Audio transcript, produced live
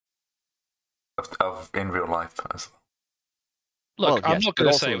of in real life as well. Look, I'm not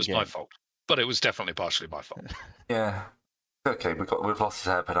going to say it was my fault, but it was definitely partially my fault. Yeah. Okay, we've lost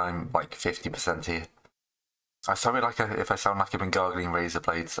his hair, but I'm like 50% here. I'm sorry, if I sound like I've been gargling razor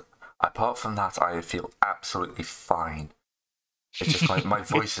blades. Apart from that, I feel absolutely fine. It's just my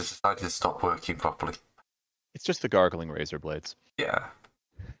voice has decided to stop working properly. It's just the gargling razor blades. Yeah.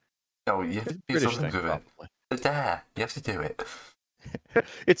 No, you have to do something with it. It's there. You have to do it.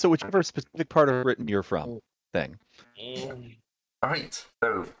 It's a whichever specific part of Britain you're from thing. Alright,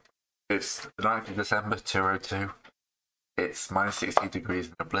 so it's the 9th of December, 202. It's minus 60 degrees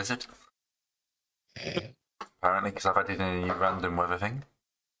in a blizzard. Apparently, because I've added in a new random weather thing.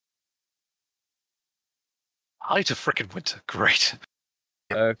 Height of frickin' winter, great.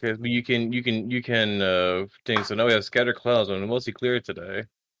 Okay, you can things. So now we have scattered clouds and mostly clear today.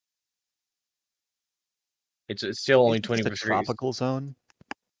 It's still only 20%. Tropical zone.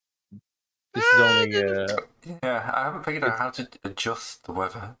 This is only Yeah, I haven't figured out how to adjust the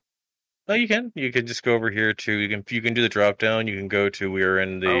weather. Oh, you can. You can just go over here to you can do the drop down. You can go to we're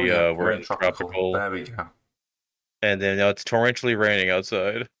in tropical. There we go. And then now it's torrentially raining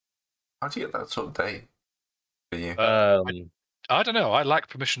outside. How do you get that sort of day for you? I don't know. I lack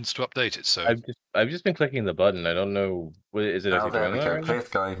permissions to update it, so I've just been clicking the button. I don't know. What is it? Oh, there we go. Clear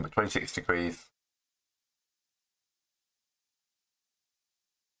sky, 26 degrees.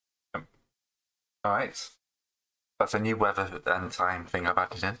 Alright. That's a new weather and time thing I've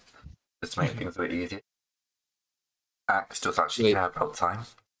added in. Just to make things a bit easier. Axe does actually care about time,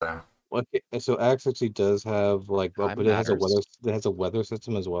 so. Okay, so Axe actually does have but it has a weather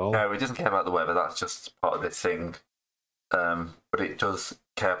system as well. No, it doesn't care about the weather. That's just part of this thing. But it does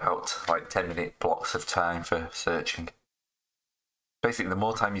care about 10-minute blocks of time for searching. Basically, the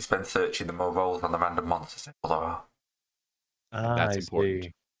more time you spend searching, the more rolls on the random monsters there are. That's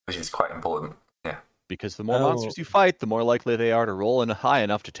important. Which is quite important. Yeah. Because the more monsters you fight, the more likely they are to roll in high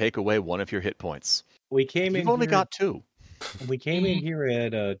enough to take away one of your hit points. You've only got 2. We came in here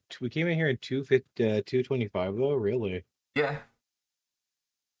at 225 though, really. Yeah.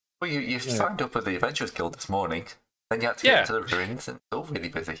 Well, you signed up with the Adventurers Guild this morning. Then you had to get to the ruins, and it's all really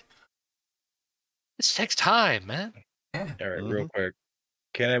busy. This takes time, man. Yeah. All right, real quick.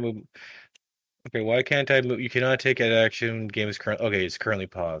 Can I move? Okay, why can't I move? You cannot take an action. Game is currently it's currently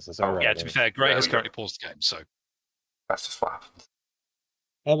paused. That's all right. Yeah, to be fair, Gray has currently paused the game, so that's just what happens.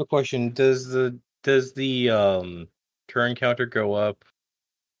 I have a question. Does the turn counter go up?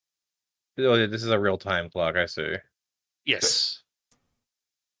 Oh, this is a real time clock. I see. Yes.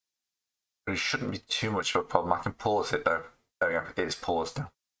 But it shouldn't be too much of a problem. I can pause it though. There we go. It's paused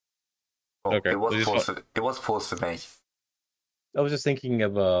now. Well, okay. It was paused for me. I was just thinking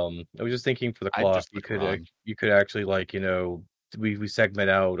of for the clock. You could actually we segment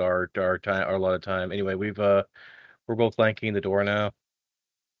out our time, our lot of time. Anyway, we're both flanking the door now.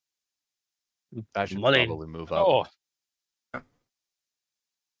 I should probably move up. Oh.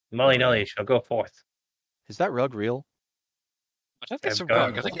 Molly Nelly shall go forth. Is that rug real? I don't think it's a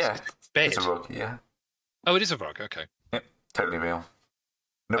rug. I think it's a rug, yeah. Oh, it is a rug, okay. Yep, totally real.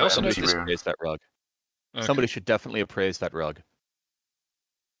 No, I also should appraise that rug. Okay. Somebody should definitely appraise that rug.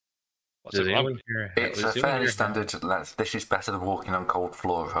 It's a fairly standard. This is better than walking on cold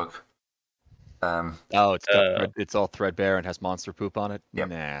floor rug. It's all threadbare and has monster poop on it? Yep.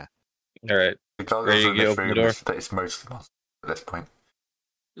 Nah. All right. The goggles in this room it's mostly monster at this point.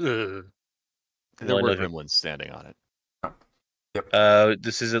 There were gremlins standing on it. Yep.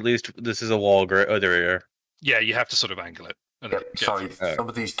 This is a wall. Oh, there we are. Yeah, you have to sort of angle it. Yep. Sorry, some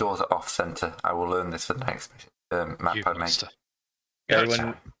of these doors are off center. I will learn this for the next map I make.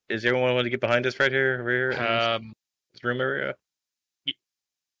 Is everyone want to get behind us right here? Over here? This room area? Yeah.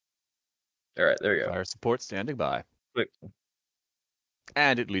 All right, there you go. Fire support standing by. Quick.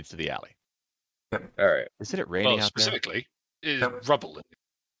 And it leads to the alley. Yep. All right. Isn't it raining out specifically, there? Rubble.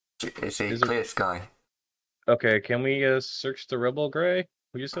 It's a clear sky. Okay, can we search the rubble, Gray?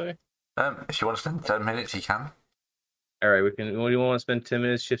 Would you say? If you want to spend 10 minutes, you can. All right, we can. We want to spend 10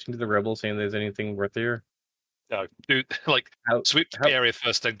 minutes shifting to the rubble, seeing if there's anything worth here. No, sweep the area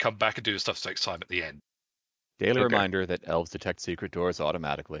first, then come back and do the stuff that takes time at the end. Daily reminder that elves detect secret doors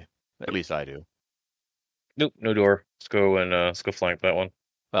automatically. At least I do. Nope, no door. Let's go flank that one.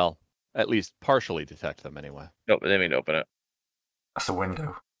 Well, at least partially detect them anyway. Nope, they mean open it. That's a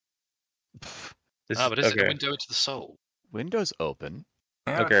window. But is it a window into the soul? Window's open.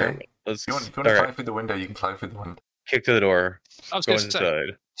 Yeah, okay. If you want to climb through the window, you can climb through the window. Kick to the door. I was going to say,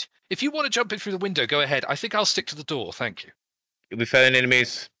 if you want to jump in through the window, go ahead. I think I'll stick to the door. Thank you. We found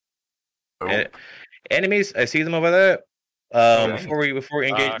enemies. Oh. Enemies, I see them over there. Before we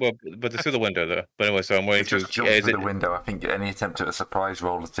engage, well, but through the window though. But anyway, so I'm going to just jump through the window. I think any attempt at a surprise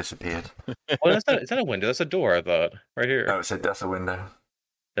roll has disappeared. Well, that's not. It's not a window. That's a door. I thought right here. No, that's a window.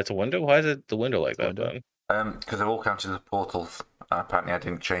 That's a window. Why is it the window like that then? Because they're all counted as portals. Apparently, I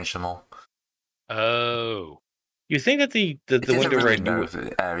didn't change them all. Oh. You think that the window right now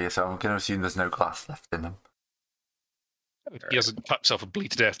area, so I'm going to assume there's no glass left in them. He hasn't cut himself and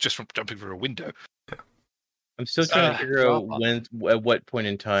bleed to death just from jumping through a window. Yeah. I'm still trying to figure out at what point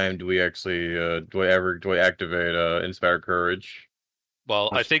in time do we actually do I activate Inspire Courage? Well,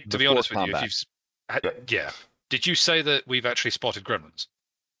 I think to be honest with you, combat. if you've did you say that we've actually spotted gremlins?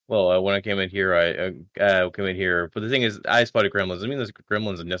 Well, when I came in here, I came in here. But the thing is, I spotted gremlins. I mean, those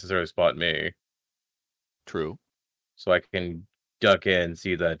gremlins didn't necessarily spot me. True. So I can duck in,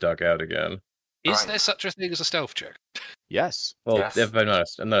 see that, duck out again. Is there such a thing as a stealth check? Yes. Well, yes. if I'm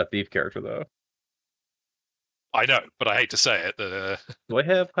not a thief character though. I know, but I hate to say it. Do I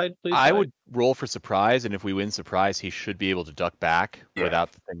have hide, please? I would roll for surprise, and if we win surprise, he should be able to duck back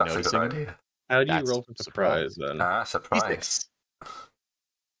without the thing That's noticing. a good idea. How do you roll for surprise then? Surprise.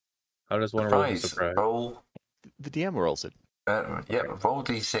 How does one roll for surprise? Roll. The DM rolls it. Roll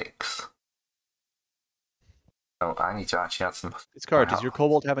d6. Oh, I need to actually add some. It's card. Does your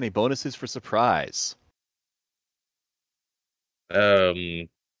kobold have any bonuses for surprise? We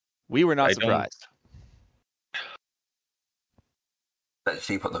were not surprised. Let's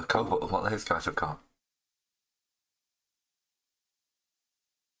see what those guys have got.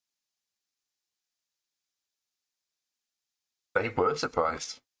 They were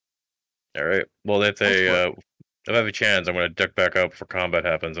surprised. All right. Well, if I have a chance, I'm going to duck back up before combat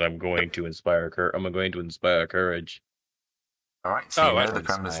happens, and I'm going to inspire courage. All right. So the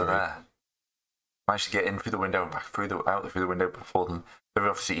gremlins are there. Managed to get in through the window and back through the window before them. They're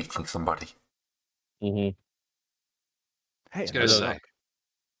obviously eating somebody. Mm-hmm. Hey, I was going to say,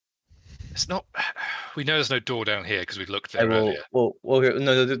 it's not. We know there's no door down here because we looked there earlier. Well,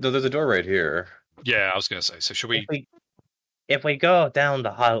 no, there's a door right here. Yeah, I was going to say. So should we? If we go down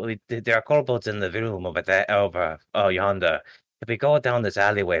the hall, there are kobolds in the room over there, yonder. If we go down this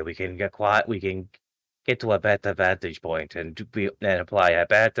alleyway, we can get quiet. We can get to a better vantage point and apply a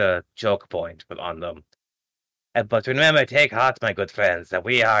better choke point on them. But remember, take heart, my good friends, that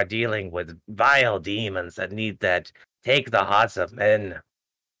we are dealing with vile demons that take the hearts of men.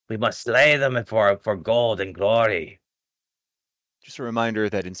 We must slay them for gold and glory. Just a reminder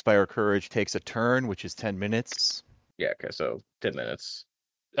that Inspire Courage takes a turn, which is 10 minutes. Yeah, okay, so 10 minutes.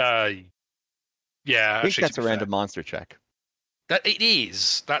 Yeah, I think that's a random monster check. That it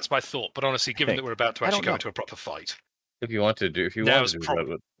is. That's my thought. But honestly, given that we're about to actually go into a proper fight, if you want to do,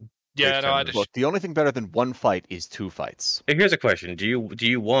 that. Yeah, no, I just... Look, the only thing better than one fight is two fights. Here's a question: Do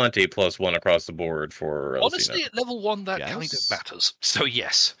you want a +1 across the board for? Honestly, at level 1, that kind of matters. So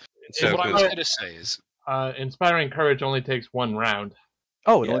yes. So what I was going to say is, inspiring courage only takes one round.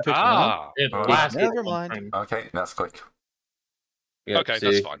 Oh, it only takes one round. It lasts. Never mind. Okay, that's quick. Yep, okay,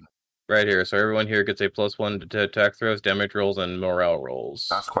 that's fine. Right here, so everyone here gets a +1 to attack throws, damage rolls, and morale rolls.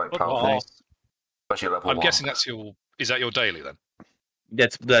 That's quite powerful. Especially at level 1. I'm guessing is that your daily then?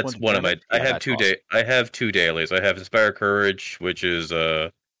 That's one of my. I have two dailies. I have Inspire Courage, which is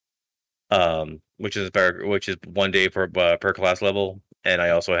 1 day per class level, and I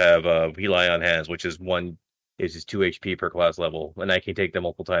also have Rely on Hands, which is 2 HP per class level, and I can take them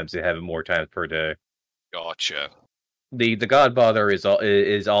multiple times to have it more times per day. Gotcha. The Godfather is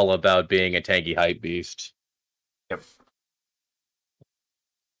all about being a tanky hype beast. Yep.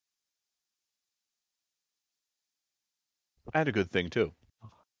 And a good thing too.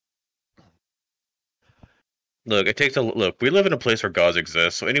 Look, we live in a place where gods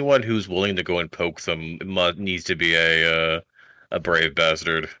exist, so anyone who's willing to go and poke them needs to be a brave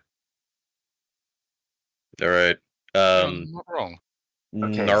bastard. All right. I'm not wrong.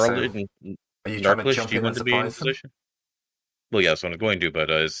 Okay, Narlish, are you trying to jump do you in want to be in position? Well, yes, I'm going to, but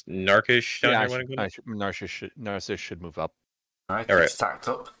is Narkish down here? Narcissus should move up. All right, it's stacked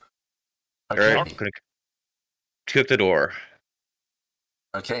up. Okay. All right, I'm going to kick the door.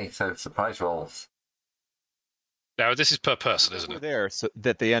 Okay, so surprise rolls. Now, this is per person, isn't it? There, so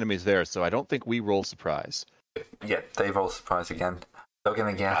that the enemy's there, so I don't think we roll surprise. Yeah, they roll surprise again. They're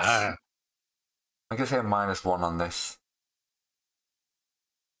going to get... I'm going to say a -1 on this.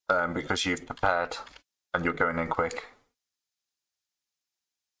 Because you've prepared and you're going in quick.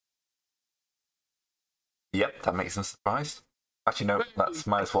 Yep, that makes them surprised. Actually, no, that's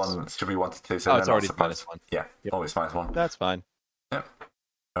 -1. It should be 1 to 2. So it's already -1. Yeah, always -1. That's fine. Yep.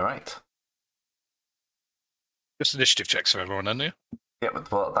 All right. Just initiative checks for everyone, aren't you? Yeah, but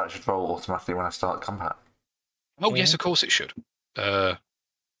that should roll automatically when I start combat. Oh, yes, of course it should.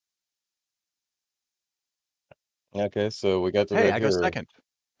 Okay, so we got the Hey, I go second.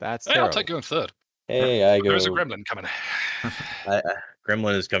 That's Hey, I'll take you in third. Hey, I go. There's a gremlin coming.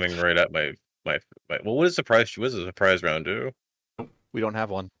 Gremlin is coming right at my. Well, what is surprise? What is a surprise round do? We don't have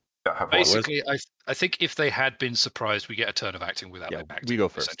one. Basically, I think if they had been surprised, we get a turn of acting without them acting. We go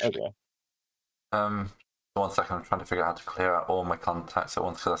first. Okay. 1 second, I'm trying to figure out how to clear out all my contacts at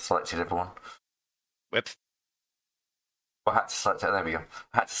once because I selected everyone. Whip. I had to select. There we go.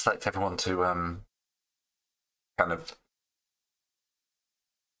 I had to select everyone to kind of.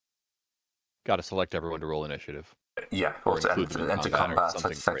 Got to select everyone to roll initiative. Yeah, or to enter combat. I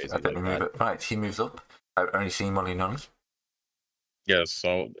didn't move it. Right, he moves up. I only see Molly Nolly. Yes,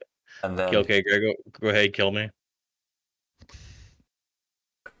 so. And then. Okay, go ahead, kill me.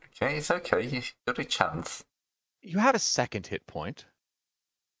 Okay, it's okay. You've got a chance. You have a second hit point.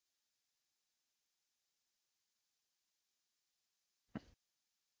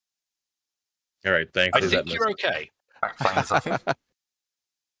 All right, thanks. I think you're okay. Backfires, I think.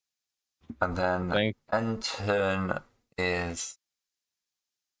 And then end turn is.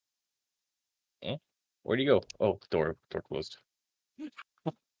 Where'd you go? Oh, door closed.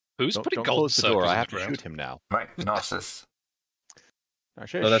 Who's putting don't gold close the door? I have to ground? shoot him now. Right, Narcissus. Oh,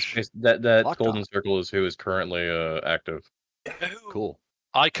 that golden circle is who is currently active. Cool.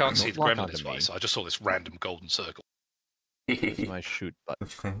 I can't see the gremlin this way, so I just saw this random golden circle. This is my shoot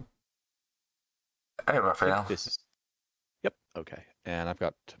button. Hey, Raphael. Yep. Okay. And I've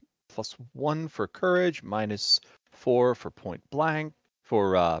got +1 for courage, -4 for point blank,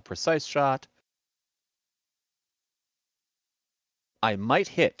 for precise shot. I might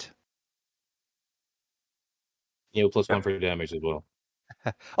hit. You know, +1 for damage as well.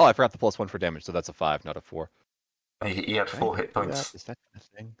 Oh, I forgot the +1 for damage, so that's a 5, not a 4. He had 4 hit points. Is that a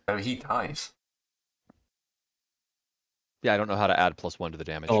thing? Oh, he dies. Yeah, I don't know how to add +1 to the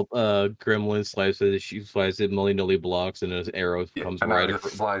damage. Oh, Gremlin slices, she slices it, Molly blocks, and an arrow comes right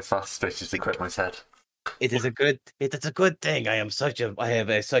across. Flies fast, stretches the Gremlin's head. It is a good thing. I have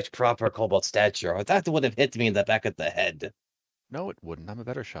such proper cobalt stature, or that would have hit me in the back of the head. No, it wouldn't. I'm a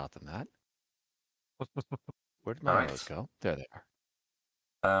better shot than that. Where did my arrows go? There they are.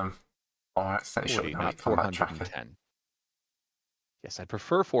 Alright, so 40, not 410. Yes, I'd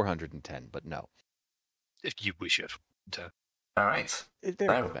prefer 410, but no. If you wish it. Alright. It's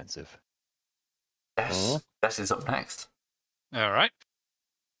very expensive. Yes, This is up next. Alright.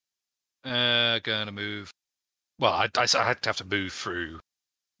 Gonna move. Well, I had to have to move through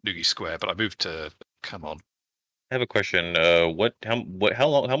Noogie Square, but I moved to. Come on. I have a question.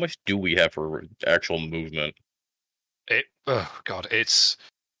 How much do we have for actual movement? It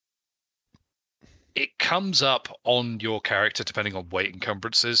comes up on your character depending on weight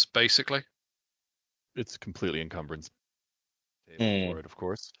encumbrances, basically. It's completely encumbrance for it, of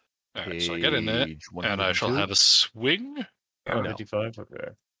course. All right, so I get in there, and I shall have a swing. 155. Okay.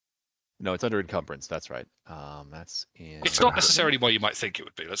 No, it's under encumbrance. That's right. That's in. It's not necessarily what you might think it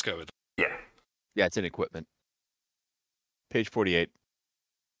would be. Let's go with it. Yeah, it's in equipment. Page 48.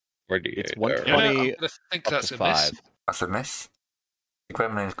 48. It's 120. I think up that's to a 5. miss. That's a miss. The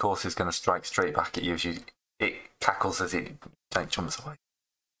Gremlin, of course, is going to strike straight back at you as it cackles as it jumps away.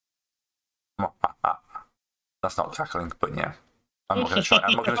 That's not cackling, but yeah. I'm not going to try.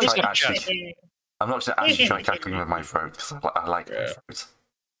 I'm not going to try actually. I'm not going to actually try cackling with my throat because I like my throat.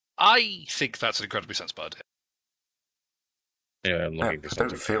 I think that's an incredibly sensible idea. Yeah, I'm looking for I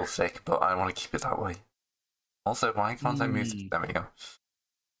don't feel sick, but I want to keep it that way. Also, why can't I move? There we go.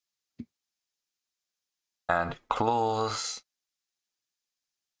 And claws.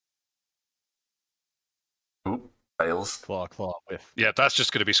 Oop, fails. Claw, whiff. Yeah, that's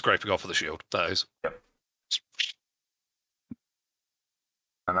just going to be scraping off of the shield. That is. Yep.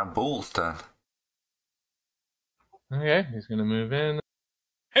 And now Bull's turn. Okay, he's going to move in.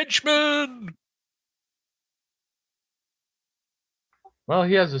 Henchman! Well,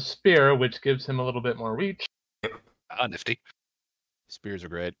 he has a spear, which gives him a little bit more reach. Yep. Nifty. Spears are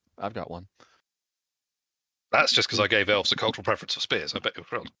great. I've got one. That's just because I gave elves a cultural preference for spears. I bet you're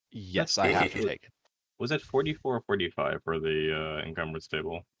thrilled. Yes, I have to take it. Was it 44 or 45 for the encumbrance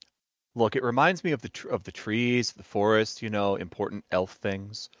table? Look, it reminds me of the trees, the forest, important elf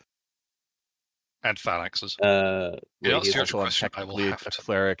things. And phalanxes. That's your question. I'm technically a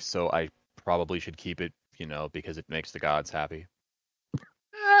cleric, so I probably should keep it, because it makes the gods happy.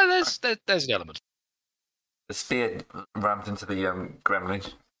 There's an element. The spear rammed into the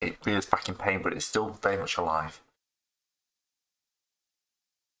gremlin. It rears back in pain, but it's still very much alive.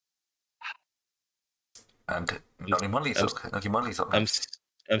 And Nolly Molly's up. I'm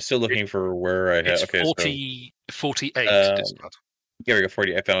still looking for where I have. It's okay, 40 48 discard. Here we go,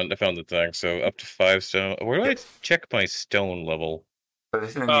 40. I found the thing. So up to 5 stone. Where do I check my stone level? So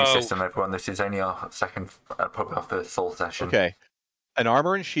this is a new system, everyone. This is only our second, probably our first soul session. Okay. An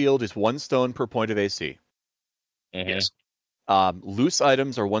armor and shield is 1 stone per point of AC. Yes. Loose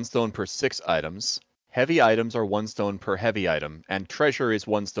items are 1 stone per 6 items. Heavy items are 1 stone per heavy item, and treasure is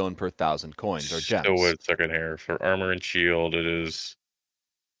 1 stone per 1,000 coins or gems. So wait a second here. For armor and shield, it is.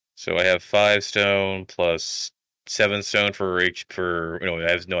 So I have 5 stone plus 7 stone for I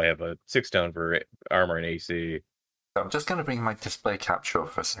have a 6 stone for armor and AC. So I'm just going to bring my display capture up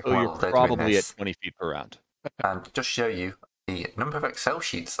for a second. So you're probably at 20 feet per round. And just show you the number of Excel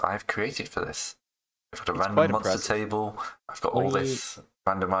sheets I've created for this. I've got a It's random quite monster impressive. table. I've got all this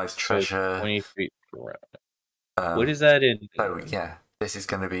randomized treasure. 20 feet per round. What is that in? So yeah, this is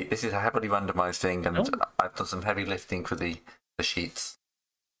a heavily randomized thing, and I've done some heavy lifting for the sheets.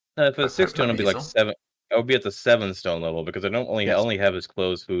 For the 6 stone, it'll be like 7. I would be at the 7 stone level because I only have his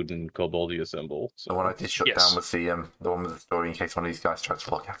clothes, food, and Koboldia symbol. So the one I did shut down was the one with the story in case one of these guys tried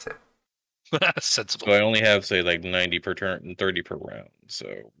to look at it. Sensible. So I only have, say, like 90 per turn and 30 per round.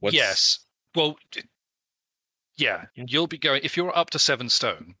 So what's... Yes. Well, yeah, you'll be going, if you're up to 7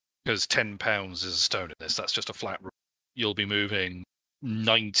 stone, because 10 pounds is a stone in this, that's just a flat rule. You'll be moving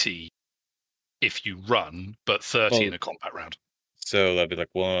 90 if you run, but 30 in a combat round. So that'd be like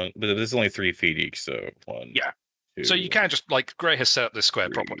 1, but there's only 3 feet each, so 1. Yeah. 2, so you can just, like, Grey has set up this square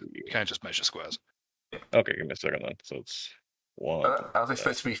properly. You can just measure squares. Okay, give me a second then. So it's 1. Are they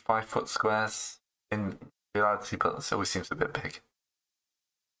supposed to be 5-foot squares in reality? But this always seems a bit big.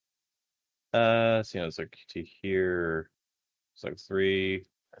 So it's like to here. It's like 3.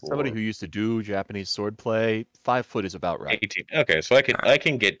 As somebody who used to do Japanese swordplay, 5 foot is about right. 18. Okay, so I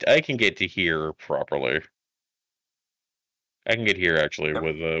can get to here properly. I can get here actually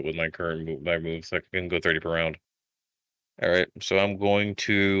with my current moves. So I can go 30 per round. All right, so I'm going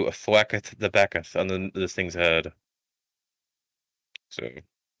to thwacketh the backeth on this thing's head. So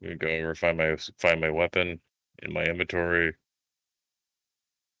we go over find my weapon in my inventory. I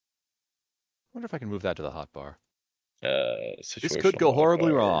wonder if I can move that to the hotbar. This could go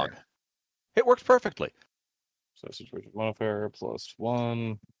horribly wrong. It works perfectly. So situation modifier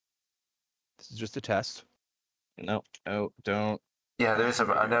 +1. This is just a test. No, don't. Yeah, there is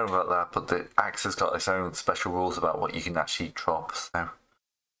I know about that, but the axe has got its own special rules about what you can actually drop. So.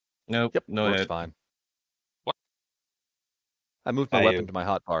 Nope. Yep, no, works fine. What? I moved my weapon to my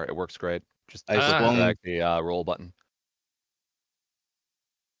hotbar. It works great. Just back the roll button.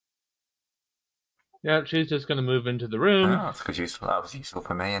 Yeah, she's just going to move into the room. Oh, that's good useful. That was useful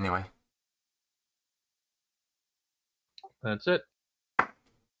for me anyway. That's it.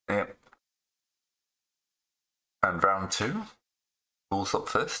 Yep. And round 2. Rules up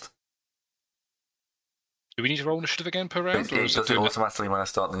first. Do we need to roll initiative again per round? It does it automatically when I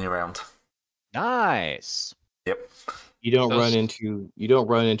start the new round. Nice. Yep. You don't run into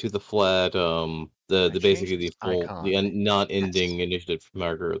the flat basically the full not ending initiative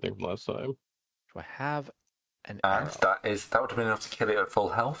marker thing from last time. Do I have an and arrow? that would have been enough to kill it at full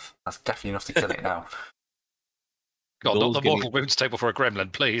health. That's definitely enough to kill it now. God, not the mortal wounds table for a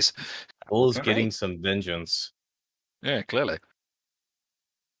gremlin, please. Bull's getting some vengeance. Yeah, clearly.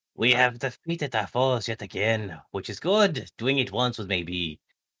 We have defeated our foes yet again, which is good. Doing it once may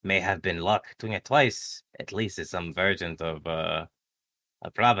have been luck. Doing it twice, at least, is some version of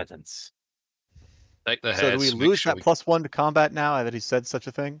providence. Take the so do we lose that +1 to combat now that he said such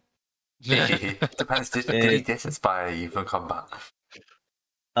a thing? Depends. Did he disinspire you from combat?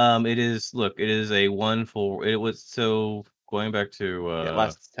 It is a 1 full. It was so going back to. It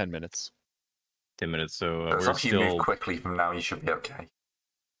lasts 10 minutes. 10 minutes. So as long as you move quickly from now, you should be okay.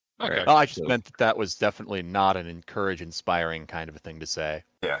 Okay. Oh, I just meant that was definitely not an inspiring kind of a thing to say.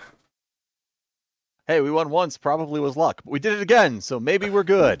 Yeah. Hey, we won once, probably was luck, but we did it again, so maybe we're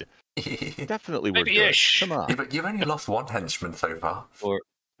good. Definitely we're good. Come on. Yeah, but you've only lost 1 henchman so far. All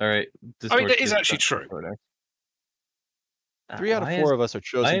right. I mean, that is actually true. 3 out of 4 of us are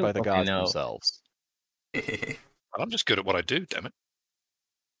chosen by the gods themselves. I'm just good at what I do, damn it.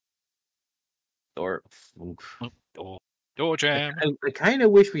 Door jam. I kind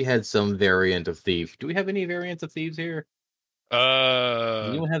of wish we had some variant of thief. Do we have any variants of thieves here? Uh, Do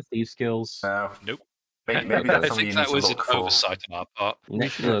anyone have thief skills? Nope. Maybe that's I something you think need that to was an look for. oversight on our part. We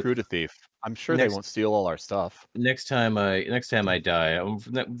should recruit a thief. I'm sure they won't steal all our stuff. Next time I die,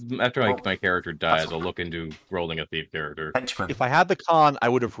 after my character dies, I'll look into rolling a thief character. Henchman. If I had the con, I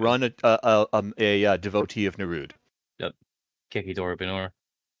would have run a devotee of Nerud. Yep. Kicky door open or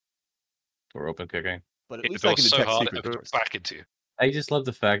door open kicking. But at Hit least the I door can so detect hard secret it goes doors. back into you. I just love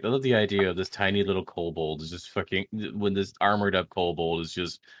the fact. I love the idea of this tiny little kobold is just fucking when this armored up kobold is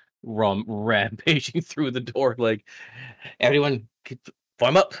just rampaging through the door. Like, everyone,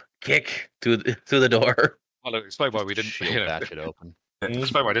 form up, kick through the door. Well, explain why we didn't. Shield that shit open.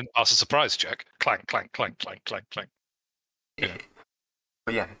 Explain why I didn't pass a surprise check. Clank, clank, clank, clank, clank, clank. Yeah.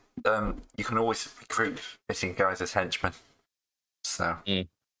 But yeah, you can always recruit missing guys as henchmen. So. Yeah.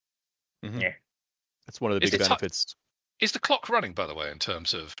 That's one of the big benefits. Is the clock running, by the way, in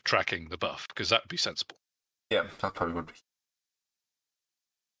terms of tracking the buff? Because that would be sensible. Yeah, that probably would be.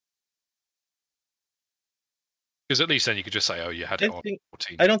 Because at least then you could just say, "Oh, you had it on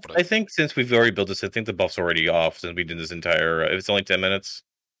 14." I think since we've already built this, I think the buff's already off since we did this entire. It's only 10 minutes.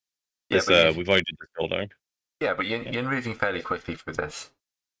 We've already did this building. Yeah, but you're moving fairly quickly through this.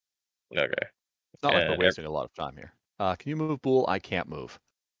 Okay. It's not like we're wasting a lot of time here. Can you move, Bool? I can't move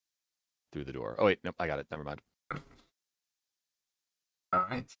through the door. Oh wait, nope, I got it. Never mind. All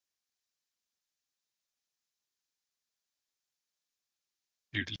right.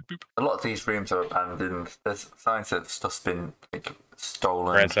 A lot of these rooms are abandoned. There's signs that stuff's been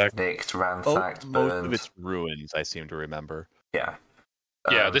stolen, nicked, ransacked, burned. Most of it's ruins, I seem to remember. Yeah.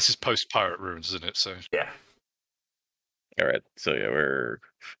 Yeah, this is post-pirate ruins, isn't it? So yeah. All right. So yeah, we're.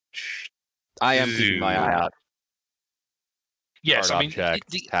 I am keeping my eye out. Yes, art I mean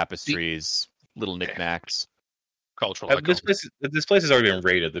objects, tapestries, little knickknacks. Cultural icon. This place has already been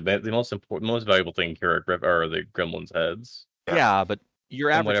raided. The most valuable thing here are the gremlins' heads. Yeah, but your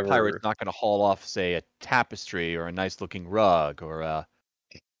average pirate's not going to haul off, say, a tapestry or a nice-looking rug or a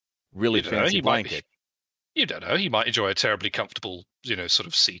really fancy blanket. You don't know. He might enjoy a terribly comfortable, sort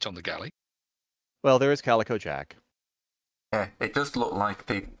of seat on the galley. Well, there is Calico Jack. Yeah, it does look like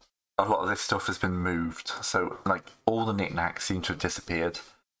a lot of this stuff has been moved. So, like, all the knickknacks seem to have disappeared.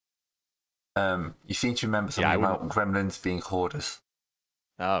 You seem to remember something about gremlins being hoarders.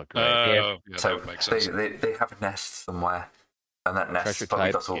 Oh, great. Yeah, so that would make sense. They have a nest somewhere, and that nest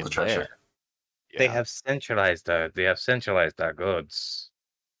probably got all the treasure. Yeah. They have centralized our goods.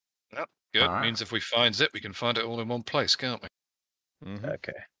 Yep, good. Right. Means if we find it, we can find it all in one place, can't we? Mm-hmm.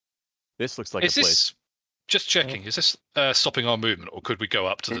 Okay. This looks like a place. Just checking, is this stopping our movement, or could we go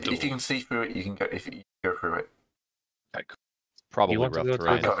up to the door? If you can see through it, you can go. If you go through it, okay, cool. Probably rough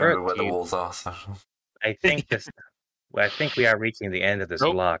terrain. I can't remember where the walls are. So. I think we are reaching the end of this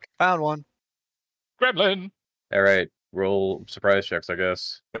block. Found one. Gremlin. All right, roll surprise checks, I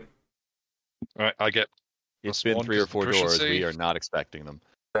guess. Yep. All right, I get. It's been 3 or 4 doors. We are not expecting them.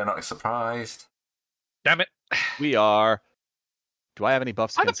 They're not surprised. Damn it. We are. Do I have any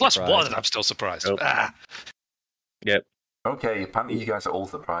buffs? I'm a +1 and I'm still surprised. Nope. Yep. Okay, apparently you guys are all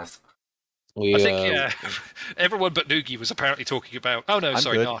surprised. I think, everyone but Noogie was apparently talking about... Oh, no,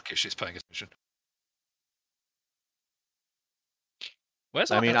 sorry, Narkish is paying attention.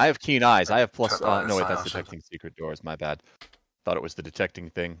 Where's I have keen eyes. I have plus... no, wait, that's detecting secret doors. My bad. Thought it was the detecting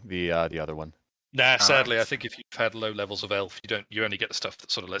thing, the other one. Nah, sadly, I think if you've had low levels of elf, you only get the stuff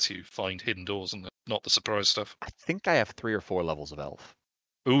that sort of lets you find hidden doors and not the surprise stuff. I think I have 3 or 4 levels of elf.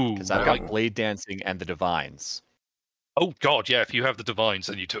 Ooh. Because I've got Blade Dancing and the Divines. Oh, God, yeah, if you have the Divines,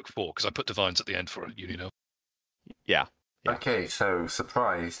 then you took 4, because I put Divines at the end for it, Yeah. Okay, so,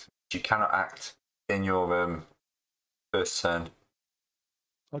 surprised. You cannot act in your first turn.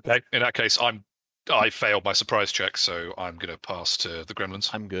 Okay, in that case, I failed my surprise check, so I'm going to pass to the Gremlins.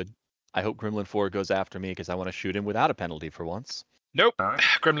 I'm good. I hope Gremlin 4 goes after me, because I want to shoot him without a penalty for once. Nope. Right.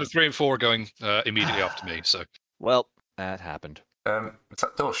 Gremlin 3 and 4 are going immediately after me, so... Well, that happened. Is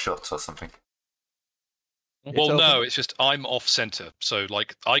that door shut or something? No, it's just I'm off-center. So,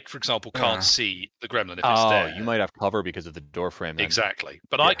 like, I, for example, can't see the Gremlin if it's there. Oh, you might have cover because of the door frame. Then. Exactly.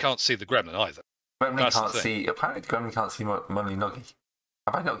 But I can't see the Gremlin either. Gremlin can't see... Apparently, Gremlin can't see Money Nuggy.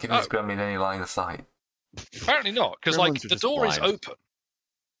 Have I not given this Gremlin any line of sight? Apparently not, because, like, the door is open.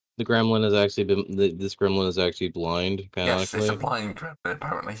 The Gremlin has actually been... This Gremlin is actually blind, Yes, it's a blind Gremlin,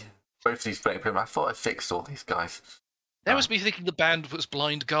 apparently. Both these I thought I fixed all these guys. That was me thinking the band was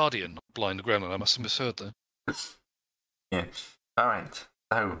Blind Guardian, not Blind Gremlin. I must have misheard there. Yeah. Alright.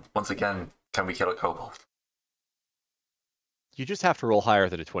 So, once again, can we kill a kobold? You just have to roll higher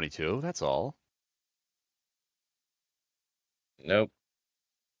than a 22, that's all. Nope.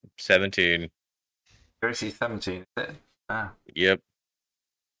 17. Accuracy 17, is it? Yep.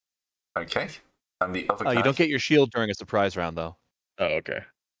 Okay. And the other guy... you don't get your shield during a surprise round, though. Oh, okay.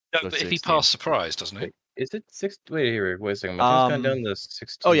 No, but if he passed surprise, doesn't he? Is it 6? Wait a second. My team's gone down to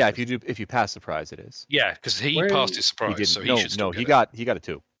 16. Oh yeah, if you pass surprise, it is. Yeah, because he passed his surprise, so he should. He got a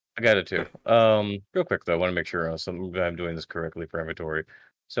 2. I got a 2. Real quick though, I want to make sure I'm doing this correctly for inventory.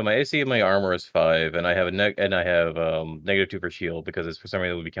 So my AC and my armor is 5, and I have -2 for shield because it's for some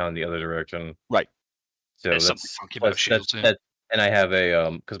reason it would be counting the other direction. Right. So There's that's something funky about shield too. and I have a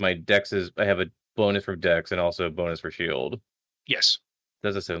because my dex is I have a bonus for dex and also a bonus for shield. Yes.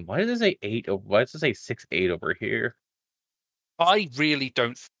 Does it say why does it say 8? Why does it say 6-8 over here? I really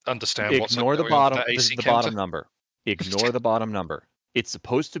don't understand what's Ignore the going on with bottom. that This AC is the counter. bottom number. Ignore the bottom number. It's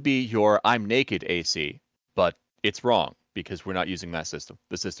supposed to be your I'm naked AC, but it's wrong because we're not using that system.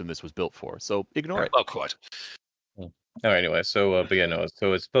 The system this was built for. So ignore it. Well, quite. Oh, anyway, so but yeah, no.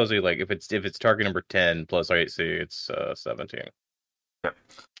 So it's supposedly like if it's target number 10 plus AC, it's 17. Yep.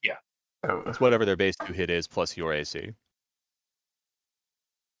 Yeah. It's whatever their base 2 hit is plus your AC.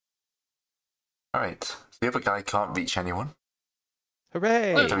 All right. The other guy can't reach anyone.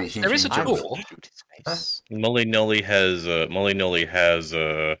 Hooray! Oh, there is a I door. will shoot his face. Mully Nully has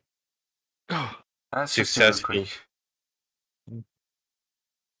That's just Successful. really quick.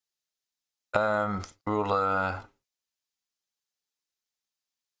 Ruler.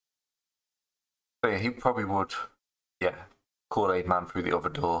 Oh, yeah, he probably would. Yeah. Call aid man through the other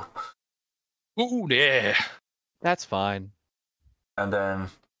door. Ooh, yeah. That's fine. And then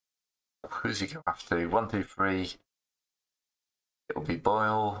who's he go after? 1, 2, 3. It'll be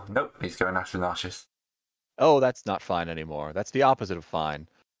Boyle. Nope, he's going after Narcissus. Oh, that's not fine anymore. That's the opposite of fine.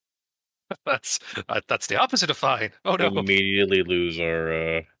 That's the opposite of fine. Oh no. immediately lose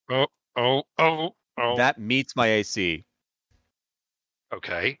our. Oh. That meets my AC.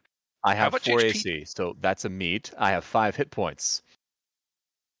 Okay. I have much 4 HP? AC, so that's a meet. I have 5 hit points.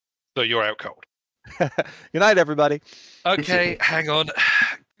 So you're out cold. Good night, everybody. Okay, hang on.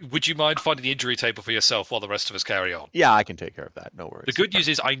 Would you mind finding the injury table for yourself while the rest of us carry on? Yeah, I can take care of that. No worries. The good news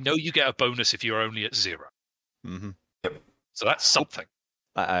is I know you get a bonus if you're only at 0. Mm-hmm. So that's something.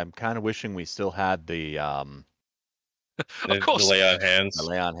 I'm kind of wishing we still had the Of course. The lay on hands.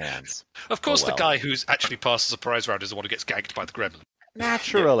 lay on hands. Of course, well. the guy who's actually passed the surprise round is the one who gets ganked by the gremlin.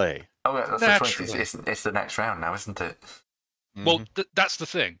 Naturally. Oh, yeah, that's Naturally. the point. It's the next round now, isn't it? Well, that's the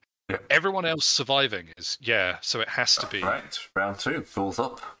thing. Yeah. Everyone else surviving is, so it has to be. Right, round 2, falls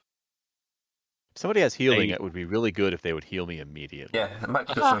up. If somebody has healing, Hey. it would be really good if they would heal me immediately. Yeah, it might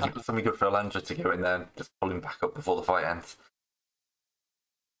be something good for Alandra to go in there and just pull him back up before the fight ends.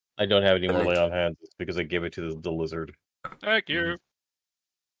 I don't have any more Elite. lay on hands because I gave it to the lizard. Thank you.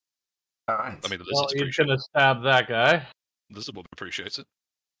 All right. I mean, the Well, lizard's you're appreciate gonna stab that guy. The lizard woman appreciates it.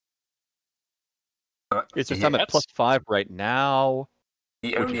 It's just he, I'm at plus 5 right now,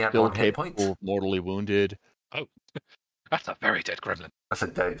 he which only is had still 1 hit point. capable of mortally wounded. That's a very dead gremlin. That's a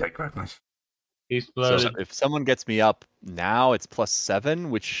dead gremlin. He So exploded. if someone gets me up now, it's plus 7,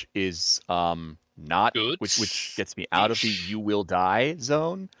 which is not Good. which gets me out of the you will die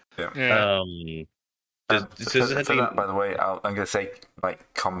zone. Yeah. For that, by the way, I'm going to say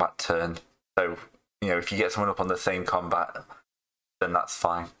like combat turn. So if you get someone up on the same combat, then that's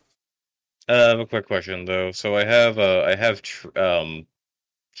fine. I have a quick question though. So I have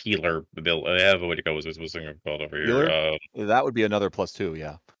healer ability. I have what was this thing called over here? Healer? That would be another plus 2,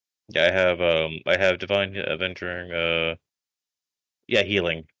 yeah. Yeah, I have divine venturing.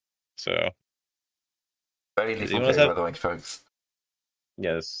 Healing. So Very You little must play, have- by the way, folks.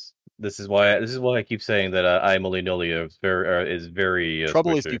 Yes, this is why I keep saying that I Molinolia is very.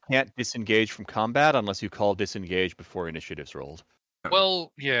 Trouble is squishy. you can't disengage from combat unless you call disengage before initiative's rolled.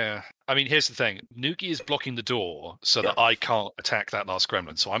 Well, yeah. I mean, here's the thing. Nuki is blocking the door so that I can't attack that last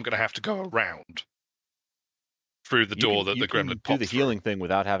gremlin, so I'm going to have to go around through the door that the gremlin do popped the through. healing thing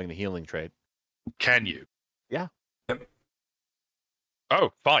without having the healing trait. Can you? Yeah. Yep.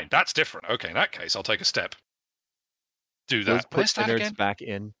 Oh, fine. That's different. Okay, in that case, I'll take a step. Do that. Those put Where's that innards again? back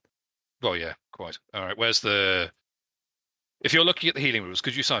in. Well, yeah, quite. All right, where's the... If you're looking at the healing rules,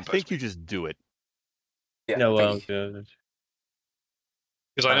 could you I signpost think you just do it. Yeah, No, Because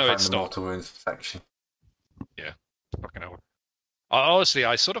I know it's the not... mortal wounds section. Fucking hell. Honestly,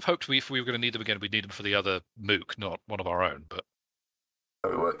 I sort of hoped if we were going to need them again, we'd need them for the other mook, not one of our own, but...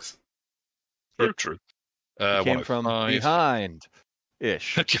 So it works. True. It came from 105.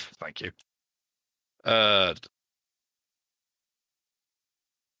 behind-ish. Thank you.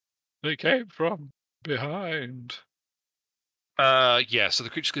 They came from behind. Yeah, so the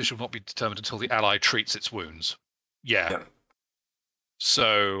creature's condition will not be determined until the ally treats its wounds. Yeah. Yep.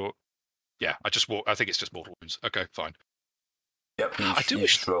 So, yeah, I think it's just mortal wounds. Okay, fine. Yep. I do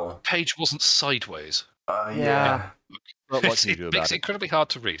wish the roll. page wasn't sideways. Yeah. What can you do It about makes it it? incredibly hard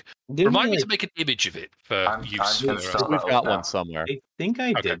to read. Didn't Remind me I- to make an image of it for I'm use. gonna for, start We've that got now. one somewhere. I think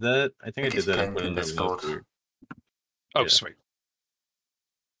I Okay. did that. I think I did It's that. pinned in the Discord. Oh, Yeah. sweet.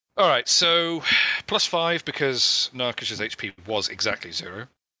 All right, so +5 because Narkish's HP was exactly 0.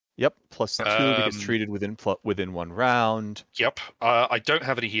 Yep, plus 2 because treated within 1 round. Yep. I don't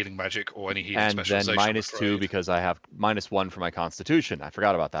have any healing magic or any healing specialization. And then minus 2 because I have minus 1 for my Constitution. I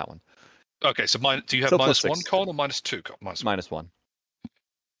forgot about that one. Okay, so do you have minus 1 con or minus 2 con? Minus 1.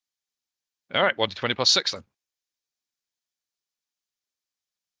 All right, 1d20 plus 6 then.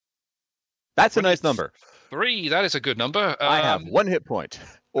 That's a nice number. 3, that is a good number. I have 1 hit point,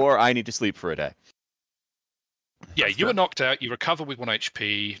 or I need to sleep for a day. Yeah, you were knocked out. You recover with 1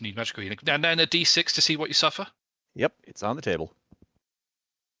 HP. Need magical healing. And then a d6 to see what you suffer. Yep, it's on the table.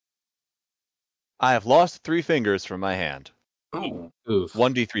 I have lost 3 fingers from my hand. Ooh.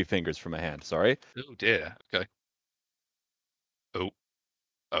 1d3 fingers from my hand, sorry. Oh, dear. Okay.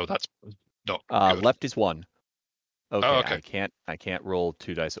 Oh, that's not good. Left is 1. Okay, okay. I can't roll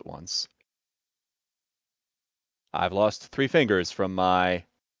 2 dice at once. I've lost 3 fingers from my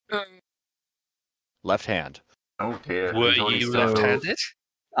left hand. Oh dear. Were you left-handed?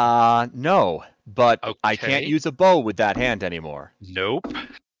 No, but okay. I can't use a bow with that hand anymore. Nope.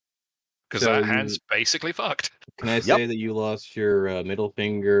 Because that hand's basically fucked. Can I say that you lost your middle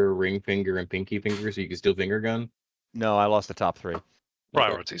finger, ring finger, and pinky finger so you can still finger gun? No, I lost the top 3.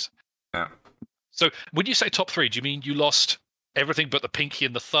 Priorities. Yeah. So when you say top 3, do you mean you lost everything but the pinky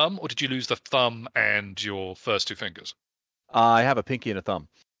and the thumb, or did you lose the thumb and your first 2 fingers? I have a pinky and a thumb.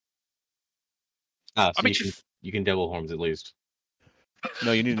 So I mean, you can double horns at least.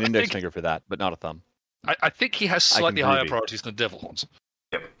 No, you need an index finger for that, but not a thumb. I think he has slightly higher priorities than devil horns.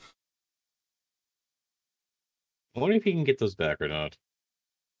 Yep. I wonder if he can get those back or not.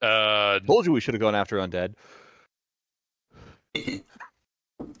 Told you we should have gone after undead.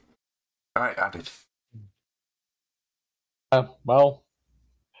 Alright, added. Well,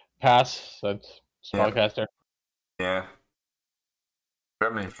 pass. That's spellcaster. Yeah.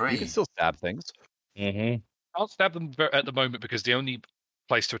 Gremlin 3. You can still stab things. Mm-hmm. I'll stab them at the moment because the only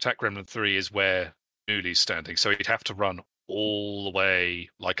place to attack Gremlin 3 is where Mooley's standing. So he'd have to run all the way,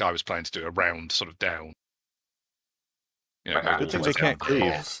 like I was planning to do, around sort of down. You know, good thing they can't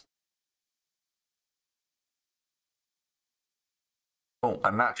cleave. Oh,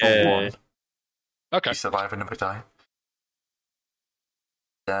 a natural 1. Okay. You survive another die.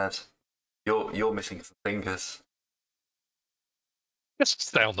 Dad, you're missing some fingers. Just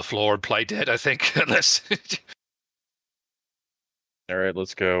stay on the floor and play dead, I think. Unless. All right,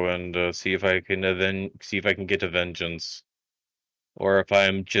 let's go and see if I can get a vengeance, or if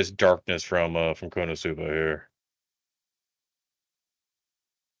I'm just darkness from Konosuba here.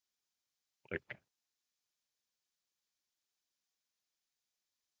 Like,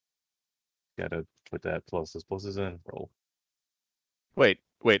 gotta put that pluses in. Roll. Wait.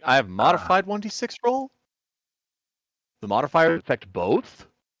 I have modified 1d6 roll? The modifiers affect both?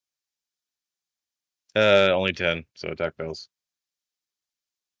 Only 10, so attack fails.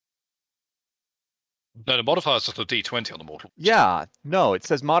 No, the modifier's just a d20 on the mortal. Yeah, no, it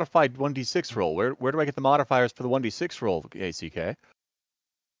says modified 1d6 roll. Where do I get the modifiers for the 1d6 roll, ACK?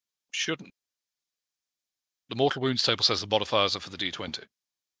 Shouldn't. The mortal wounds table says the modifiers are for the d20.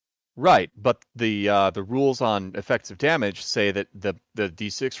 Right, but the rules on effects of damage say that the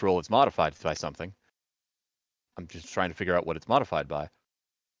d6 roll is modified by something. I'm just trying to figure out what it's modified by.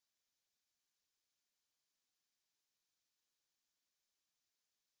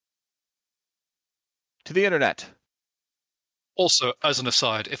 To the internet. Also, as an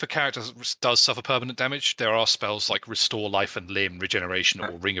aside, if a character does suffer permanent damage, there are spells like Restore Life and Limb Regeneration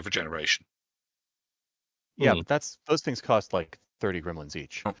or Ring of Regeneration. Yeah, but those things cost like 30 gremlins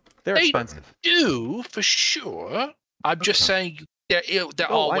each. They're expensive. Do, for sure. I'm just saying there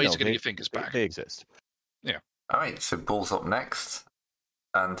are ways of getting your fingers back. They exist. Yeah. Alright, so Bull's up next.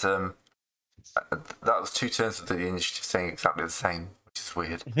 And that was 2 turns of the initiative saying exactly the same, which is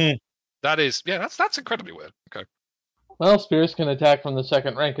weird. That is, that's incredibly weird. Okay. Well, Spears can attack from the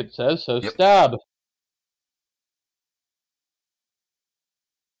second rank, it says, so stab.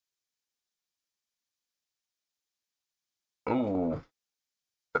 Ooh.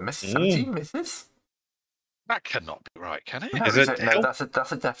 But misses 17 misses? That cannot be right, can it? No,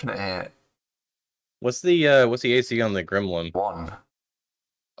 that's a definite hit. What's the AC on the Gremlin? 1.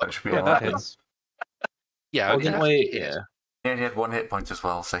 That should be that hits. Yeah, he had 1 hit point as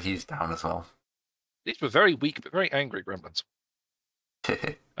well, so he's down as well. These were very weak but very angry gremlins. All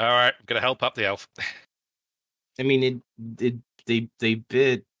right, I'm gonna help up the elf. I mean, they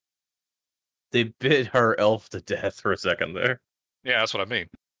bit her elf to death for a second there. Yeah, that's what I mean.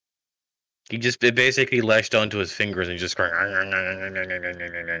 It basically lashed onto his fingers and just going.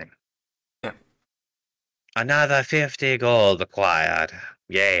 Yeah. Another 50 gold acquired.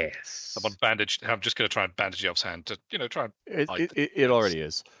 Yes. I'm just going to try and bandage the elf's hand to, try and. It already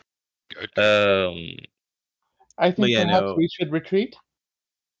is. Okay. I think perhaps we should retreat.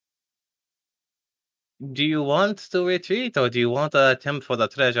 Do you want to retreat, or do you want to attempt for the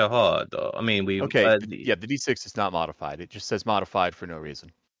treasure hoard? I mean, we... Okay, the D6 is not modified. It just says modified for no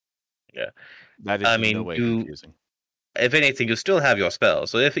reason. Yeah. That is in no way confusing. If anything, you still have your spell.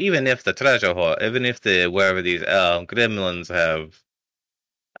 So even if the treasure hoard, even if wherever these gremlins have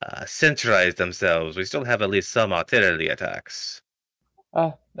centralized themselves, we still have at least some artillery attacks.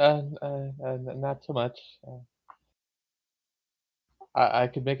 Not so much. I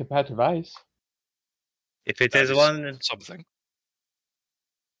could make a patch of ice. If it is one something.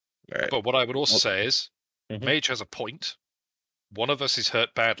 Right. But what I would also say is, Mage has a point. One of us is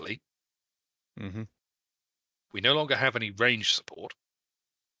hurt badly. Mm-hmm. We no longer have any range support.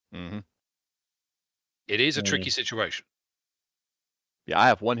 Mm-hmm. It is a tricky situation. Yeah, I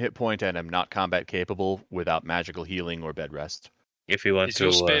have 1 hit point and am not combat capable without magical healing or bed rest. If you want is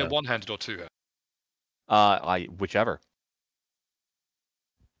your spear one-handed or two-handed? Whichever.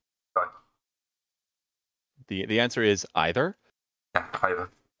 The answer is either. Yeah, either.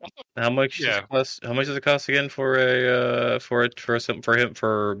 How much? Yeah. How much does it cost again for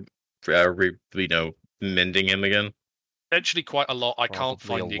mending him again? Potentially quite a lot. I can't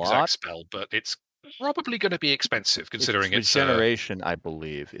find the exact spell, but it's probably going to be expensive considering it's regeneration. I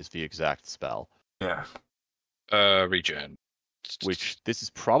believe is the exact spell. Yeah. Regen. Which this is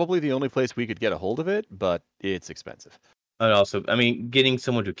probably the only place we could get a hold of it, but it's expensive. And also, I mean, getting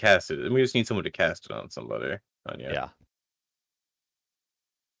someone to cast it. We just need someone to cast it on somebody. Yeah.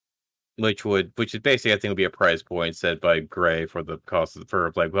 Which is basically, I think, would be a price point set by Gray for the cost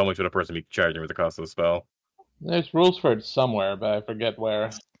for like how much would a person be charging for the cost of the spell. There's rules for it somewhere, but I forget where.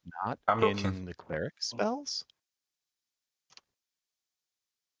 It's not in the cleric spells.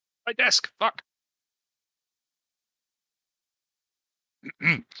 My desk. Fuck.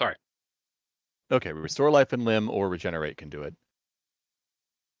 Sorry. Okay, restore life and limb or regenerate can do it.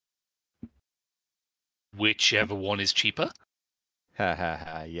 Whichever one is cheaper. Ha ha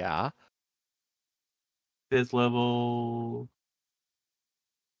ha, yeah. This level.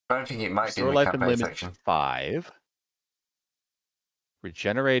 I don't think it might restore be in life the and limb section. is 5.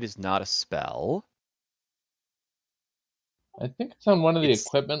 Regenerate is not a spell. I think it's on one of the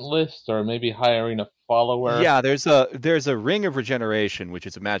equipment lists, or maybe hiring a follower. Yeah, there's a ring of regeneration, which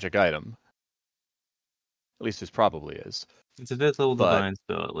is a magic item. At least it probably is. It's a 5th level divine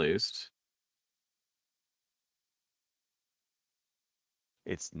spell, at least.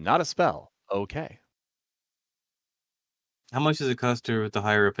 It's not a spell. Okay. How much does it cost to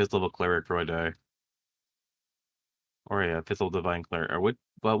hire a 5th level cleric for a day? Or a 5th level divine cleric? Or what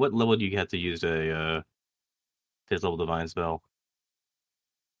level do you have to use a 5th level divine spell?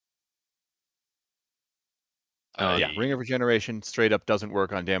 Yeah, Ring of Regeneration straight up doesn't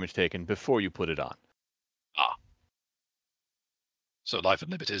work on damage taken before you put it on. Ah. So life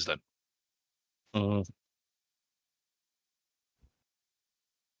and limb it is then.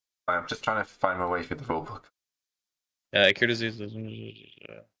 I'm just trying to find my way through the rulebook. Cure disease.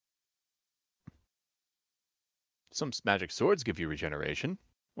 Some magic swords give you regeneration,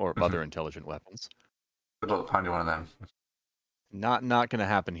 or other intelligent weapons. Good luck finding one of them. Not going to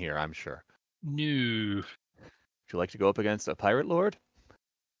happen here, I'm sure. No. Would you like to go up against a pirate lord?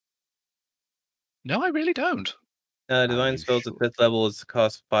 No, I really don't. Divine spells at 5th level is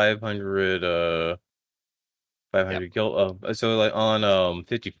cost 500 gil. So like on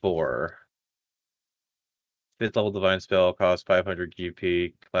 54. 5th level divine spell costs 500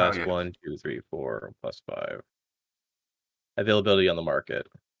 GP, class 1, 2, 3, 4, plus 5. Availability on the market.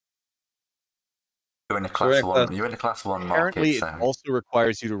 You're in a class 1. You're in a class 1 market. Apparently, it also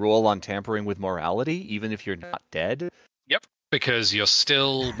requires you to roll on tampering with morality, even if you're not dead. Yep, because you're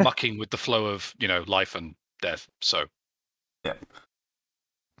still mucking with the flow of life and death. So, yeah.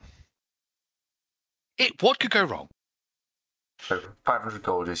 What could go wrong? So 500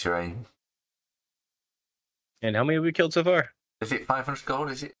 gold is your aim. And how many have we killed so far? Is it 500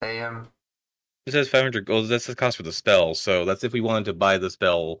 gold? Is it It says 500 gold. That's the cost for the spell. So that's if we wanted to buy the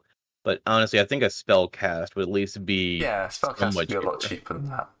spell. But honestly, I think a spell cast would at least be spell cast would be a lot cheaper than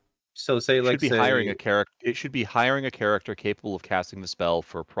that. So hiring a character. It should be hiring a character capable of casting the spell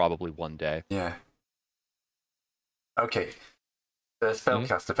for probably 1 day. Yeah. Okay. The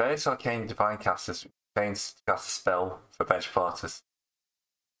spellcaster, various arcane divine casters cast a spell for bench parties.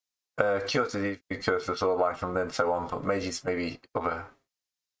 Cure disease, curse of sort of life and then so on, but mages maybe other.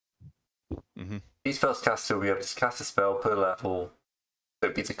 Each spellcaster will be able to cast a spell per level. So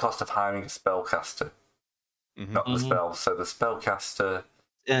it'd be the cost of hiring a spellcaster, not the spell. So the spellcaster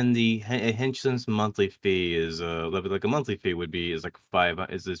and the henchman's monthly fee is like a monthly fee would be is like 5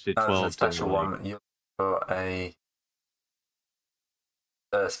 is this 12 there's a to special like, one. You for a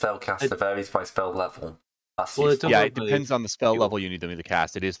spellcaster varies by spell level. Yeah, it depends on the spell level you need them to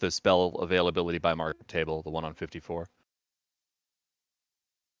cast. It is the spell availability by market table, the one on 54.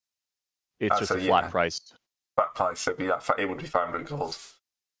 It's just a flat price. Flat price, so it would be 500 gold.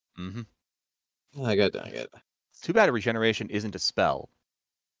 Mm-hmm. I got it. It's too bad a regeneration isn't a spell.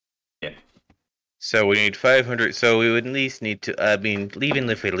 Yeah. So we need 500. So we would at least need to. I mean, even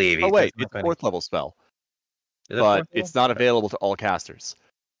if we leave. Oh wait, it's a 4th level spell, but it's not available to all casters.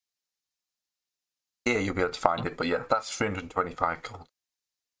 Yeah, you'll be able to find it, but yeah, that's 325 gold.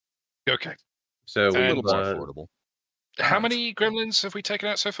 Okay. So it's a little more affordable. How many gremlins have we taken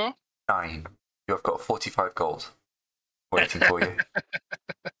out so far? 9. You have got 45 gold waiting for you.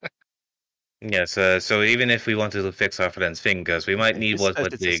 Yes, so even if we wanted to fix our friend's fingers, we might need what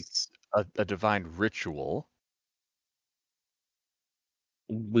big... a divine ritual.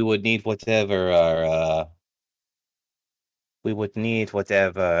 We would need whatever our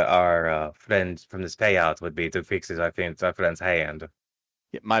friend from this payout would be to fix it. I think our friend's hand.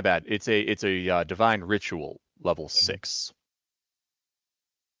 Yeah, my bad. It's a divine ritual level 6.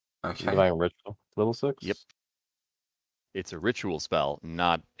 Okay. Divine ritual level 6. Yep. It's a ritual spell,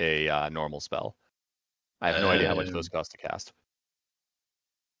 not a normal spell. I have no idea how much those cost to cast.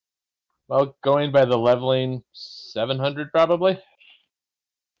 Well, going by the leveling, 700 probably.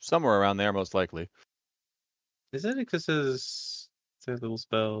 Somewhere around there, most likely. Is that because it's little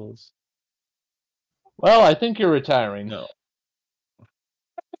spells? Well, I think you're retiring. No.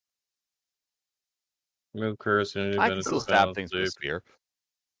 Move cursor. I can still stab things with a spear.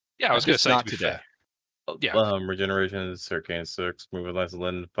 Yeah, I was going to say not to be today. fair. Yeah. Regeneration is Arcane 6. Move with less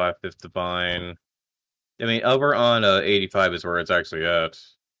than 5/5 divine. I mean, over on 85 is where it's actually at.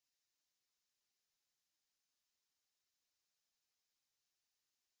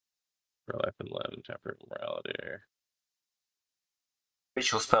 For life and limb, temperate morality.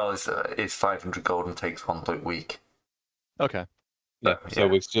 Ritual spell is 500 gold and takes 1 week. Okay. Yeah.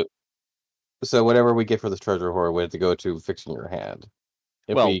 So whatever we get for this treasure hoard, we have to go to fixing your hand.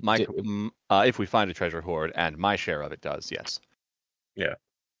 If we find a treasure hoard, and my share of it does, yes. Yeah.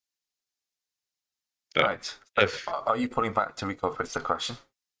 Right. Are you pulling back to recover? Is the question.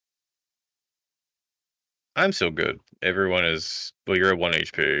 I'm so good. Everyone is. Well, you're at 1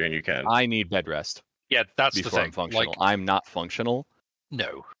 HP, and you can. I need bed rest. Yeah, that's the before thing. I'm functional. I'm not functional.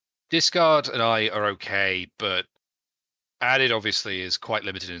 No. Discard and I are okay, but added obviously is quite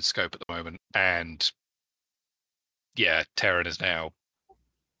limited in scope at the moment, and yeah, Terran is now.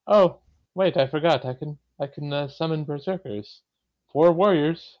 Oh, wait! I forgot. I can summon berserkers, 4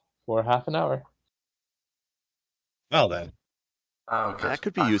 warriors for half an hour. Well then. Oh, good. That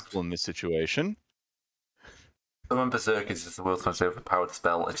could be useful in this situation. Summon Berserkers is the world's most overpowered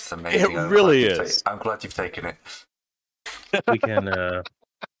spell. It's amazing. It really is. I'm glad you've taken it. We can.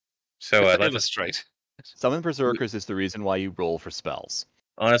 So I'd illustrate. Summon Berserkers is the reason why you roll for spells.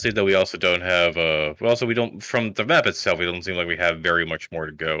 Honestly, though, we also don't have. We don't. From the map itself, we don't seem like we have very much more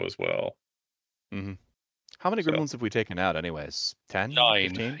to go as well. Mm-hmm. How many gremlins have we taken out, anyways? 10? 9,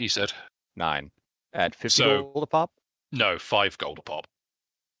 15? he said. 9. At 50 gold a pop? No, 5 gold a pop.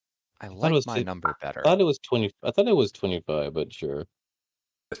 I like my number better. I thought it was 20. I thought it was 25, but sure.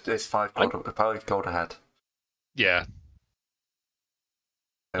 It's 5 gold ahead. Yeah.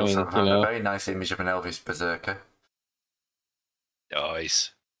 They also have a very nice image of an Elvish Berserker.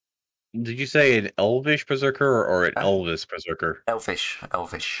 Nice. Did you say an Elvish Berserker or an Elvis Berserker? Elvish.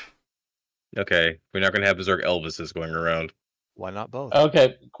 Okay, we're not going to have Berserk Elvises going around. Why not both?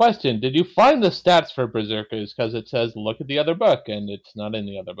 Okay, question. Did you find the stats for Berserkers? Because it says look at the other book, and it's not in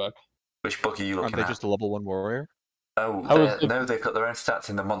the other book. Which book are you looking at? Aren't they just a level 1 warrior? Oh, no, they've got their own stats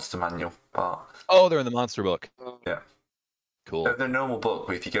in the monster manual. But... Oh, they're in the monster book. Yeah. Cool. The normal book,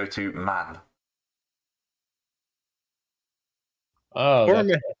 but if you go to man. Oh,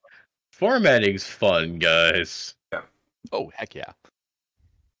 Formatting's fun, guys. Yeah. Oh, heck yeah.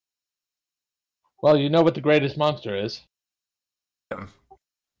 Well, you know what the greatest monster is. Yeah.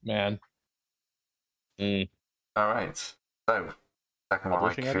 Man. Alright. So, second one,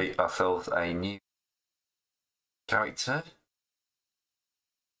 I create ourselves a new character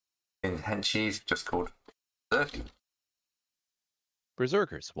in Henchies, just called Berserk.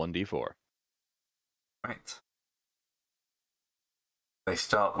 Berserkers, 1d4. Right. They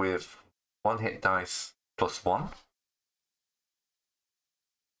start with 1 hit dice plus 1.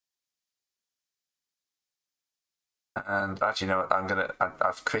 And actually, no,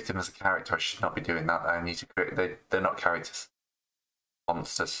 I've created them as a character. I should not be doing that. I need to create. They're not characters.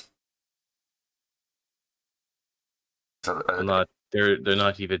 monsters. So, they're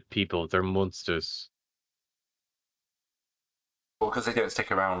not even people. They're monsters. Well, because they don't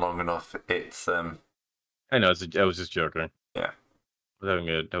stick around long enough, it's I know. I was just joking. Yeah.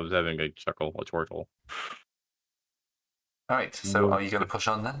 I was having a chuckle, a chortle. All right. So, are you going to push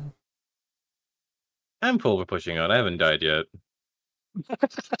on then? I'm cool with pushing on. I haven't died yet.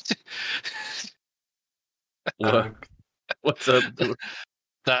 What's up?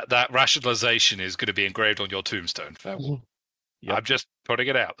 That rationalization is going to be engraved on your tombstone. Yep. I'm just putting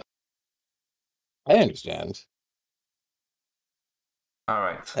it out. I understand. All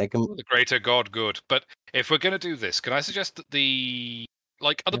right. The greater God good. But if we're going to do this, can I suggest that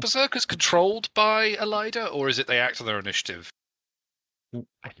are the berserkers controlled by Elida, or is it they act on their initiative?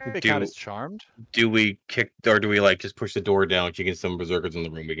 I think they count as charmed. Do we kick, or do we just push the door down, kicking some berserkers in the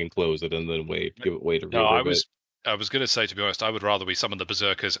room? We can close it and then give it way to. No, I was going to say, to be honest, I would rather we summon the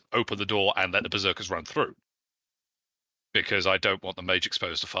berserkers, open the door, and let the berserkers run through, because I don't want the mage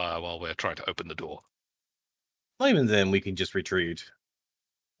exposed to fire while we're trying to open the door. Well, even then, we can just retreat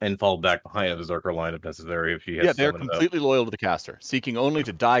and fall back behind the berserker line if necessary. If you they're completely loyal to the caster, seeking only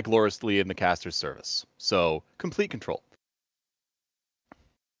to die gloriously in the caster's service. So complete control.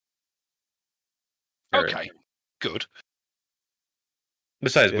 Okay, good.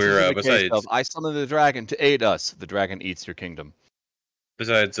 Besides, I summon the dragon to aid us. The dragon eats your kingdom.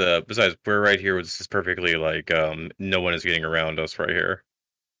 Besides, we're right here. This is perfectly no one is getting around us right here.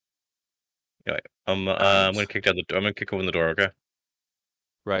 Anyway, I'm gonna kick down the. I'm gonna kick open the door. Okay.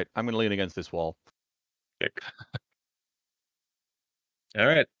 Right. I'm gonna lean against this wall. Kick. All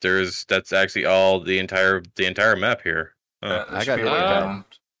right. That's actually all the entire map here. I got down.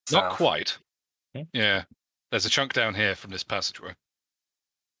 Not quite. Yeah, there's a chunk down here from this passageway.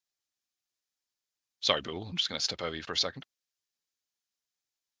 Sorry, Bull. I'm just going to step over you for a second.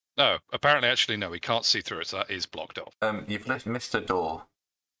 No, apparently, actually, no. We can't see through it, so that is blocked off. You've missed a door.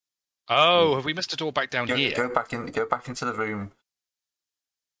 Oh, have we missed a door back down here? Go back into the room.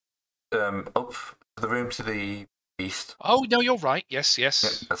 Up the room to the east. Oh no, you're right. Yes. Yeah,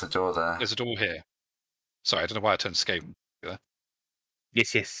 there's a door there. There's a door here. Sorry, I don't know why I turned Skaven there.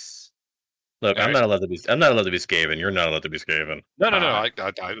 Yes. Look, I'm not allowed to be Skaven. You're not allowed to be Skaven. No.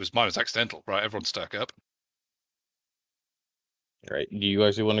 It was mine was accidental. Right, everyone's stuck up. All right. Do you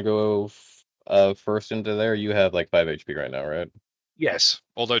actually want to go first into there? You have 5 HP right now, right? Yes.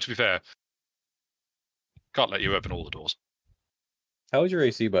 Although to be fair, can't let you open all the doors. How's your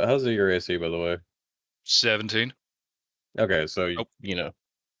AC? How's your AC, by the way? 17. Okay, so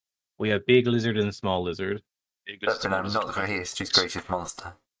we have big lizard and small lizard. But I'm not the greatest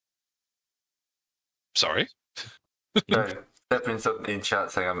monster. Sorry? No, Steppen's in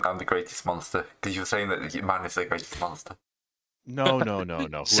chat saying I'm the greatest monster, because you were saying that man is the greatest monster. No.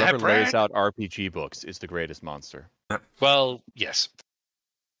 Whoever lays out RPG books is the greatest monster. Well, yes.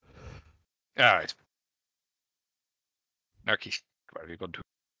 All right. Narky, where have you gone to?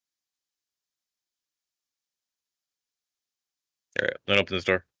 All right, then open this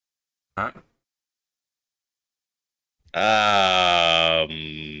door. All right.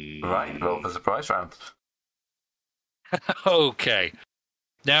 Right, roll the surprise round. Okay.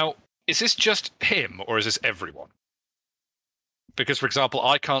 Now, is this just him, or is this everyone? Because, for example,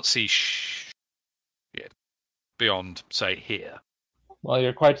 I can't see shit beyond, say, here. Well,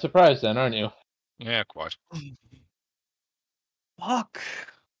 you're quite surprised then, aren't you? Yeah, quite. Fuck.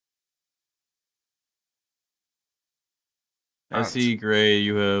 I see, Gray.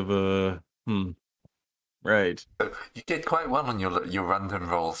 You have Right. So you did quite well on your random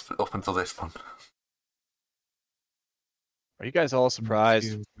rolls up until this one. Are you guys all surprised?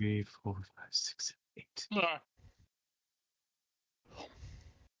 1, 2, 3, 4, 5, 6, 7, 8.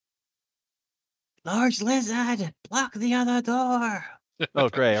 Large lizard, block the other door. Oh,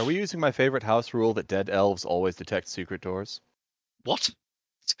 Gray, are we using my favorite house rule that dead elves always detect secret doors? What?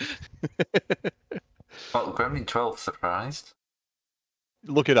 Well, Gremlin 12 surprised.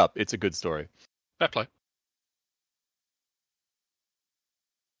 Look it up. It's a good story. Fair play.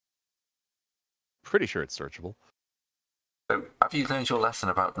 Pretty sure it's searchable. So, have you learned your lesson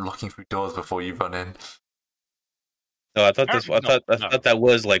about looking through doors before you run in? No, I thought that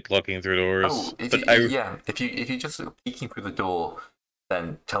was looking through doors. Oh, if you're just peeking through the door,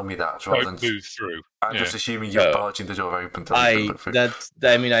 then tell me that rather than move through. I'm just assuming you're barging the door open. To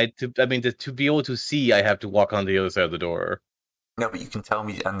be able to see, I have to walk on the other side of the door. No, but you can tell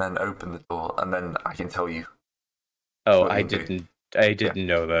me and then open the door, and then I can tell you. Oh, I didn't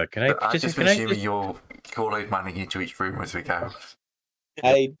know that. Can I? I'm just assuming you're Kool-Aid manning into each room as we go.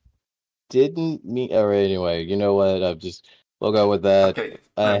 I didn't mean. All right, anyway, you know what? We'll go with that. Okay.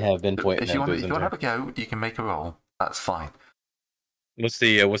 I have been pointing If you that want goes to into. have a go, you can make a roll. That's fine. What's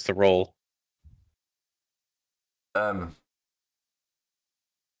the roll? Those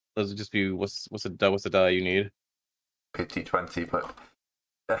would just be what's the die you need? 50-20, but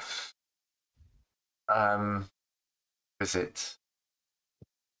is it?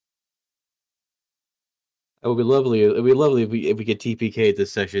 It would be lovely. It would be lovely if we get TPK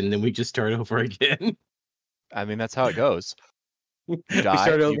this session, then we just start over again. I mean, that's how it goes. You We die,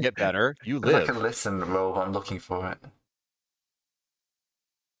 start you over. get better, you It's like live. a listen roll. I'm looking for it.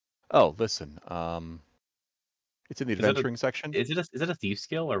 Oh, listen. It's in the Is that a- adventuring section. Is it a thief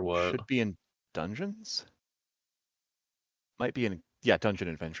skill or what? Should be in dungeons. Might be in dungeon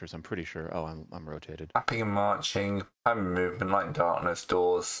adventures. I'm pretty sure. Oh, I'm rotated. Mapping and marching, time and movement, light and darkness,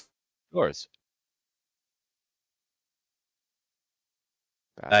 doors. Doors.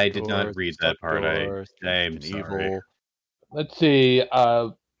 I did not read that part. I'm sorry. Evil. Let's see.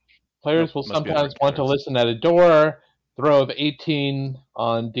 Players will must be sometimes want to adventures. listen at a door. Throw of 18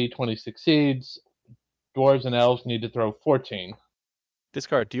 on D20 succeeds. Dwarves and elves need to throw 14.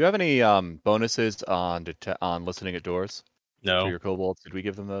 Discard. Do you have any bonuses on listening at doors? No. For your kobolds? Did we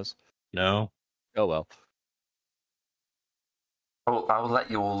give them those? No. Oh well. I will let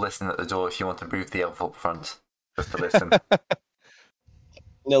you all listen at the door if you want to move the elf up front, just to listen.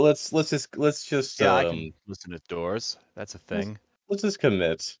 No, let's just I can listen at doors. That's a thing. let's just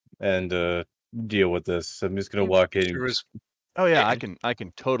commit and deal with this. I'm just gonna walk in. Oh yeah, I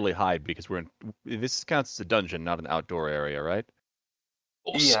can totally hide because we're in. This counts as a dungeon, not an outdoor area, right?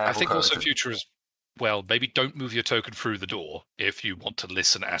 Also, Yeah, I think we'll also go. future is well. Maybe don't move your token through the door if you want to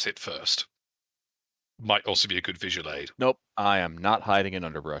listen at it first. Might also be a good visual aid. Nope, I am not hiding in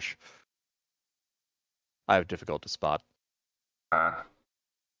underbrush. I have difficult to spot.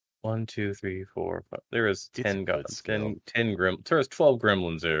 1, 2, 3, 4, 5. There is It's 10 a good gods. skill. 10 gremlins. There is 12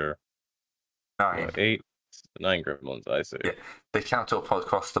 gremlins there. 9. 8, 9 gremlins. I see. Yeah, they count up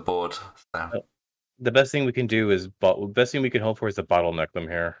across the board. So. The best thing we can do is, best thing we can hope for is to bottleneck them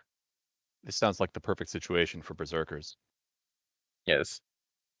here. This sounds like the perfect situation for berserkers. Yes.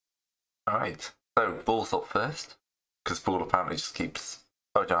 All right. So Bull's up first because Bull apparently just keeps.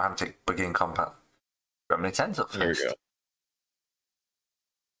 Oh no, I haven't taken begin combat. Gremlin 10's up Here we first. go.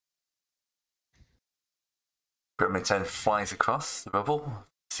 Gremlin 10 flies across the rubble,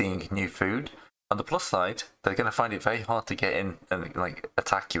 seeing new food. On the plus side, they're going to find it very hard to get in and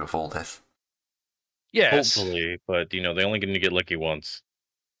attack you with all this. Yes. Hopefully, but they're only going to get lucky once.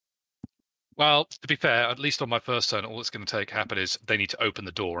 Well, to be fair, at least on my first turn, all that's going to happen is they need to open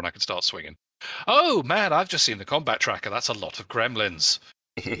the door and I can start swinging. Oh man, I've just seen the combat tracker. That's a lot of gremlins.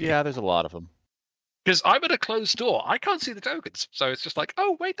 Yeah, there's a lot of them. Because I'm at a closed door. I can't see the tokens. So it's just like,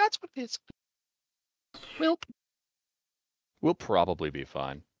 oh, wait, that's what it is. We'll probably be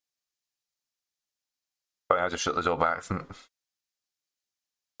fine. Sorry, I just shut the door by accident.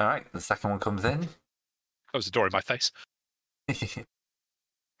 Alright, the second one comes in. Close the door in my face.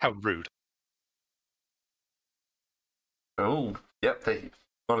 How rude. Oh, yep,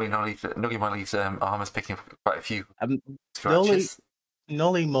 Nuggy Molly's armor's picking up quite a few Nully scratches.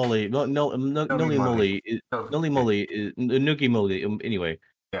 Moly, Noogie Moly. Anyway,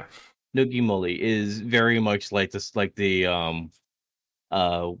 yeah, Noogie Moly is very much like this, like the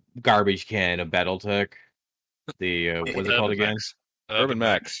garbage can of BattleTech. The what's it called again? Urban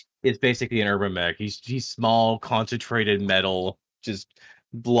Max. It's basically an Urban Mech. He's small, concentrated metal, just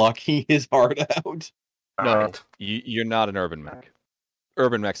blocking his heart out. No, right. You're not an Urban Mech.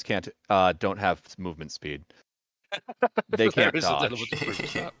 Urban Mechs don't have movement speed. They can't dodge.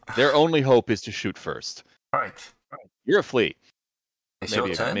 Their only hope is to shoot first. Right. You're a fleet. It's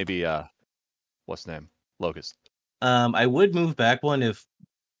your turn. Maybe what's the name? Locust. I would move back one if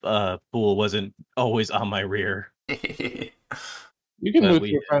Bull wasn't always on my rear. You can move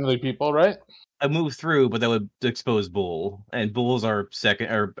through friendly people, right? I move through, but that would expose Bull, and Bull's our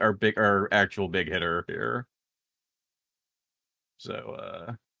actual big hitter here.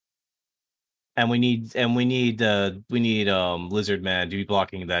 So, and we need Lizard Man to be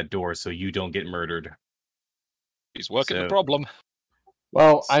blocking that door so you don't get murdered. He's working the problem.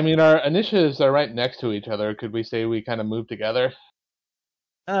 Well, I mean, our initiatives are right next to each other. Could we say we kind of move together?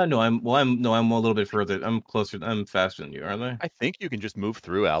 No, I'm a little bit further. I'm closer. I'm faster than you, aren't I? I think you can just move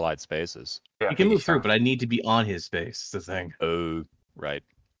through allied spaces. Yeah, you can move through, but I need to be on his space. That's the thing. Oh, right.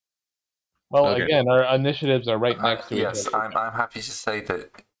 Well, again, our initiatives are right next to each other. Yes, I'm happy to say that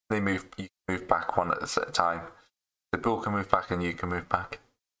you move back one at a time. The Bull can move back and you can move back.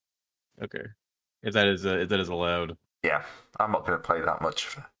 Okay, if that is allowed. Yeah, I'm not going to play that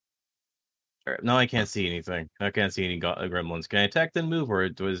much. All right, now I can't see anything. I can't see any gremlins. Can I attack then move, or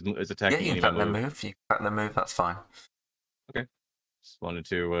is attacking Yeah, you any can move? move. You can the move. That's fine. Okay. Just wanted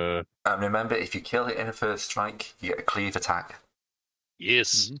to. And remember, if you kill it in a first strike, you get a cleave attack.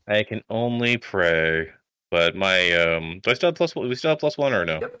 Yes. I can only pray, but my do I still have plus one? We still have +1 or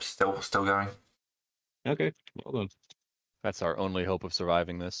no? Yep, still going. Okay, well done. That's our only hope of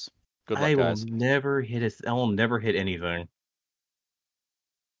surviving this. Good luck, I will guys. never hit it. I will never hit anything.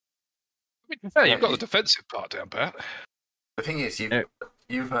 Yeah, you've got the defensive part down, Pat. The thing is, you've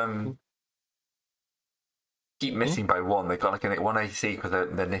keep missing by one. They've got like an 1 AC because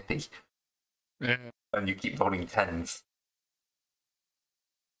they're nippy, and you keep rolling 10s.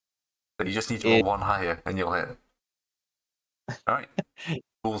 So you just need to roll one higher, and you'll hit. All right,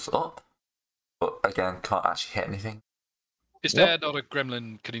 pulls up, but again, can't actually hit anything. Is there not a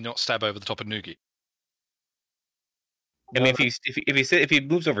gremlin? Can he not stab over the top of Noogie? I mean, if he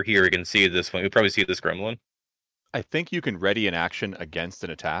moves over here, he can see this one. He'll probably see this gremlin. I think you can ready an action against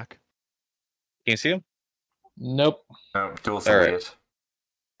an attack. Can you see him? Nope. No, doors are weird.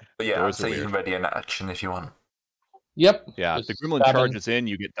 But yeah, I'd Doors are say you weird. can ready an action if you want. Yep. Yeah, if Just the gremlin stabbing. charges in,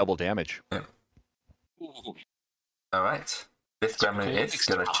 you get double damage. Yeah. All right, this gremlin is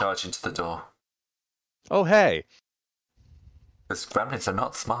going to charge into the door. Oh, hey. Because gremlins are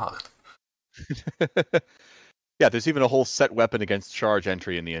not smart. Yeah, there's even a whole set weapon against charge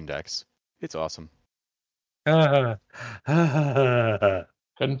entry in the index. It's awesome. Couldn't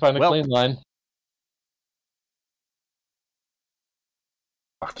find a clean line.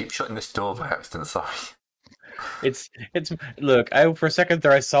 I keep shutting this door by accident, sorry. It's look. For a second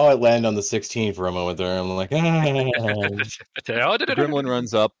there, I saw it land on the 16 for a moment there. I'm like, The gremlin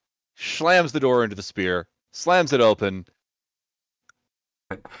runs up, slams the door into the spear, slams it open,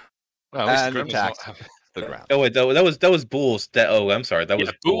 and attacks the ground. Oh wait, that was Bull's. I'm sorry, that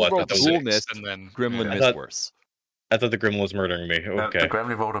was Bull. I thought that was Bull missed, and then Gremlin missed worse. I thought the gremlin was murdering me. Okay. The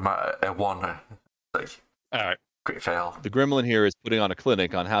gremlin rolled a 1. Like, all right. Great fail. The gremlin here is putting on a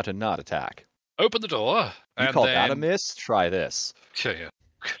clinic on how to not attack. Open the door. You and call then... that a miss? Try this. Yeah.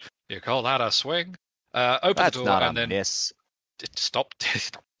 You call that a swing? Open That's the door not and a then miss. Stop.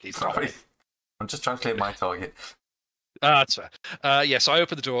 Sorry. I'm just trying to clear my target. That's fair. Yes, I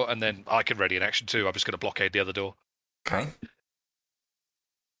open the door and then I can ready an action too. I'm just going to blockade the other door. Okay.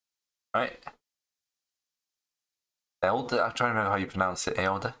 Right. Elder, I'm trying to remember how you pronounce it.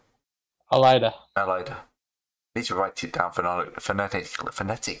 Elder? Elida. Elida. I need to write it down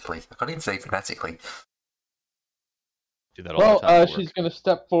phonetically. I can't even say phonetically. Do that all the time. She's going to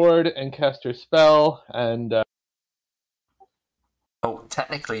step forward and cast her spell, and... Oh,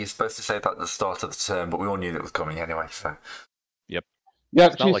 technically you're supposed to say that at the start of the turn, but we all knew that was coming anyway, so... Yep.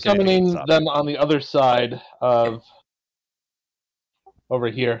 Yep, she's summoning them on the other side of... over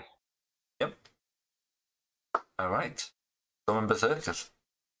here. Yep. Alright. Summon Berserkers.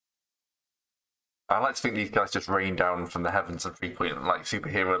 I like to think these guys just rain down from the heavens and frequent like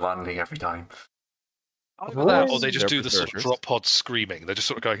superhero landing every time. Either that, or they just do the sort of drop pod screaming. They're just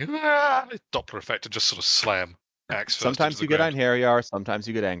sort of going, Doppler effect, and just sort of slam axe first. Sometimes you get Einherjar, sometimes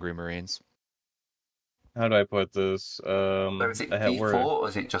you get Angry Marines. How do I put this? So is it D4 or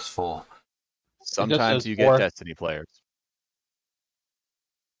is it just 4? Sometimes you get Destiny players.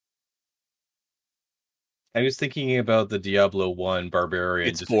 I was thinking about the Diablo 1 Barbarian.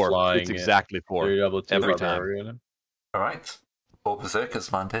 It's just 4. Flying It's exactly 4. Diablo 2 Every Barbarian. time. Alright. 4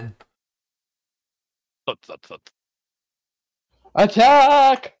 Berserkers land in. Thud.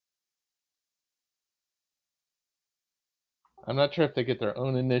 Attack! I'm not sure if they get their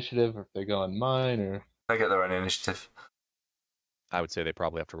own initiative or if they go on mine or... They get their own initiative. I would say they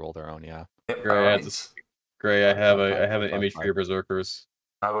probably have to roll their own, yeah. Yep, Gray, I have an image for your Berserkers.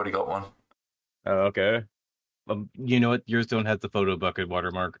 I've already got one. Oh, okay. You know what? Yours don't have the photo bucket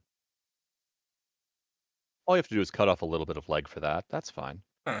watermark. All you have to do is cut off a little bit of leg for that. That's fine.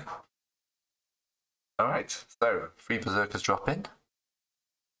 Yeah. Alright, so 3 Berserkers drop in.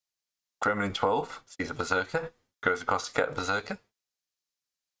 Gremlin 12 sees a Berserker, goes across to get a Berserker.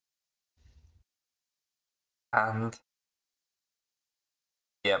 And...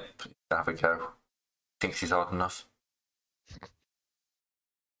 Yep, have a go. Thinks he's hard enough.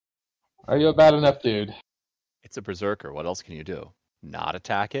 Are you a bad enough dude? It's a Berserker. What else can you do? Not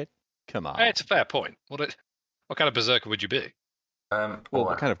attack it? Come on. It's a fair point. What kind of Berserker would you be?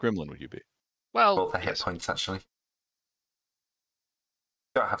 What kind of Gremlin would you be? Well, the hit points, actually.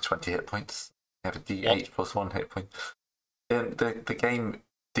 You don't have 20 hit points. You have a D8 plus 1 hit point. The game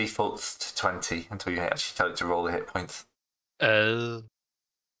defaults to 20 until you actually tell it to roll the hit points. A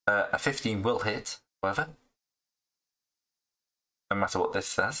 15 will hit, however. No matter what this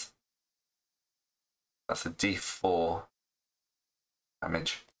says. That's a D4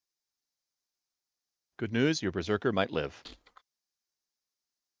 damage. Good news, your berserker might live.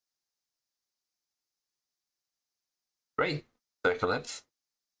 Great. Berserker lives.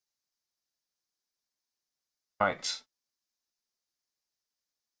 Right.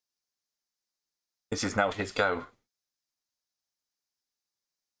 This is now his go.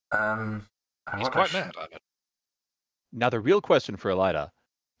 He's quite mad. Now the real question for Elida,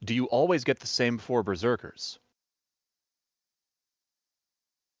 do you always get the same 4 berserkers?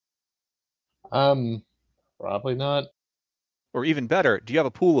 Probably not. Or even better, do you have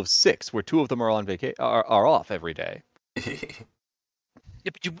a pool of 6 where 2 of them are on are off every day? Yeah,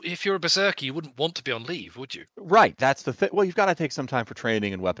 but if you're a berserker, you wouldn't want to be on leave, would you? Right, that's the thing. Well, you've got to take some time for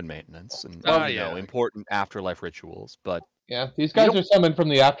training and weapon maintenance and important afterlife rituals. But yeah, these guys are summoned from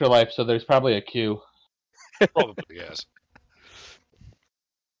the afterlife, so there's probably a queue. Probably, yes.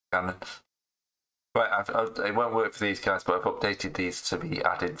 Right, it won't work for these guys, but I've updated these to be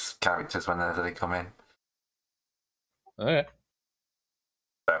added characters whenever they come in. Okay.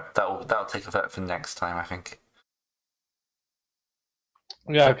 So that'll take effect for next time, I think.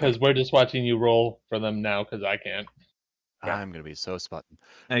 Yeah, because we're just watching you roll for them now, because I can't. Yeah. I'm going to be so spotted.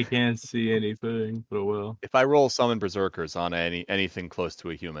 I can't see anything, but well. If I roll summon berserkers on anything close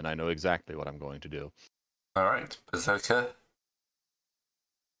to a human, I know exactly what I'm going to do. All right, berserker.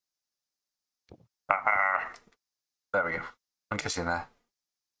 There we go. I'm guessing there.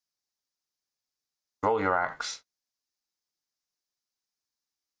 Roll your axe.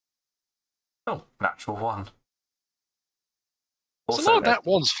 Oh, natural 1. Also, so that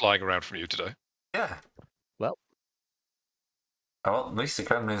one's flying around from you today. Yeah. Well, at least the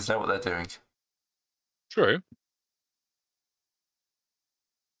gremlins know what they're doing. True.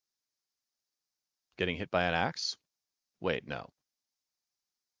 Getting hit by an axe? Wait, no.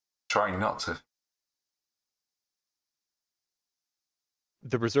 Trying not to.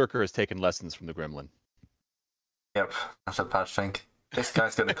 The berserker has taken lessons from the gremlin. Yep, that's a bad thing. This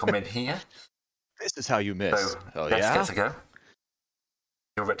guy's going to come in here. This is how you miss. So, let's get to go.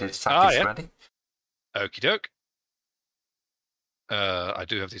 You're ready to attack? Yeah. Ready? Okie doke. I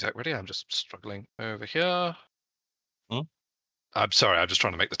do have the attack ready. I'm just struggling over here. I'm sorry. I'm just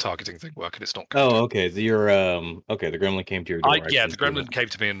trying to make the targeting thing work, and it's not. Oh, okay. So you're okay. The gremlin came to your door. Yeah, the gremlin came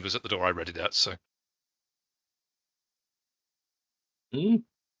to me and was at the door. I readied that. So.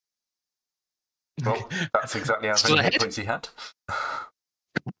 Well, that's exactly how many hit points he had.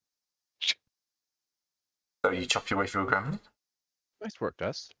 So you chop your way through a gremlin. Nice work,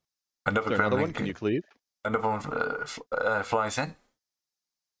 Dust. Another one. Can you cleave? Another one flies in.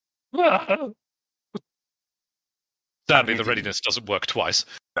 Sadly, the readiness doesn't work twice.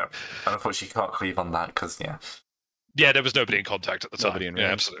 No, and unfortunately, you can't cleave on that because Yeah, there was nobody in contact at the time. Nobody in range.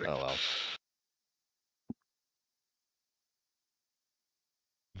 Yeah, absolutely. Oh well.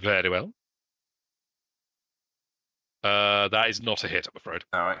 Very well. That is not a hit, I'm afraid.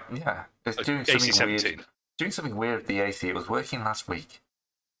 All right. Yeah, it's doing AC something 17. weird. Doing something weird with the AC. It was working last week.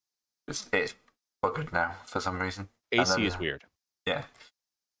 It's buggered now for some reason. AC is weird. Yeah.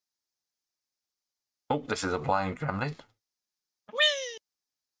 Oh, this is a blind gremlin. Whee!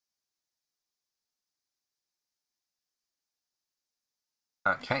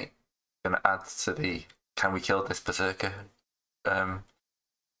 Okay. Gonna add to the can we kill this berserker?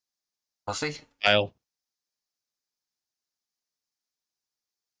 Posse? I'll.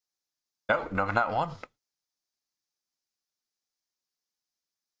 No, another nat 1.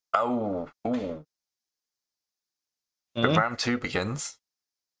 Oh, ooh. When round 2 begins,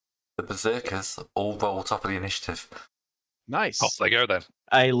 the berserkers all roll top of the initiative. Nice. Off they go then.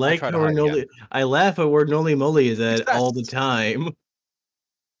 I like how I laugh at where Noli Moly is at all the time.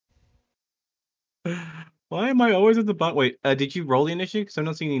 Why am I always at the bottom? Wait, did you roll the initiative? Because I'm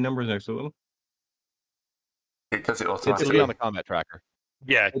not seeing any numbers next to them. It does it It'll automatically. be on the combat tracker.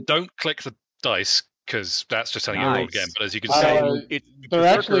 Yeah, don't click the dice because that's just telling you to roll again. But as you can see, they're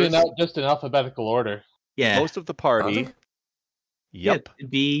actually just in alphabetical order. Yeah. Most of the party. Yep. Yeah,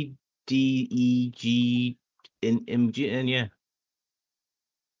 B, D, E, G, M, G, and yeah.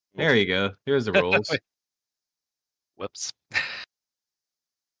 There you go. Here's the rolls. Whoops.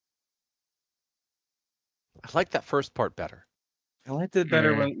 I like that first part better. I liked it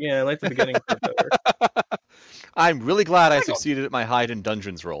better when, I liked the beginning part better. I'm really glad I succeeded at my hide in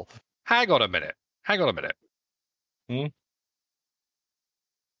dungeons roll. Hang on a minute.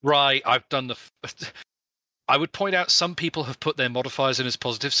 Right, I've done the. I would point out some people have put their modifiers in as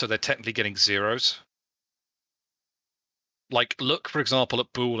positive, so they're technically getting zeros. Like, look, for example,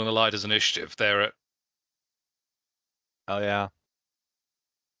 at Boole and Elida's initiative. They're at. Oh, yeah.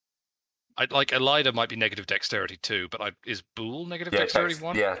 like Elida might be negative dexterity 2, but is Bool negative dexterity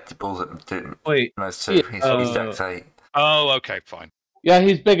 1? Yeah, Bull's at Wait, those two. He's dex 8. Oh, okay, fine. Yeah,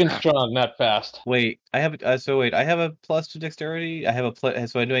 he's big and strong, not fast. wait. I have I have a +2 dexterity. I have a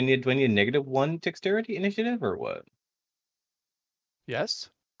plus. So do I need a -1 dexterity initiative or what? Yes.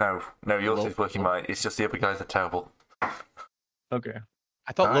 No, yours is working right. It's just the other guys are terrible. Okay.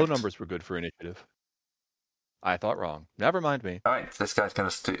 I thought low Alright. numbers were good for initiative. I thought wrong. Never mind me. Alright, this guy's going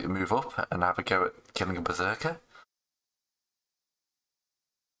to move up and have a go at killing a berserker.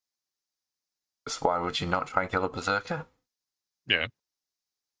 Why would you not try and kill a berserker? Yeah.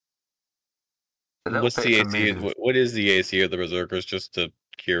 What's the AC? What is the AC of the berserkers? Just to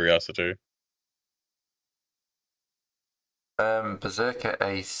curiosity. Berserker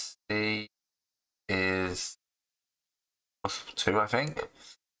AC is +2, I think.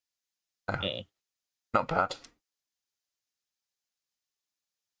 No. Not bad.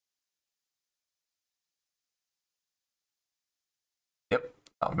 Yep,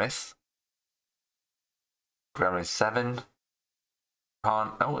 I'll miss. Gremlin 7.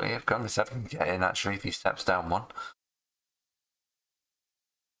 Can't. Oh, yeah, Gremlin 7 can get in actually if he steps down 1.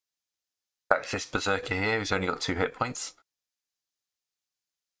 That's this berserker here who's only got 2 hit points.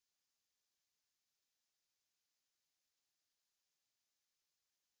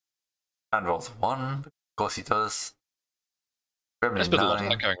 And rolls a 1. Of course he does. There's Gremlin been a lot of 9.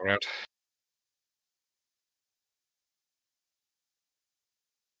 that going around.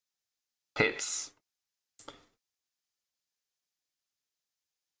 Hits.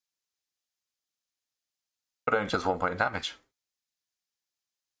 But only just 1 point of damage.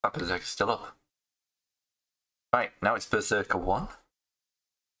 That berserker's still up. Right, now it's berserker 1.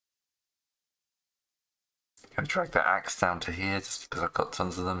 Gonna drag that axe down to here just because I've got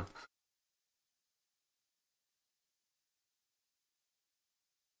tons of them.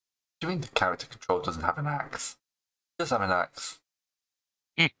 Do you mean the character control doesn't have an axe? It does have an axe.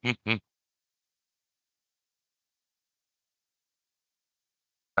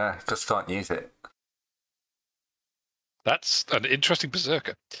 Just can't use it. That's an interesting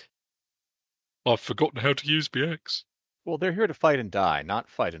berserker. I've forgotten how to use BX. Well, they're here to fight and die, not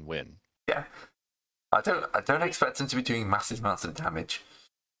fight and win. Yeah. I don't expect them to be doing massive amounts of damage.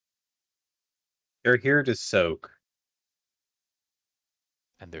 They're here to soak.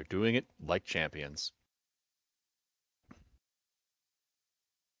 And they're doing it like champions.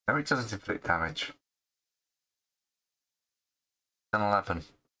 No, it doesn't inflict damage. 10, 11.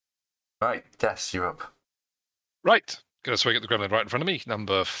 Right, Des, you're up. Right. Gonna swing at the gremlin right in front of me.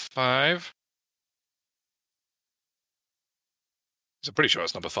 Number 5. I'm pretty sure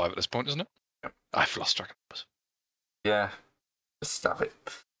it's number 5 at this point, isn't it? Yep. I've lost track of numbers. Yeah. Just stab it.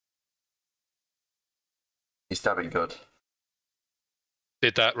 You stab it good.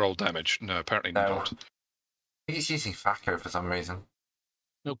 Did that roll damage? No, apparently No. not. He's using Thaco for some reason.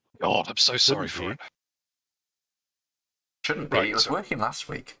 Oh, God, I'm so sorry for it. Shouldn't be. Right, It was so- working last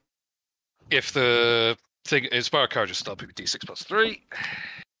week. If the thing Inspire Courage is still d6 plus 3.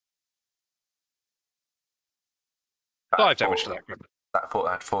 5 damage to that gremlin. That thought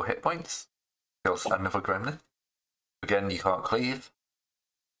had 4 hit points. Kills another gremlin. Again, you can't cleave.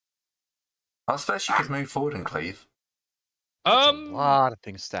 I suppose you could move forward and cleave. That's a lot of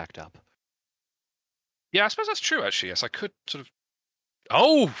things stacked up. Yeah, I suppose that's true, actually. Yes, I could sort of...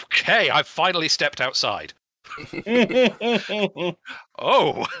 Okay, I've finally stepped outside.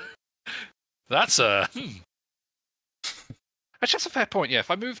 Oh! That's a... Actually, that's a fair point, yeah. If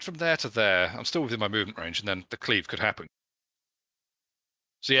I moved from there to there, I'm still within my movement range, and then the cleave could happen.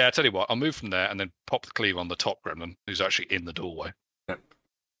 So yeah, I tell you what, I'll move from there and then pop the cleave on the top gremlin, who's actually in the doorway. Yep.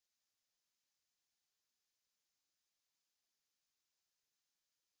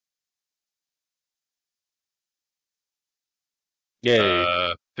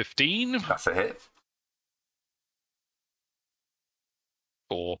 Yay. 15. That's a hit.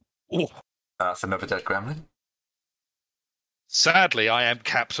 Or... Oh, That's another dead gremlin. sadly, I am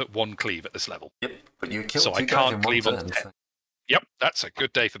capped at 1 cleave at this level. Yep, but you killed So 2 I guys can't in 1 cleave on turn. 10. So... Yep, that's a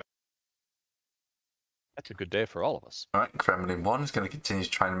good day for me. That's a good day for all of us. Alright, Gremlin 1 is going to continue to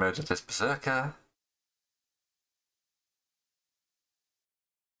try and murder this berserker.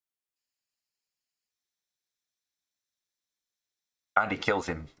 And he kills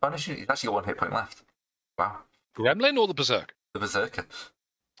him. Oh, he's actually got 1 hit point left. Wow. Gremlin or the berserker? The berserker.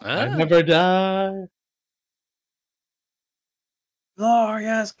 I Ah. never die.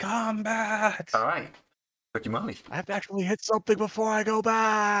 Glorious combat! Alright. Look your money. I have to actually hit something before I go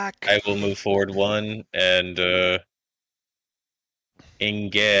back. I will move forward 1 and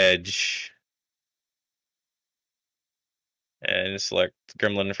engage. And select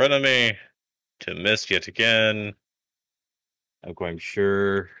Gremlin in front of me to miss yet again. I'm quite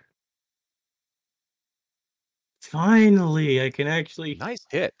sure. Finally, I can actually. Nice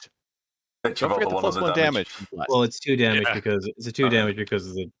hit. Don't Don't forget the +1 damage. Well, it's 2 damage Yeah. because it's a 2 damage because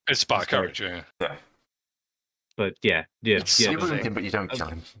of the. It's Spark Spark. Courage, yeah. Yeah. But yeah. You wound him, but you don't kill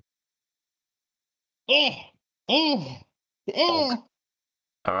him. All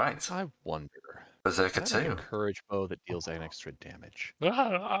right. I wonder. Berserker Is that 2. a courage bow that deals an extra damage? No.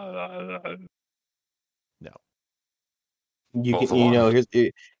 You Roll can, the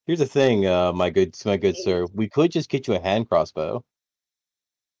one. here's the thing, my good sir. We could just get you a hand crossbow.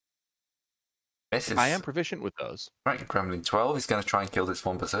 Misses. I am proficient with those. Right, Gremlin 12 is going to try and kill this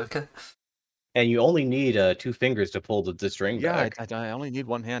one Berserker. And you only need 2 fingers to pull the string back. I only need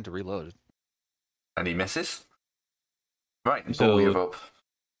one hand to reload. And he misses. Right, So- Bull, you're up.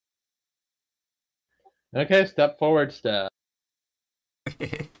 Okay, step forward, step.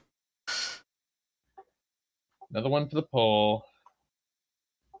 Another one for the pole.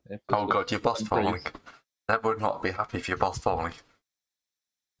 If this Oh was god, your boss one falling. breeze. That would not be happy if your boss falling.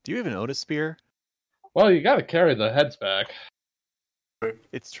 Do you even own a spear? Well, you gotta carry the heads back.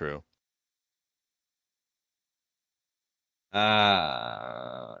 It's true.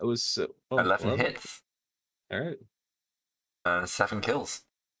 It was 11 hits. All right. 7 kills.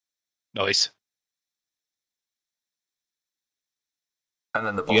 Nice. And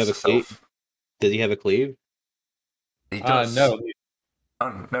then the Do you boss have a cleave? itself. Does he have a cleave? He does. No.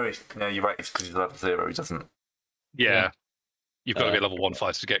 Oh, no, you're right. It's because he's level 0. He doesn't. Yeah. You've got to be a level 1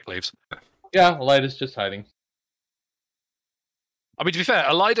 fighter to get cleaves. Yeah, Light is just hiding. I mean, to be fair,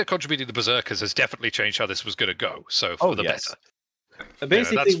 Elida contributing the Berserkers has definitely changed how this was going to go, so for the better.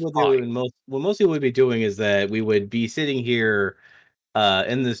 Basically, that's what most people would be doing is that we would be sitting here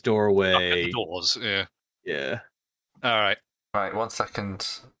in this Up at doorway. the doors, yeah. Yeah. All right. Right, 1 second.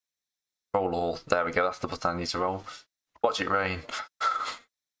 Roll all. There we go. That's the button I need to roll. Watch it rain.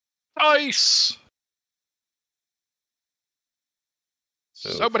 Dice!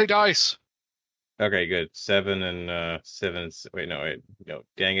 So many dice! Okay, good. 7 and 7. Wait, no.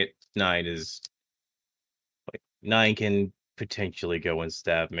 Dang it. 9 is. 9 can potentially go and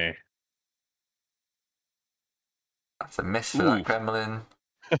stab me. That's a miss for that Gremlin.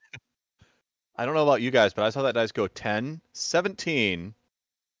 I don't know about you guys, but I saw that dice go 10, 17,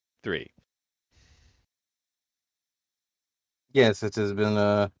 3. Yes, it has been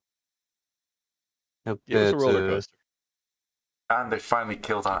It was a roller coaster. And they finally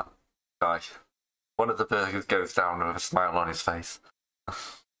kill that guy. One of the burgers goes down with a smile on his face.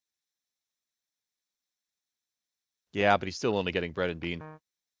 Yeah, but he's still only getting bread and bean.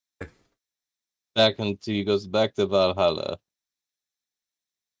 he goes back to Valhalla.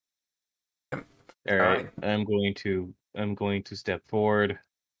 All right. I'm going to step forward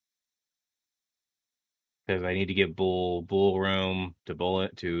because I need to give bull room to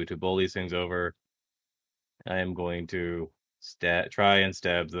bull these things over. I am going to try and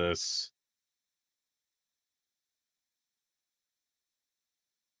stab this.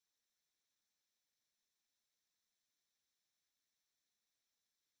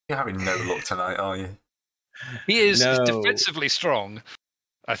 You're having no luck tonight, are you? He is No. defensively strong.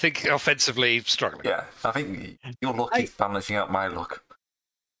 I think offensively struggling. Yeah, I think your luck is balancing out my luck.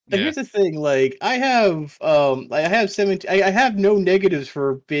 And here's the thing, like I have 17. I have no negatives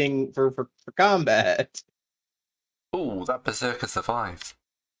for being for combat. Ooh, that Berserker survived.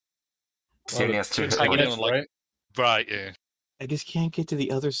 He Well, only has 2 hit hanging points. on like- right? Right, yeah. I just can't get to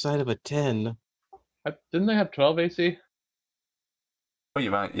the other side of a 10. Didn't they have 12 AC? Oh,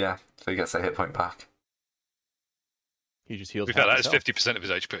 you might, yeah. So he gets a hit point back. He just heals. To be fair, half that his is health. 50% of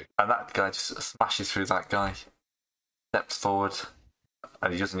his HP. And that guy just smashes through that guy. Steps forward.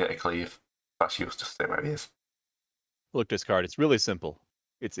 And he doesn't get a cleave. Actually, he'll just stay where he is. Look, discard. It's really simple.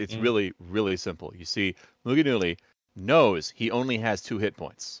 It's really, really simple. You see, Muginuli knows he only has 2 hit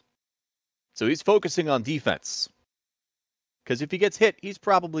points. So he's focusing on defense. Because if he gets hit, he's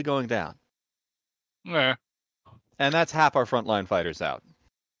probably going down. Yeah. And that's half our frontline fighters out.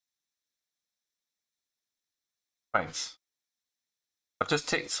 Right. I've just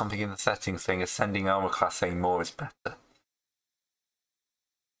ticked something in the settings saying ascending armor class saying more is better.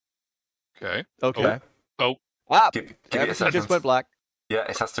 Okay. Okay. Oh. Ah, Give it a everything second. just went black. Yeah,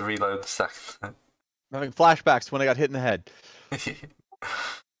 it has to reload the second. I'm having flashbacks to when I got hit in the head.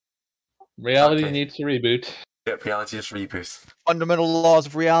 Reality Okay. needs to reboot. Yep, reality just reboots. Fundamental laws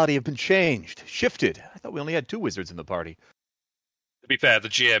of reality have been changed, shifted. I thought we only had 2 wizards in the party. To be fair, the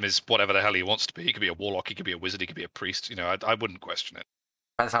GM is whatever the hell he wants to be. He could be a warlock, he could be a wizard, he could be a priest. You know, I wouldn't question it.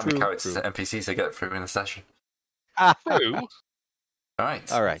 Depends how many True, characters true. and NPCs they get through in a session. True. All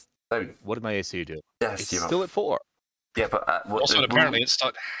right. All right. So, What did my AC do? yes, It's you're still off. at 4. Yeah, but Also, apparently, it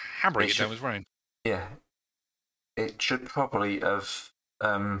started hammering It it down should- with rain. Yeah, it should probably have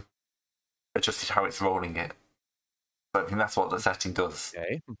adjusted how it's rolling it. But I think that's what the setting does.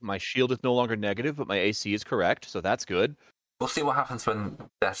 Okay. My shield is no longer negative, but my AC is correct, so that's good. We'll see what happens when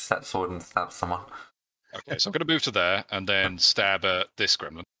Death steps forward and stabs someone. Okay, so I'm going to move to there and then stab at this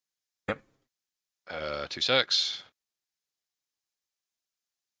gremlin. Yep. 2 secs.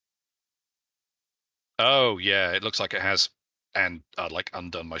 Oh yeah, it looks like it has, and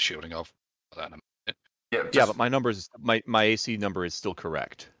undone my shielding off. That in a minute. Yeah, Yeah, but my AC number is still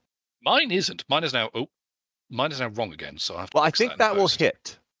correct. Mine isn't. Mine is now wrong again. So I have to Well, I fix think in that will post.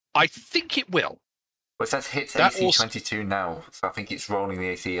 hit. I think it will. Well, it says hits That AC also- 22 now, so I think it's rolling the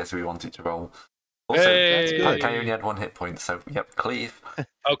AC as we want it to roll. Also, That's good. I only had 1 hit point, so yep, cleave.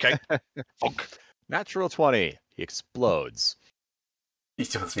 Okay. Fuck. Natural 20. He explodes. He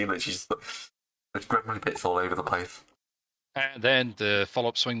does feel it. She's there's gremlin bits all over the place. And then the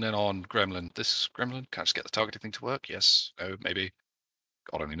follow-up swing then on Gremlin. This Gremlin, can I just get the targeting thing to work? Yes. No, maybe.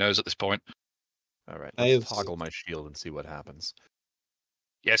 God only knows at this point. All right, I let's have- toggle my shield and see what happens.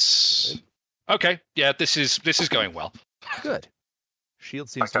 Yes. Okay. Yeah, this is going well. Good. Shield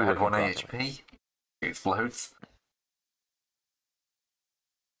seems Like to I be had working 1 properly. HP. It explodes.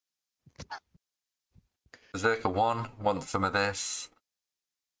 Berserker 1 wants some of this.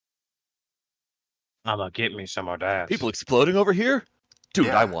 I'ma get me some of that. People exploding over here? Dude,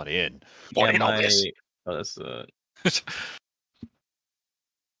 Yeah. I want in. Want in on this? Oh, that's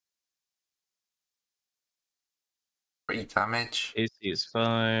 3 damage. AC is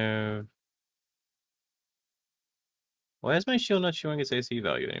 5. Why is my shield not showing its AC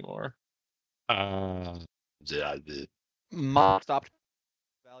value anymore? Mine stopped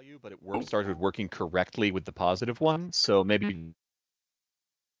value, but it started working correctly with the positive one, so maybe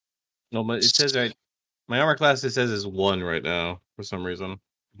No, but it says right. My armor class it says is 1 right now for some reason.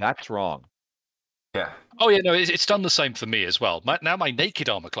 that's wrong. Yeah. Oh yeah, no, it's done the same for me as well. Now my naked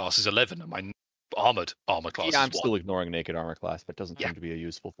armor class is 11, and my armored armor class Yeah, is I'm 1. still ignoring naked armor class. That doesn't Yeah. seem to be a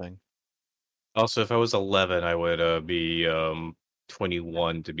useful thing. Also, if I was 11, I would be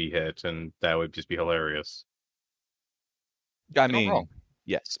 21 to be hit, and that would just be hilarious. I not mean, wrong.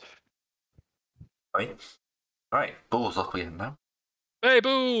 yes. Right. Right. Bull's up again now. Hey,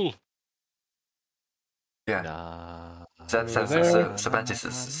 Bool! Yeah. Nah. Seb says, there.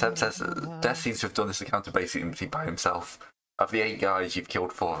 Seb says Death seems to have done this encounter basically by himself. Of the 8 guys, you've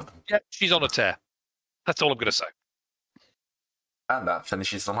killed 4 of them. Yeah, she's on a tear. That's all I'm going to say. And that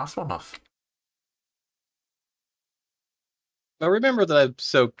finishes the last one off. But remember that I've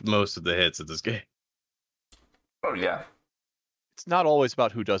soaked most of the hits of this game. Oh, yeah. It's not always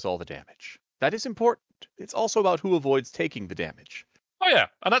about who does all the damage. That is important. It's also about who avoids taking the damage. Oh yeah,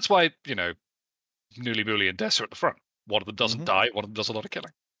 and that's why, Newly Mooley and Dess are at the front. One of them doesn't Mhm. die, one of them does a lot of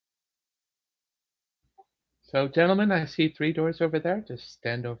killing. So, gentlemen, I see 3 doors over there. Just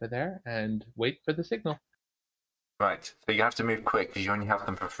stand over there and wait for the signal. Right. So you have to move quick because you only have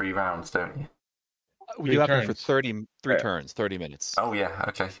them for 3 rounds, don't you? You have them for turns. 3 Yeah. turns, 30 minutes. Oh, yeah.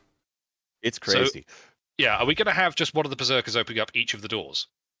 Okay. It's crazy. Yeah, are we going to have just one of the berserkers opening up each of the doors?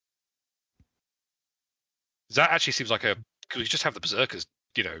 That actually seems like could we just have the berserkers,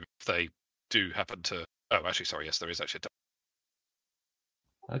 if they do happen to... Oh, actually, sorry, yes, there is actually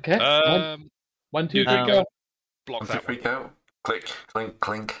Okay. a... One, two, you three, can go. block 1, 2, that 3, one. go. Click, clink,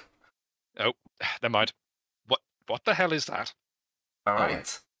 clink. Oh, never mind. What the hell is that? All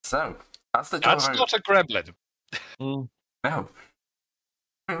right. So, as the door That's not a gremlin. No.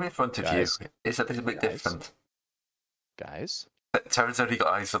 In front of Guys. you, it's a little bit Guys. different. Guys, Terran's only got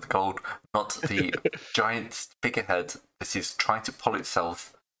eyes of the gold, not the giant figurehead that is trying to pull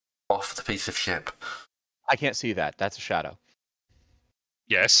itself off the piece of ship. I can't see that. That's a shadow.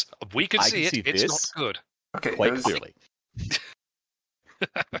 Yes, we can I see can it. see It's not this. good. Okay, Quite those- clearly.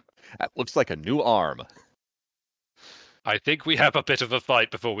 That looks like a new arm. I think we have a bit of a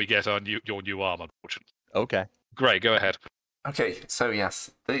fight before we get on your new arm, unfortunately. Okay. Gray, go ahead. Okay, so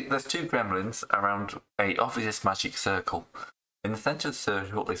yes, there's 2 gremlins around a obvious magic circle. In the centre of the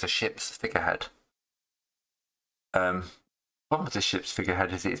circle is a ship's figurehead. Problem with the ship's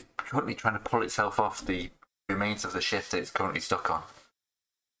figurehead is it's currently trying to pull itself off the remains of the ship that it's currently stuck on.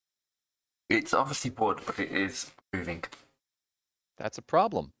 It's obviously wood, but it is moving. That's a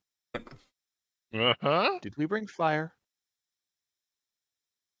problem. Uh-huh. Did we bring fire?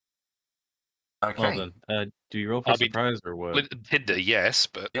 Okay, Well then, do you roll for I mean, surprise or what? Tinder, yes,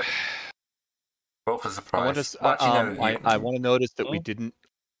 but Yep. roll for I surprise. want to. Well, actually, no, I want to notice that we Oh. didn't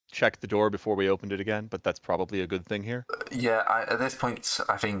check the door before we opened it again, but that's probably a good thing here. Yeah, at this point,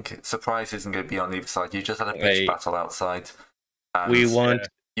 I think surprise isn't going to be on either side. You just had a pitch battle outside. We want.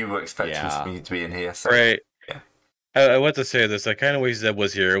 You were expecting me to be in here, so Right. yeah. I want to say this. I kind of wish Zeb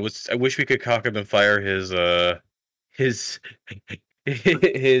was here. I wish we could cock him and fire his what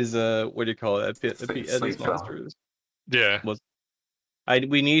do you call it? Sleep monsters. Yeah.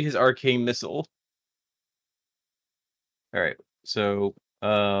 We need his arcane missile. All right. So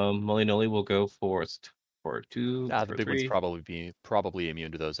Molly Nolly will go for 2. The big one's probably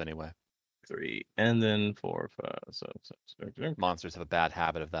immune to those anyway. 3, and then 4, 5, 6. Monsters have a bad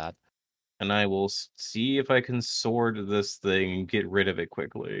habit of that. And I will see if I can sword this thing and get rid of it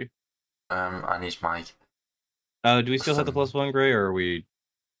quickly. I need my. Do we still have the +1 Gray, or are we?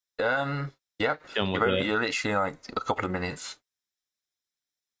 Yep. You're literally like a couple of minutes.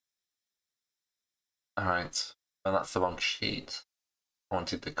 All right. Well, that's the wrong sheet. I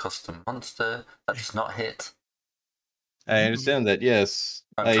wanted the custom monster. That does not hit. I understand that. Yes.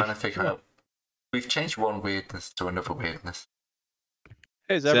 I'm trying to figure out. We've changed one weirdness to another weirdness.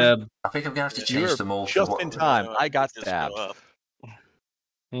 Hey, Zeb. I think I'm gonna have to change them all. Just in time. I got stabbed.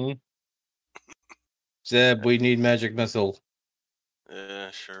 Zeb, we need magic missile.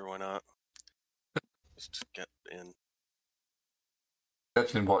 Yeah, sure, why not? Just get in.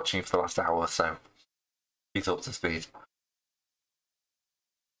 I've been watching for the last hour, so he's up to speed.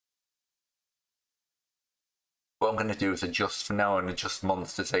 What I'm going to do is adjust from now on, adjust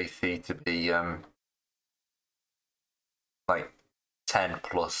monsters AC to be like 10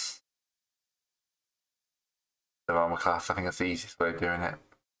 plus the armor class. I think that's the easiest way of doing it.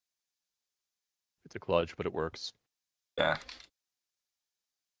 It's a kludge, but it works. Yeah.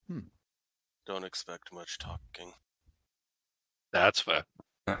 Don't expect much talking. That's fair.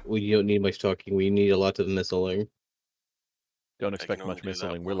 We don't need much talking. We need a lot of missiling. Don't expect much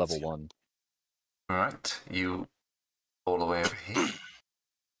missiling. We're level 1. Alright, you all the way over here.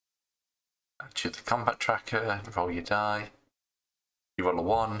 Choose the combat tracker, roll your die. You roll a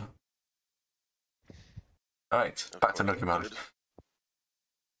 1. Alright, back to Noogie mode.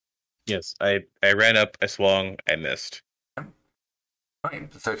 Yes, I ran up, I swung, I missed. Right,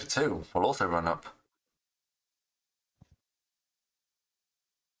 the 32 will also run up.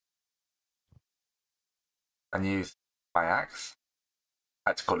 And use my axe.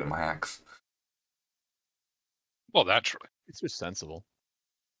 I had to call it my axe. Well, naturally. It's just sensible.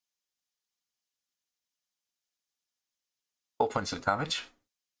 4 points of damage.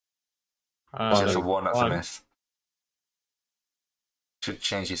 Just a 1, that's a miss. Should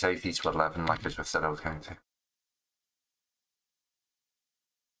change your safety to 11 like I just said I was going to.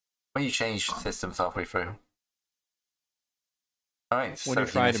 When you change systems halfway through. Alright, when you're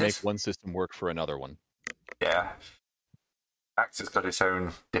trying to make one system work for another one. Yeah. Axe has got its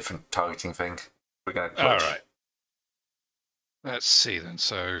own different targeting thing. We're going to clutch. Alright. Let's see then,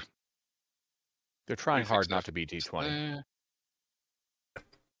 so... They're trying hard not to be D20.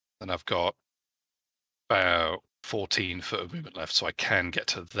 Then I've got about 14 foot of movement left, so I can get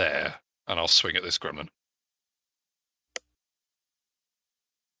to there, and I'll swing at this gremlin.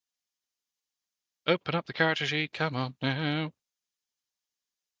 Open up the character sheet, come on now.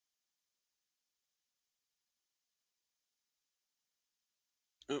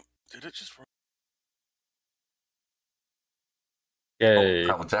 Ooh, did it just run? Yay. Oh,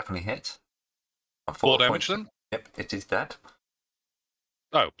 that will definitely hit. 4 damage then? Yep, it is dead.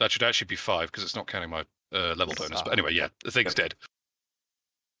 Oh, that should actually be 5 because it's not counting my level bonus. But anyway, yeah, the thing's dead.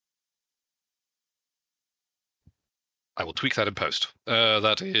 I will tweak that in post.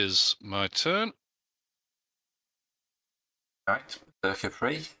 That is my turn. Alright, Berserker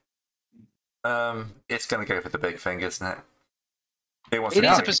 3. It's going to go for the big thing, isn't it? It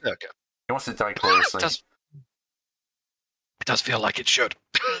is a Berserker. It wants to die closely. It does feel like it should.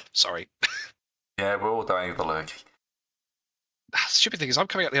 Sorry. Yeah, we're all dying of the lurk. The stupid thing is I'm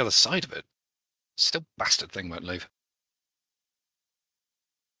coming out the other side of it. Still bastard thing won't leave.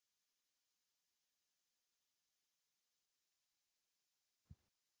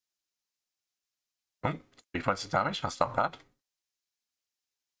 Oh, 3 points of damage, that's not bad.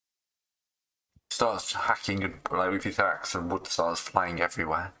 Starts hacking and with his axe and wood starts flying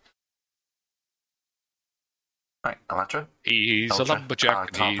everywhere. Right, Eladra. He's a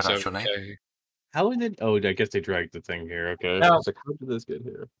lumberjack and he's okay. How did it? Oh, I guess they dragged the thing here. Okay. No. Like, how did this get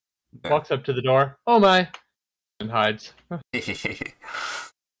here? Yeah. Walks up to the door. Oh my! And hides.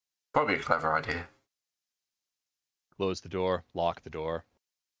 Probably a clever idea. Close the door, lock the door.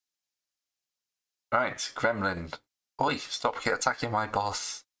 Right, Gremlin. Oi, stop attacking my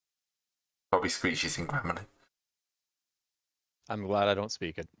boss. Probably screeches in Gremlin. I'm glad I don't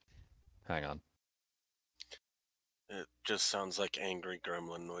speak it. Hang on. It just sounds like angry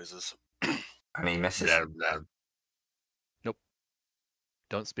gremlin noises. And he misses. Nope.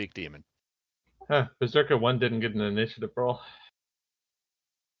 Don't speak demon. Huh, Berserker 1 didn't get an initiative roll.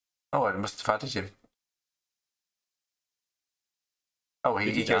 Oh, I must have added him. Oh, Did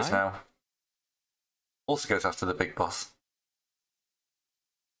he he goes die? now. Also goes after the big boss.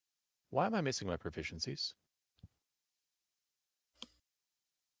 Why am I missing my proficiencies?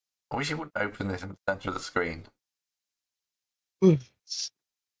 I wish you wouldn't open this in the center of the screen. Well,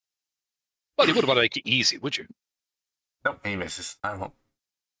 you wouldn't want to make it easy, would you? Nope, he misses. I won't.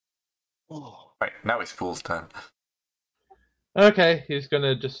 Oh. Right, now it's Fool's turn. Okay, he's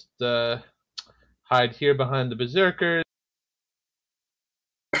gonna just hide here behind the Berserker.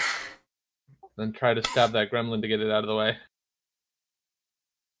 Then try to stab that gremlin to get it out of the way.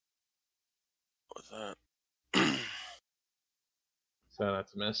 What's that? So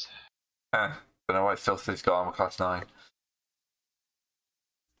that's a miss. Don't know why still says he's got armor class 9.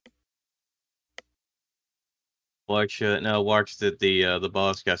 Watch that the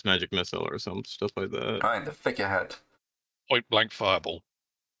boss casts magic missile or some stuff like that. Right, the figurehead. Point blank fireball.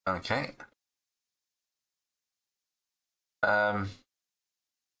 Okay. So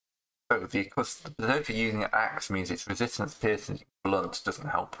the berserker using an axe means its resistance piercing blunt doesn't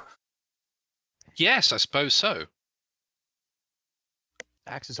help. Yes, I suppose so.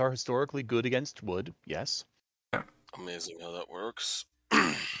 Axes are historically good against wood, yes. Amazing how that works.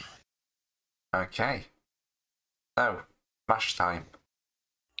 Okay. So, smash time.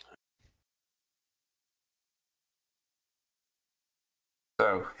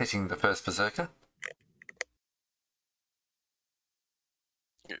 So, hitting the first berserker.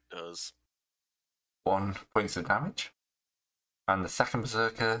 It does. 1 point of damage. And the second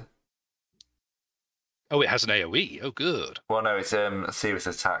berserker. Oh, it has an AoE. Oh, good. Well, no, it's a series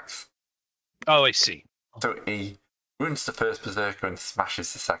of attacks. Oh, I see. So he wounds the first berserker and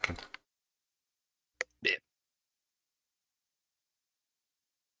smashes the second. Yeah.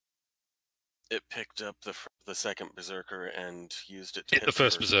 It picked up the second berserker and used it to Hit the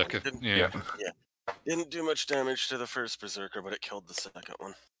first one. berserker. Yeah. Didn't do much damage to the first berserker, but it killed the second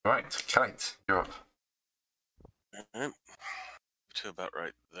one. Right, Kite, you're up. Alright. To about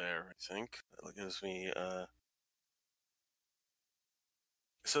right there, I think. That gives me,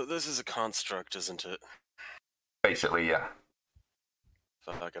 So this is a construct, isn't it? Basically, yeah.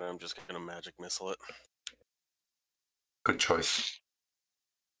 Fuck it, I'm just gonna magic missile it. Good choice.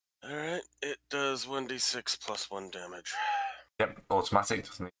 Alright, it does 1d6 plus 1 damage. Yep, automatic,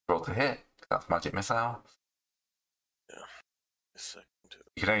 doesn't need to roll to hit. That's magic missile. Yeah. Second.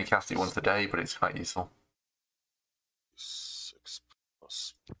 You can only cast it once a day, but it's quite useful. 6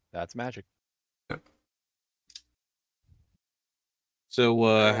 plus. That's magic. So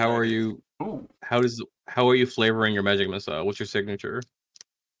how are you? Ooh. How are you flavoring your magic missile? What's your signature?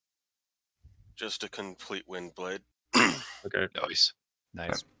 Just a complete wind blade. Okay. Nice.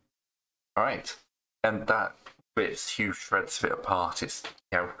 Nice. Alright. And that rips huge shreds of it apart. It's,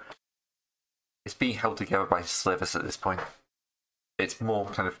 it's being held together by slivers at this point. It's more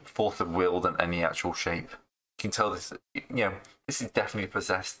kind of force of will than any actual shape. You can tell this, this is definitely a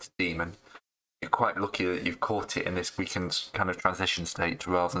possessed demon. You're quite lucky that you've caught it in this weakened kind of transition state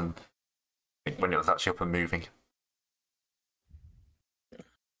rather than when it was actually up and moving.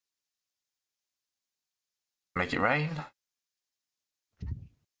 Make it rain.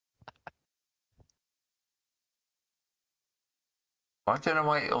 I don't know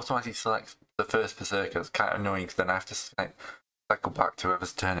why it automatically selects the first berserker. It's kind of annoying because then I have to cycle back to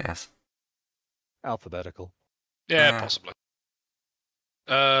whoever's turn it is. Alphabetical. Yeah, possibly.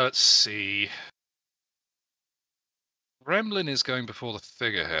 Let's see. Gremlin is going before the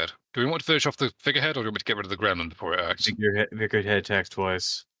figurehead. Do we want to finish off the figurehead, or do we want me to get rid of the Gremlin before it acts? Figurehead attacks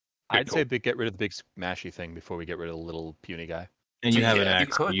twice. I'd say get rid of the big smashy thing before we get rid of the little puny guy. And you have an You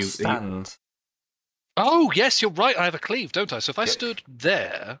axe. could stand. Oh, yes, you're right. I have a cleave, don't I? So if I stood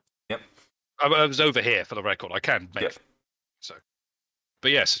there... Yep. I was over here, for the record. I can make Yep. so.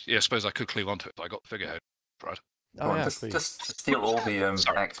 But yes, I suppose I could cleave onto it, but I got the figurehead. Right. Oh, yeah, just steal all the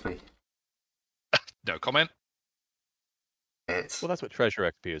XP. No comment. It's Well, that's what treasure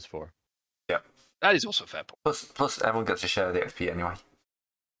XP is for. Yep. That is also a fair point. Plus everyone gets a share of the XP anyway.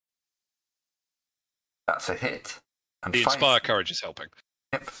 That's a hit. And The 5. Inspire Courage is helping.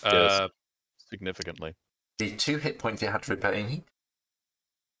 Yep. Yes. Significantly. The 2 hit points it had remaining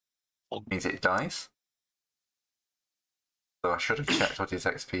means it dies. So I should have checked what his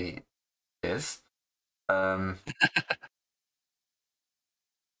XP is. And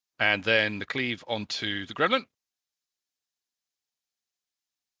then the cleave onto the Gremlin.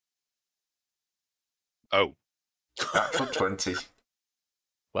 Oh, Natural 20.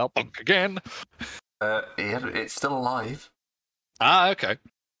 Well, bonk again. It's still alive. Ah, okay.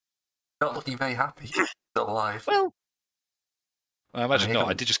 Not looking very happy. Still alive. Well, I imagine here not. I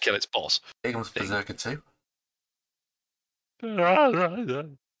comes- did just kill its boss. Here comes Ding. Berserker 2. Well, Not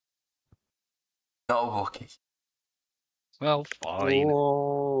a Wookiee. fine.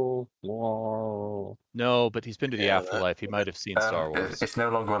 Whoa. no, but he's been to the Yeah, afterlife. He might have seen Star Wars. It's no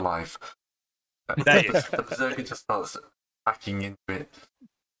longer alive. There you The Berserker just starts hacking into it.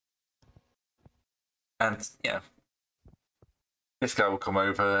 And, yeah. This guy will come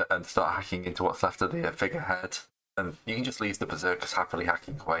over and start hacking into what's left of the figurehead. And you can just leave the Berserkers happily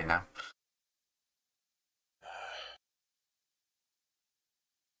hacking away now.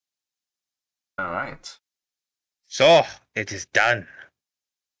 Alright. So, it is done.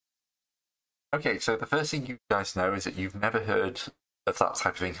 Okay, so the first thing you guys know is that you've never heard of that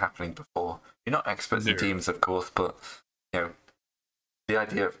type of thing happening before. You're not experts in No. demons, of course, but, the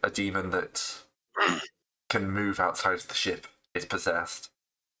idea of a demon that can move outside of the ship is possessed.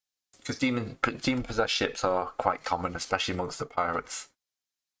 Because demon-possessed ships are quite common, especially amongst the pirates.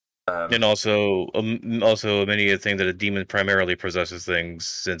 And also many a thing that a demon primarily possesses things,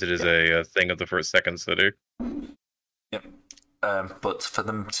 since it is a thing of the second city. Yep. But for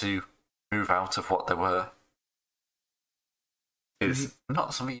them to move out of what they were is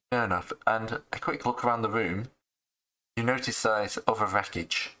not something you know enough. And a quick look around the room, you notice there's other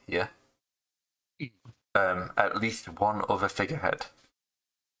wreckage here. At least one other figurehead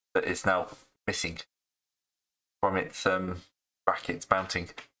that is now missing from its brackets mounting.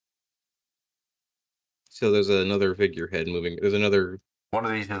 So there's another figurehead moving. There's another. One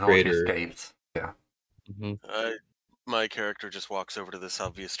of these has already Traitor. escaped. Yeah. Mhm. My character just walks over to this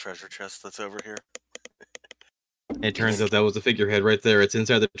obvious treasure chest that's over here. It turns out that was the figurehead right there. It's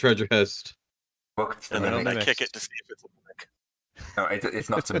inside the treasure chest. Welcome to the And then mimic. I kick it to see if it's a mimic. No, it's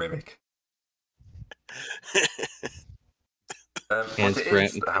not a mimic. What And it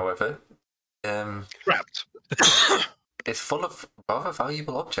is, however, Trapped. it's full of rather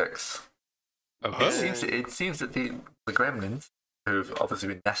valuable objects. Oh, It seems that the gremlins, who've obviously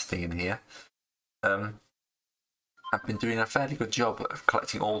been nesting in here, have been doing a fairly good job of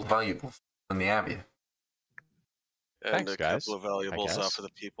collecting all the valuables in the area. And Thanks, a guys, couple of valuables guess. for the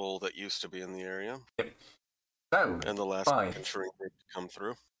people that used to be in the area. So, And the last fine. adventuring group to come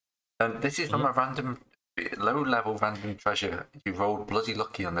through. This is from a random, low-level random treasure. You rolled bloody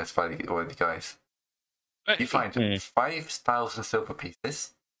lucky on this by the guys. You find 5,000 silver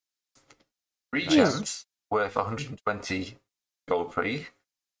pieces, 3 gems worth 120 gold per each,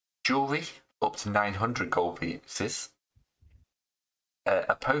 jewelry up to 900 gold pieces,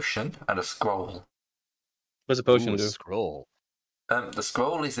 a potion, and a scroll. What's a potion Ooh, a do? scroll. The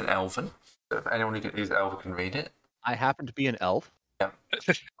scroll is in Elven. So if anyone who's Elven can read it. I happen to be an elf.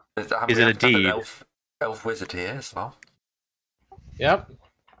 Is We it a have an deed? elf wizard here as well. Yep.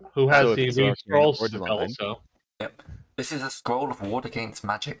 Who has So if the it's read arcane scrolls or spell, divine. so. Yep. This is a scroll of ward against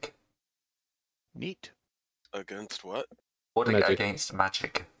magic. Neat. Against what? Ward Magic. against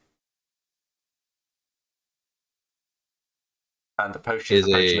magic. And the potion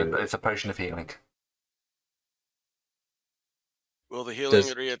is a potion of healing. Will the healing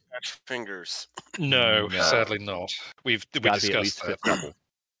Does- reattach fingers? no, No. sadly not. We Gotta be at least discussed that. fifth level.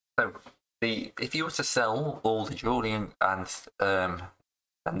 So if you were to sell all the jewelry and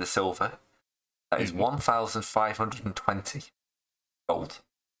the silver, that is 1,520 gold.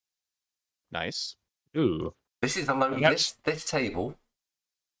 Nice. Ooh. This is a low. And that's- This table,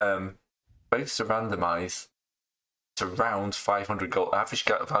 both to randomize to round 500 gold. Average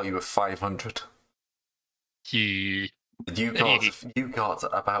value of 500. He You got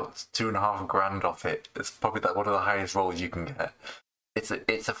about 2.5 grand off it. It's probably one of the highest rolls you can get. It's a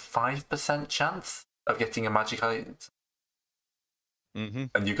 5% chance of getting a magic item, Mm-hmm.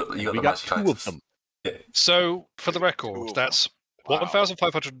 and you got We the got magic 2 items. of them. Yeah. So, for the Ooh, record, that's wow.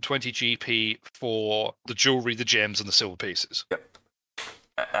 1,520 GP for the jewelry, the gems, and the silver pieces. Yep.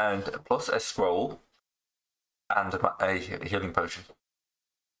 And plus a scroll and a healing potion.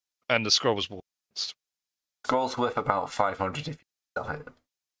 And the scroll was Scroll's worth about 500 if you sell it.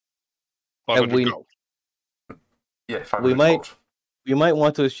 500 we- gold. Yeah, 500 We might- gold. You might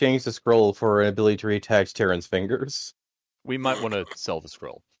want to exchange the scroll for an ability to reattach Terran's fingers. We might want to sell the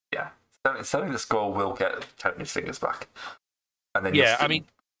scroll. Yeah. Selling the scroll will get Tony's fingers back. And then Yeah, I mean,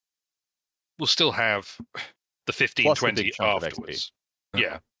 we'll still have the 15, Plus a 20 big chunk of afterwards.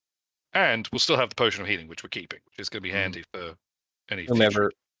 Yeah. And we'll still have the potion of healing, which we're keeping, which is going to be handy for any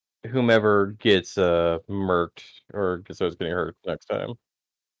future. Whomever gets murked or gets getting hurt next time.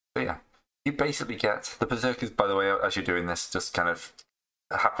 But yeah. You basically get the berserkers. By the way, as you're doing this, just kind of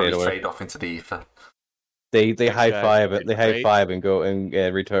happily fade off into the ether. They high five great, it. They high five and go and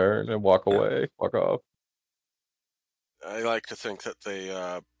return and walk away, walk off. I like to think that they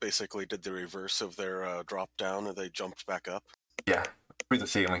basically did the reverse of their drop down and they jumped back up. Yeah, through the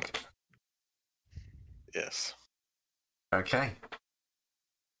ceiling. Yes. Okay.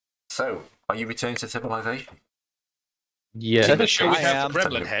 So, are you returning to civilization? Yeah, Make sure we I have am.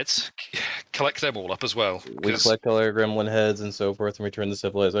 gremlin heads. Collect them all up as well. we collect all our gremlin heads and so forth and return to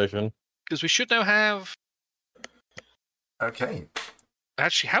civilization. Because we should now have... Okay.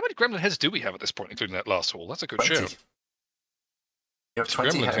 Actually, how many gremlin heads do we have at this point, including that last haul? That's a good 20. show. You have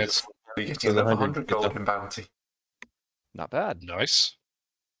 20 Gremlin heads. heads. You're getting another 100 gold in bounty. Not bad. Nice.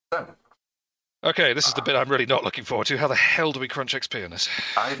 So, Okay, this is the bit I'm really not looking forward to. How the hell do we crunch XP on this?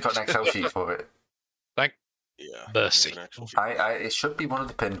 I've got an Excel sheet for it. Yeah. Mercy. An actual- It should be one of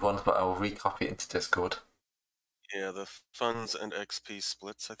the pinned ones, but I'll recopy it into Discord. Yeah, the funds and XP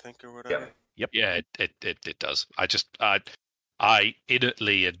splits, I think, or whatever. Yep. Yeah, it does. I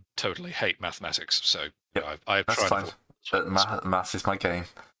innately and totally hate mathematics, so Yep, I've That's tried. fine. But maths is my game.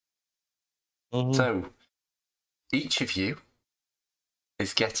 Mhm. So, each of you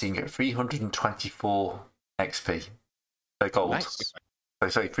is getting 324 XP. Gold. Nice.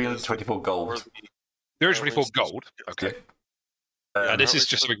 Sorry, 324 gold. There's 24 gold. Okay. Yeah. This is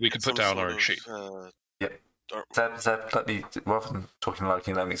just something we can put down on our sheet. Yep. Zeb, let me, rather than talking like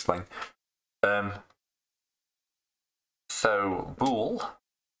let me explain. So, Bool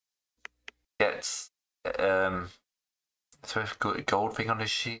gets so a gold thing on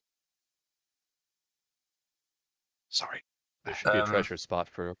his sheet. Sorry. There should be a treasure spot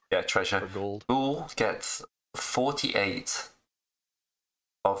for treasure. for gold. Bool gets 48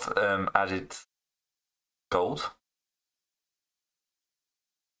 of added gold.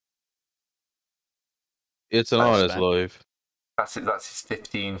 It's an That's honest bad. life. That's it. That's his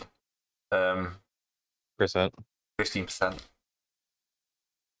 15%. Percent. 15%.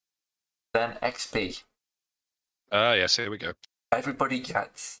 Then XP. Yes, here we go. Everybody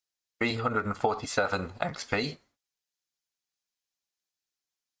gets 347 XP.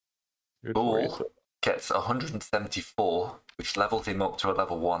 Good Bool for you. gets 174, which levels him up to a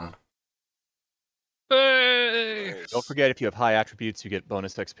level 1. Hey! Don't forget, if you have high attributes, you get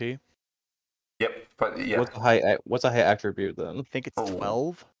bonus XP. Yep, but yeah, What's a high attribute then? I think it's Oh.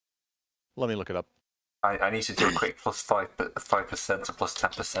 12. Let me look it up. I need to do a quick plus 5% to plus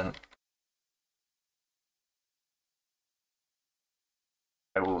 10%.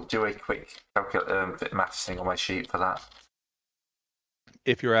 I will do a quick bit maths thing on my sheet for that.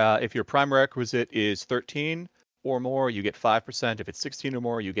 If your prime requisite is 13 or more, you get 5%. If it's 16 or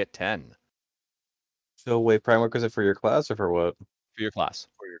more, you get 10 So wait, prime requisite for your class or for what? for your class.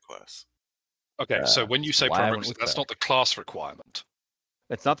 For your class. Okay, so when you say why I went prerequisite, with that's that. not the class requirement.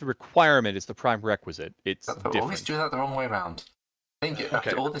 That's not the requirement, it's the prime requisite. It's But they always different. do that the wrong way around. I think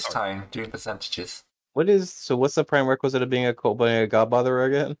after all this time doing percentages. What's the prime requisite of being a godbotherer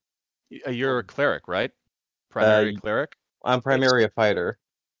again? You're a cleric, right? Primary cleric? I'm primarily a fighter.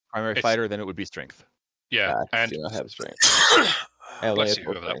 Primary it's- fighter, then it would be strength. Yeah, and do not have strength. bless you,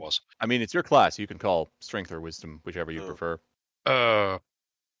 whoever that was. I mean, it's your class. You can call strength or wisdom, whichever you Oh. prefer.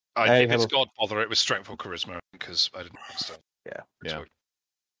 If it's have Godfather, it was strength or charisma because I didn't understand. Yeah.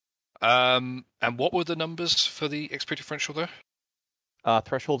 And what were the numbers for the XP differential there?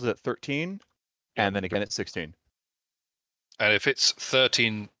 Threshold is at 13, and then again at 16. And if it's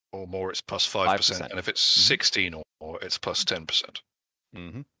 13 or more, it's plus 5%. 5%. And if it's 16 or more, it's plus 10%.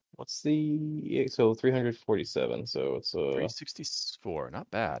 Mm-hmm. What's the 347? So it's 364, not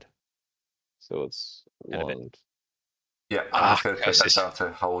bad. so it's And a bit. 1. Yeah, I'm just going to yes, take yes. that down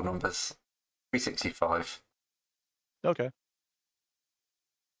to whole numbers. 365. Okay.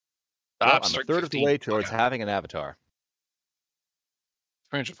 Ah, Well, I'm a strength third of the 15. way towards Okay. having an avatar.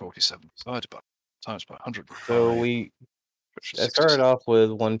 347 divided by times by 105. So which is I 66. started off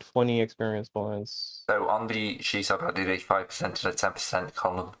with 120 experience points. So on the sheet I've added a 5% and a 10%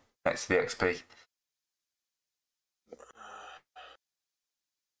 column next to the XP.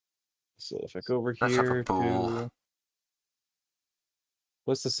 So if I go over Let's have a here pool. to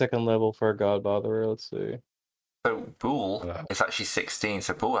what's the second level for a godbotherer? Let's see. So Bool is actually 16,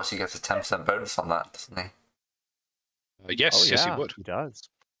 so Bool actually gets a 10% bonus on that, doesn't he? Yes, yes, he would. He does.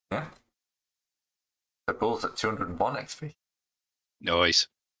 Yeah. So Bool's at 201 XP. Nice.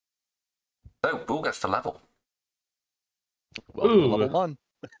 So Bool gets the level. Welcome to Ooh. level 1.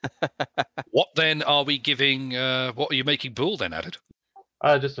 What then are we giving? What are you making Bull then added?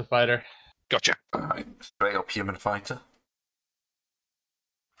 Just a fighter. Gotcha. Alright, straight up human fighter.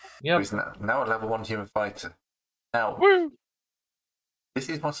 Yep. He's now a level 1 human fighter. Now, this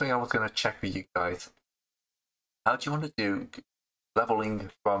is one thing I was going to check with you guys. How do you want to do leveling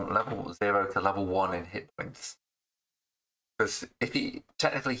from level 0 to level 1 in hit points? Because if he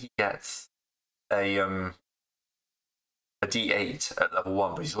gets a D8 at level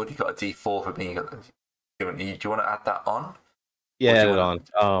 1, but he's already got a D4 for being given. Do you want to add that on? Yeah, add it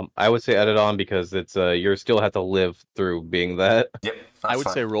on. I would say add it on because it's you still have to live through being that. Yep. I would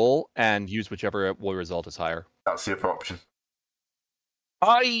say roll and use whichever result is higher. That's the other option.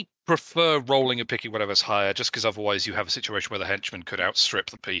 I prefer rolling and picking whatever's higher, just because otherwise you have a situation where the henchmen could outstrip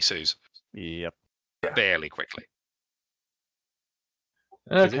the PCs. Yep. Fairly quickly.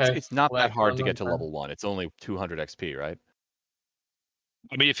 Okay. It's not that hard to get to level 1. It's only 200 XP, right?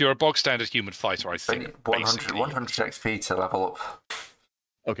 I mean, if you're a bog standard human fighter, I think 100 XP to level up.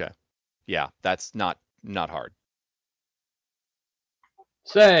 Okay. Yeah, that's not hard.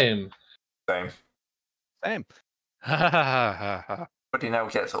 Same. But he now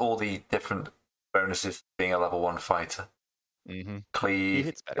gets all the different bonuses being a level 1 fighter. Mm-hmm. Cleave. He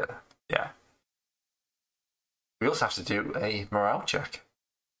hits better. Yeah. We also have to do a morale check.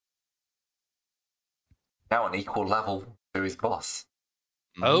 Now an equal level to his boss.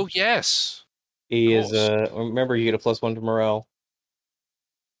 Mm-hmm. Oh, yes. He is remember you get a +1 to morale.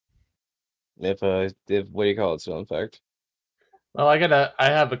 If what do you call it, still in fact. Well, I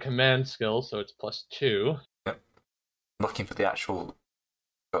have a command skill, so it's +2. Yep. Looking for the actual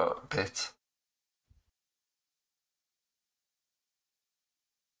bit.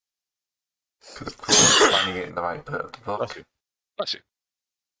 Because of course, finding it in the right book. Bless you.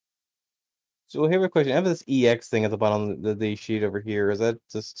 So I have a question. I have this EX thing at the bottom of the sheet over here. Is that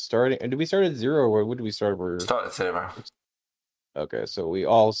just starting? Did we start at 0 or what did we start? Start at 0. Okay, so we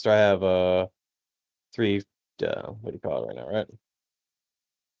all have 3. What do you call it right now, right?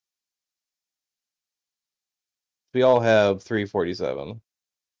 We all have 347.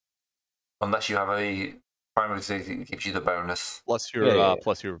 Unless you have a primary disease that gives you the bonus. Plus your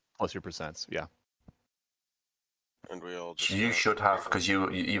plus your percents, yeah. And we all just you should have, because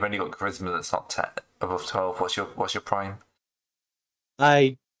you've only got charisma that's not 10, above 12. What's your prime?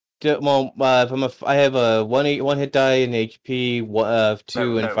 I have a one hit die in HP,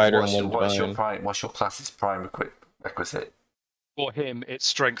 2 in fighter, and 1 what's divine. your prime? What's your class's prime requisite? For him, it's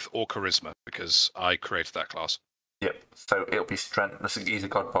strength or charisma, because I created that class. Yep. So it'll be strength. He's a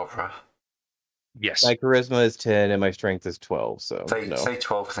god botherer. Yes. My charisma is 10 and my strength is 12. So say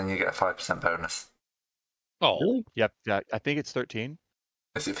 12, because then you get a 5% bonus. Oh. Really? Yep. Yeah, I think it's 13.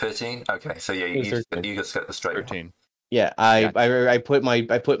 Is it 13? Okay, so yeah, you just get the straight 13. One. Yeah, I put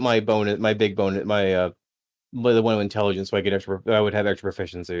my bonus, my big bonus, the one with intelligence, so I would have extra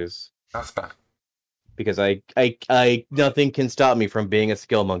proficiencies. That's fair. Because I nothing can stop me from being a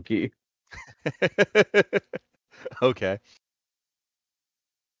skill monkey. Okay.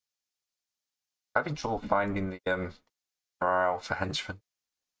 Having trouble finding the morale for henchmen.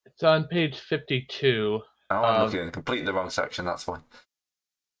 It's on page 52. Oh, I'm looking in completely the wrong section. That's why.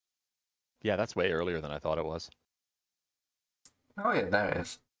 Yeah, that's way earlier than I thought it was. Oh yeah, there it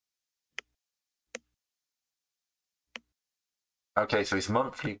is. Okay, so his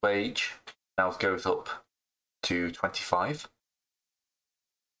monthly wage now goes up to 25.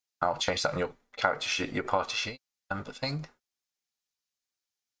 I'll change that in your character sheet, your party sheet, member thing.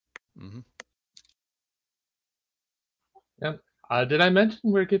 Mm-hmm. Yep. Did I mention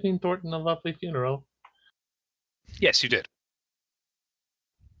we're giving Thornton a lovely funeral? Yes, you did.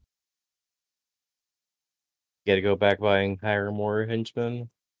 You gotta go back buying hire more henchmen.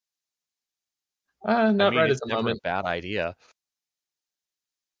 Not right it's at the never moment. a bad idea.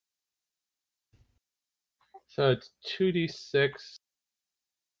 So it's 2d6.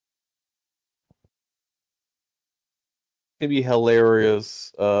 It'd be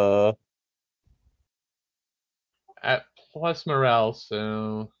hilarious. At plus morale,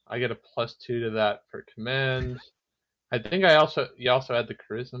 so I get a +2 to that for command. I think you also add the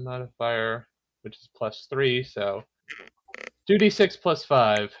charisma modifier, which is +3, so 2d6 plus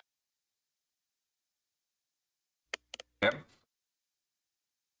 5. Yep.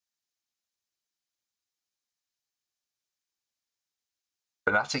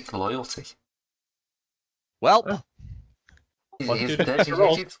 Fanatic loyalty. Well, He's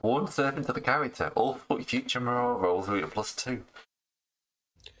dedicated sworn servant to the character. All future morale rolls are at +2.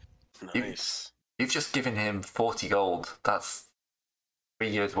 Nice. You've just given him 40 gold. That's 3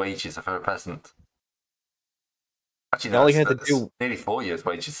 years' wages of a peasant. Actually, all he had to do nearly 4 years'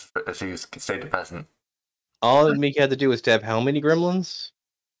 wages if he stayed a peasant. all Mickey had to do was stab how many gremlins?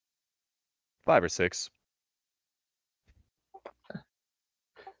 5 or 6.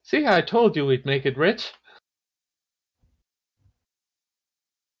 See, I told you we'd make it rich.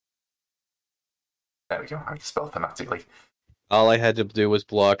 There we go. I can spell phonetically. All I had to do was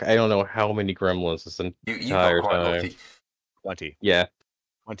block. I don't know how many gremlins this You got entire quite time. lucky. 20. Yeah.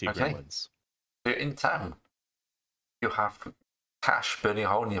 20 Okay. gremlins. You're in town. You have cash burning a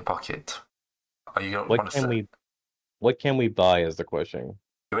hole in your pocket. Are you What can we buy is the question.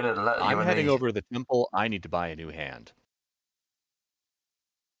 You're in a. I'm heading over to the temple. I need to buy a new hand.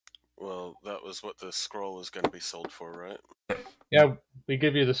 Well, that was what the scroll was going to be sold for, right? Yeah, we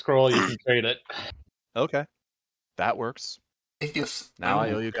give you the scroll, you can trade it. Okay. That works. If you're Now I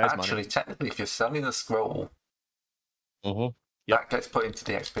owe you guys actually, money. technically, if you're selling the scroll, Mm-hmm. that gets put into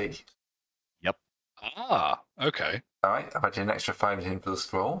the XP. Ah, okay. All right, I've added an extra 5 in for the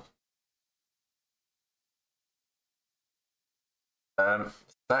scroll. So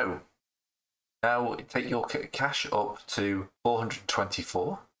now take your cash up to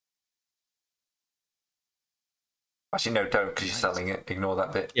 424. Actually, no, don't, because you're selling it. Ignore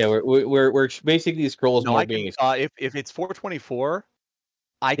that bit. Yeah, we're basically these scrolls No, more I can, being. if it's 424,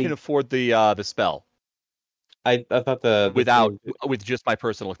 I can afford the spell I thought with just my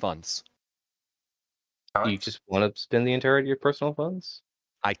personal funds. All You right. just want to spend the entirety of your personal funds?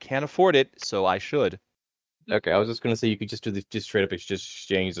 I can't afford it, so I should. Okay, I was just gonna say you could just do this, just straight up just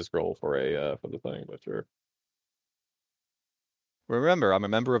exchange the scroll for for the thing, but sure. Remember, I'm a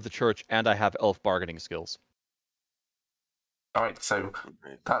member of the church and I have elf bargaining skills. All right, so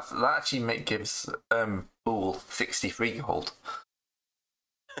that actually gives Fool 63 gold.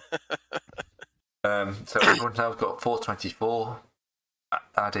 So everyone's now got 424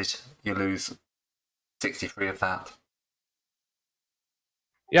 added. You lose 63 of that.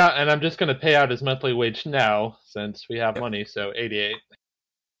 Yeah, and I'm just going to pay out his monthly wage now, since we have money, so 88.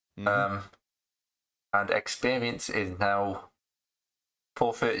 Mm-hmm. And experience is now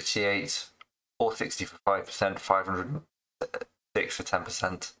 438, 460 for 5%, 506 for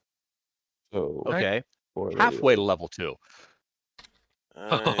 10%. So Okay. Halfway to level 2.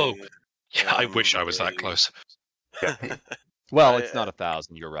 Oh, yeah, I wish I was that close. Yeah. Well, it's not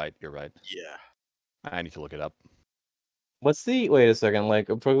 1,000. You're right. Yeah. I need to look it up. what's the wait a second, like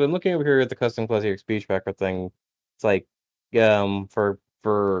I'm looking over here at the custom class here speech tracker thing. It's like for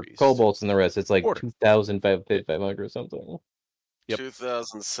kobolds and the rest, it's like 2,500 or something. Yep.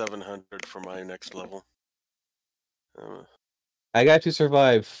 2,700 for my next level. I got to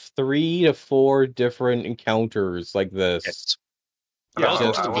survive 3 to 4 different encounters like this. Yes. Yeah,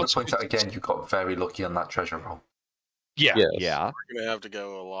 Well, I want to point out again, you got very lucky on that treasure roll. Yeah. Yes. Yeah. We're going to have to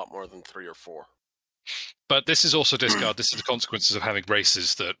go a lot more than 3 or 4. But this is also discard. This is the consequences of having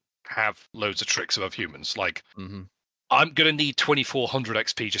races that have loads of tricks above humans. Like, I'm going to need 2,400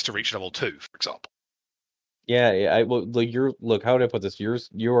 XP just to reach level 2, for example. Yeah. Well, like look. How would I put this?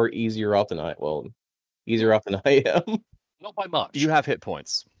 You are easier off than I. Well, easier off than I am. Not by much. You have hit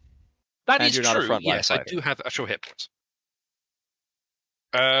points. That and is you're true. Not a frontline Yes, fighter. I do have actual hit points.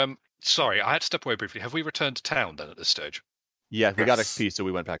 Sorry, I had to step away briefly. Have we returned to town then at this stage? Yeah, we got XP, so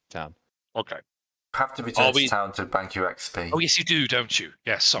we went back to town. Okay. You have to return to town to bank your XP. Oh, yes, you do, don't you?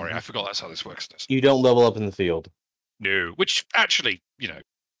 Yes, sorry, I forgot that's how this works. You don't level up in the field. No, which actually,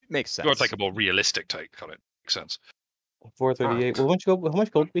 makes sense. You want to take a more realistic take on it. Makes sense. 438. Well, how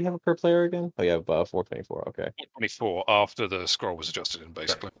much gold do we have per player again? Oh, yeah, 424. Okay. 424 after the scroll was adjusted in,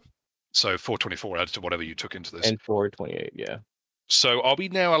 basically. Yep. So 424 added to whatever you took into this. And 428, yeah. So are we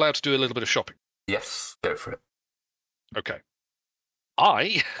now allowed to do a little bit of shopping? Yes, go for it. Okay.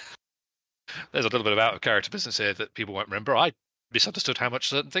 There's a little bit of out of character business here that people won't remember. I misunderstood how much a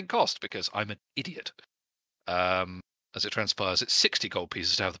certain thing cost because I'm an idiot. As it transpires, it's 60 gold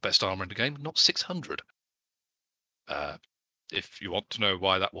pieces to have the best armor in the game, not 600. If you want to know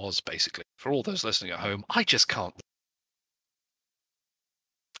why that was, basically, for all those listening at home, I just can't.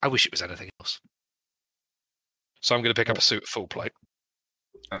 I wish it was anything else. So I'm going to pick up a suit of full plate.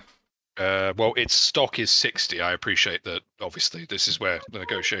 Well, its stock is 60. I appreciate that. Obviously, this is where the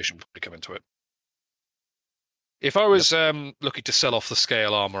negotiation would probably come into it. If I was looking to sell off the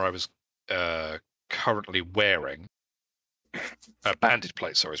scale armor I was currently wearing, banded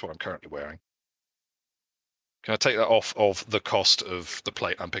plate, sorry, is what I'm currently wearing. Can I take that off of the cost of the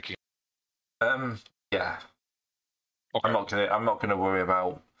plate I'm picking? Yeah. Okay. I'm not gonna worry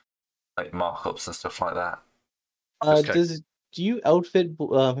about like markups and stuff like that. Do you outfit?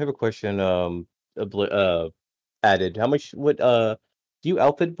 I have a question. Added. How much would do you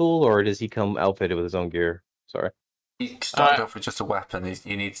outfit Bull, or does he come outfitted with his own gear? Sorry. He started off with just a weapon. He's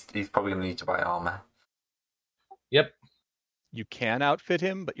probably gonna need to buy armor. Yep. You can outfit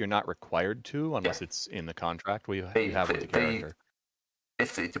him, but you're not required to unless it's in the contract you have with the character.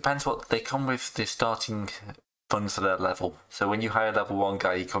 if it depends what they come with the starting funds for their level. So when you hire level 1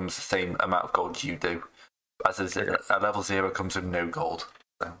 guy, he comes the same amount of gold you do. As a level 0 comes with no gold.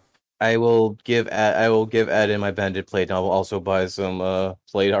 So. I will give Ed in my banded plate, and I will also buy some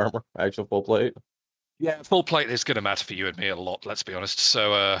plate armor, actual full plate. Yeah, full plate is going to matter for you and me a lot. Let's be honest.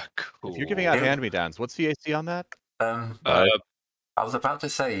 So, cool. If you're giving out hand-me-downs, what's the AC on that? I was about to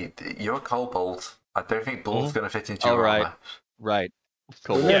say you're a kobold. I don't think ball's going to fit into your armor. Right.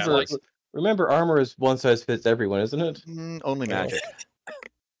 Remember, armor is one size fits everyone, isn't it? Only magic.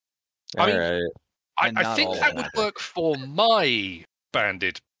 I think that would work for my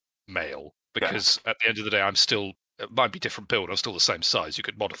banded male, because at the end of the day, it might be different build. I'm still the same size. You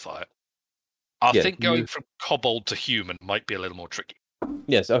could modify it. I think going from kobold to human might be a little more tricky.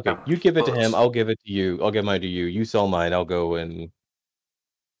 Yes, okay. You give it to him, I'll give it to you. I'll give mine to you. You sell mine, I'll go and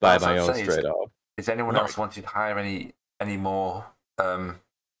buy my own straight off. Is anyone else wanting to hire any more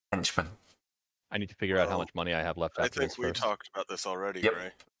henchmen? I need to figure out how much money I have left after this. I think we talked about this already, yep.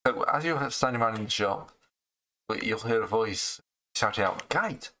 Ray. So as you're standing around in the shop, you'll hear a voice shouting out,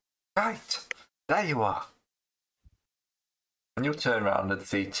 Gate! Gate! There you are! And you'll turn around and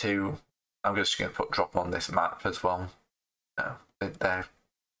see two. I'm just going to drop on this map as well. No, their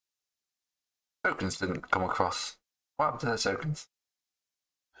tokens didn't come across. What happened to their tokens?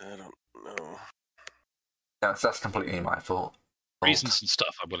 I don't know. Yeah, that's completely my fault. Reasons and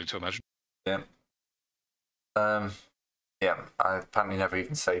stuff, I'm willing to imagine. Yeah. Yeah, I apparently never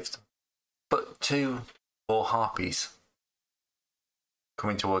even saved them. But two more harpies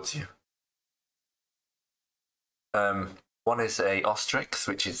coming towards you. One is a ostrix,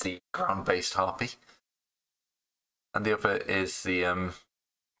 which is the ground-based harpy, and the other is the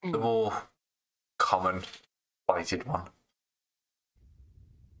more common blighted one.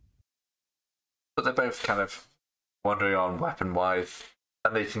 But they're both kind of wandering on weapon-wise,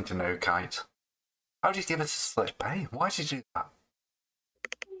 and they seem to know Kite. How did you give us a slip, eh? Why did you do that?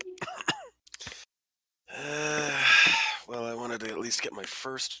 Well, I wanted to at least get my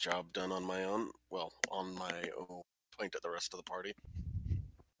first job done on my own. Well, on my own. Point at the rest of the party.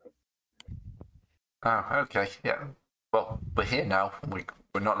 Oh, okay, yeah. Well, we're here now.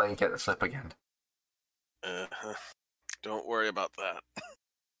 We're not letting you get the slip again. Don't worry about that.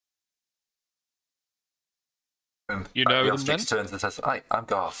 And you know the them then? turns and says, I'm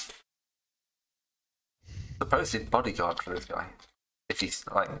Garth. Supposed bodyguard for this guy. If he's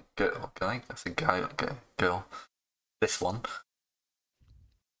like guy, that's a guy, girl. This one.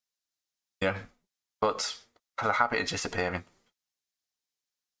 Yeah. But has a habit of disappearing.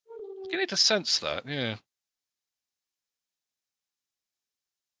 You need to sense that, yeah.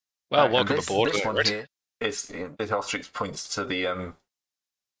 Well, welcome aboard. This one here is this ostrich points to the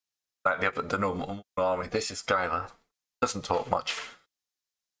like the normal army. This is Skylar. Doesn't talk much.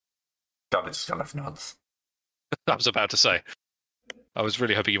 God, it's just kind of nods. I was about to say. I was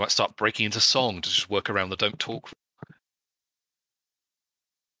really hoping you might start breaking into song to just work around the don't talk.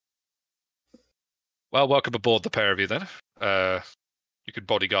 Well, welcome aboard, the pair of you, then. You could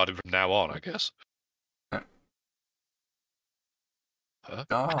bodyguard him from now on, I guess. Yeah. Huh?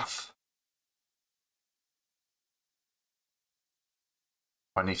 Garth.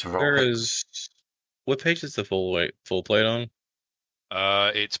 I need to roll. What page is the full plate on?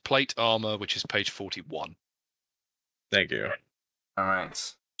 It's plate armor, which is page 41. Thank you.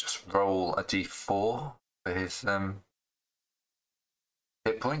 Alright. Just roll a d4 for his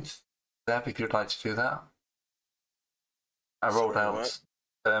hit points. Deb, if you'd like to do that. I rolled out.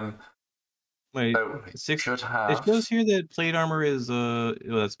 Wait, should have. It shows here that plate armor is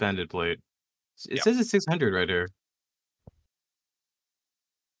that's banded plate. It says it's 600 right here.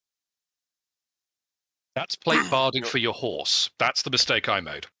 That's plate barding for your horse. That's the mistake I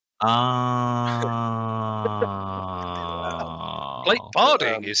made. Plate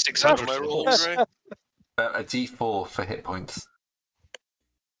barding is 600 for the horse. A d4 for hit points.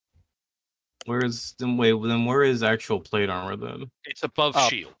 Where is actual plate armor then? It's above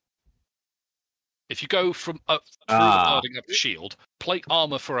shield. If you go from up through the barding up to shield, plate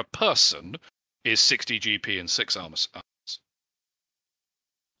armor for a person is 60 GP and 6 armor.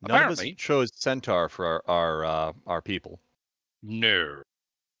 None of us chose centaur for our people. No.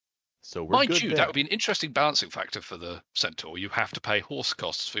 So we're Mind good you, there. that would be an interesting balancing factor for the centaur. You have to pay horse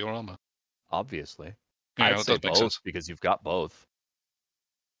costs for your armor. Obviously. Yeah, I'd that say does make both sense. because you've got both.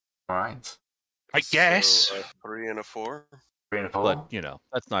 Alright. I guess. So, 3 and a 4. 3 and a 4. But,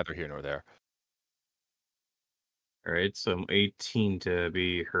 that's neither here nor there. Alright, so I'm 18 to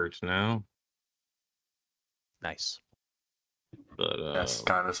be hurt now. Nice. But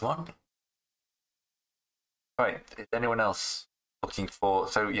Skylar's one. Right, is anyone else looking for.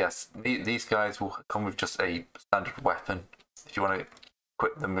 So yes, these guys will come with just a standard weapon. If you want to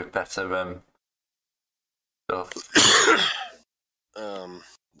equip them with better stuff.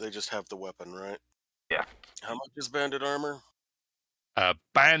 They just have the weapon, right? Yeah. How much is banded armor?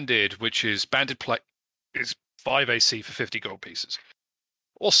 Banded, which is banded plate, is 5 AC for 50 gold pieces.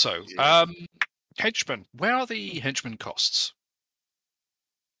 Also, henchmen. Where are the henchmen costs?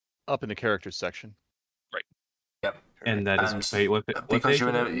 Up in the characters section. Right. Yep. And that is because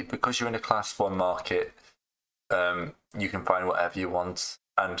you're in a class 1 market, you can find whatever you want.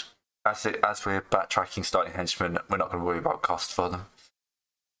 And as we're backtracking starting henchmen, we're not going to worry about cost for them.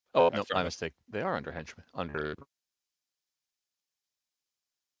 Oh no, my mistake. They are under henchmen. Under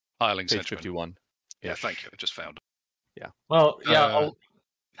Hirelings page henchmen. 51. Yeah, thank you. I just found. Yeah. Well, yeah.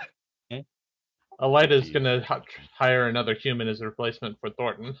 Elita's going to hire another human as a replacement for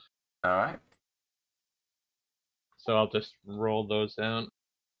Thornton. All right. So I'll just roll those down.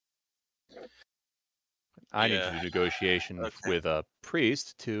 I need to do negotiation with a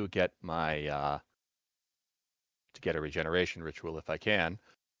priest to get my to get a regeneration ritual if I can.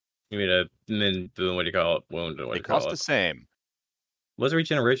 You mean what do you call it? Wound? What do you call cost it? the same. What's a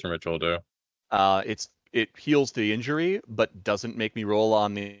regeneration ritual do? It heals the injury, but doesn't make me roll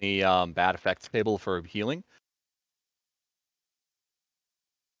on the bad effects table for healing.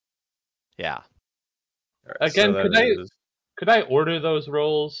 Yeah. Again, could I order those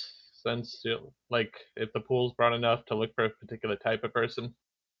rolls since like if the pool's broad enough to look for a particular type of person?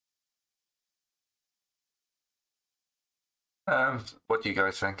 What do you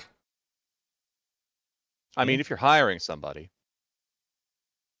guys think? I mean, if you're hiring somebody.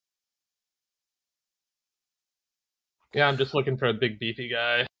 Yeah, I'm just looking for a big beefy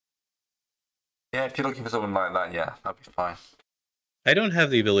guy. Yeah, if you're looking for someone like that, yeah, that'd be fine. I don't have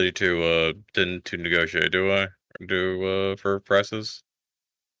the ability to negotiate, do I? For prices?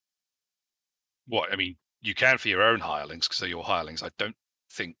 What? I mean, you can for your own hirelings because they're your hirelings. I don't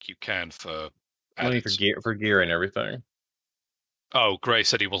think you can for. Only for gear and everything. Oh, Gray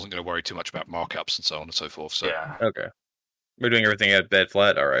said he wasn't going to worry too much about markups and so on and so forth. So yeah. Okay. We're doing everything at bed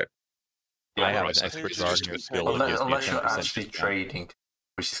flat. All right. Yeah, I have right, an expert so bargaining skill. Unless you're actually trading,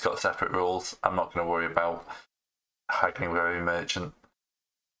 which has got separate rules, I'm not going to worry about haggling with every merchant.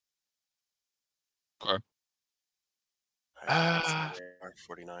 Okay.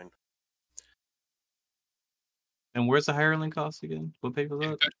 49. And where's the hireling cost again? What page was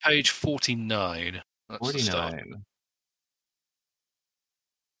that? Page 49. That's the start. 49.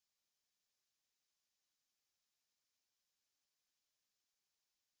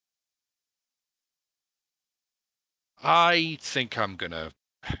 I think I'm gonna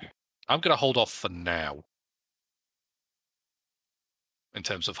hold off for now in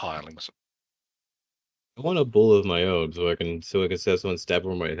terms of hirelings. I want a bull of my own so I can have someone stab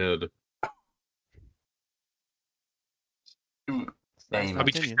over my head. I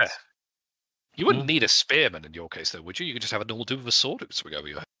mean, you wouldn't need a spearman in your case, though, would you? You could just have a normal dude with a sword who swing over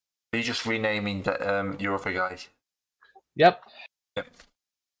your head. Are you just renaming your other guy? Yep. Yep.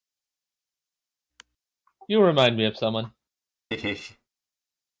 You remind me of someone.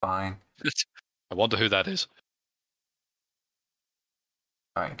 Fine. I wonder who that is.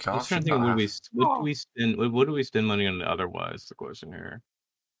 Right, I'm trying to think. What do we spend money on otherwise? The question here.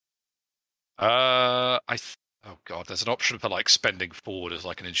 Oh god, there's an option for like spending forward as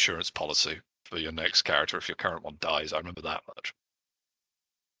like an insurance policy for your next character if your current one dies. I remember that much.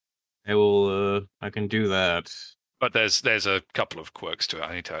 I can do that. But there's a couple of quirks to it.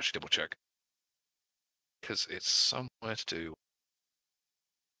 I need to actually double check because it's somewhere to do.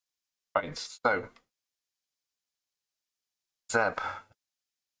 Right, so Zeb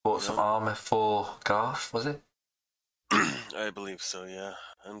bought some armor for Garth, was it? I believe so, yeah.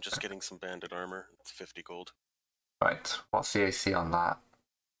 I'm just getting some banded armor. It's 50 gold. Right, what's the AC on that?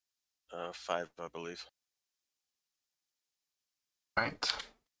 5, I believe. Right.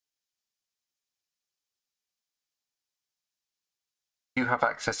 You have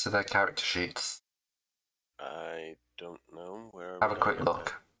access to their character sheets. I don't know where. Have a quick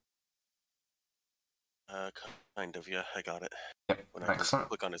look. Kind of, yeah. I got it. Yep, when I excellent.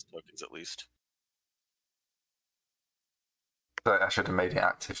 click on his tokens, at least. I should have made it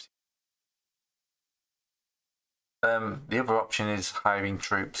active. The other option is hiring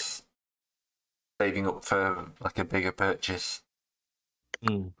troops, saving up for like a bigger purchase.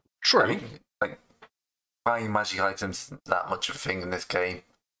 True. I mean, like buying magic items isn't that much of a thing in this game.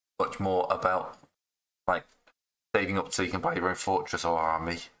 Much more about like saving up so you can buy your own fortress or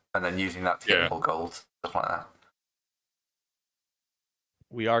army, and then using that to get more gold, stuff like that.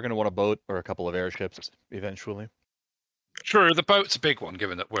 We are going to want a boat or a couple of airships eventually. True, the boat's a big one,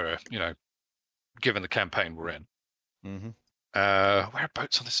 given that we're, given the campaign we're in. Mm-hmm. Where are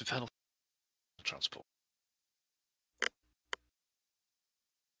boats on this infernal transport?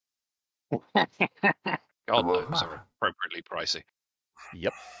 God, those are appropriately pricey.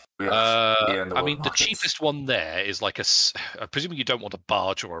 Yep. I mean, the cheapest one there is like presumably you don't want a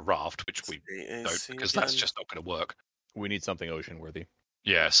barge or a raft, which we don't, because that's just not going to work. We need something ocean-worthy.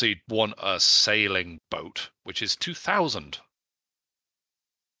 Yeah, so you'd want a sailing boat, which is 2,000.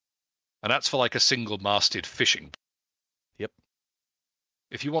 And that's for like a single-masted fishing boat. Yep.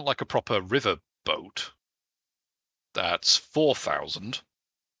 If you want like a proper river boat, that's 4,000.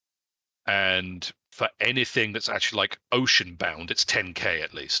 And for anything that's actually like ocean-bound, it's 10k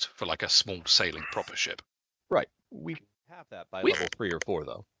at least for like a small sailing proper ship. Right. We have that by level 3 or 4,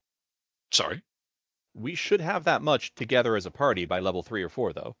 though. Sorry? We should have that much together as a party by level 3 or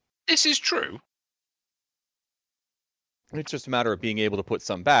 4, though. This is true. It's just a matter of being able to put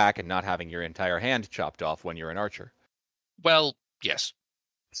some back and not having your entire hand chopped off when you're an archer. Well, yes.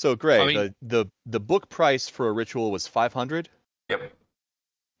 So, Gray, the book price for a ritual was 500? Yep.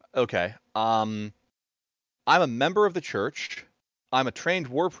 Okay. I'm a member of the church. I'm a trained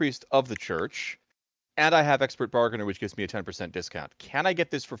war priest of the church. And I have expert bargainer, which gives me a 10% discount. Can I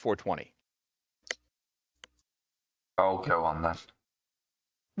get this for 420? I'll go on then.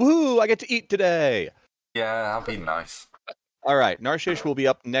 Woohoo! I get to eat today! Yeah, that'll be nice. All right, Narshish will be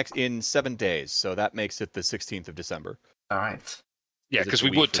up next in 7 days, so that makes it the 16th of December. All right. Yeah, because we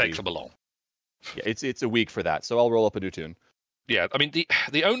would take them along. Yeah, it's a week for that, so I'll roll up a new tune. Yeah, I mean,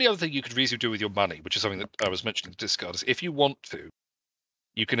 the only other thing you could reasonably do with your money, which is something that I was mentioning in Discard, is if you want to,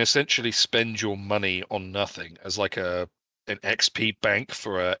 you can essentially spend your money on nothing as like an XP bank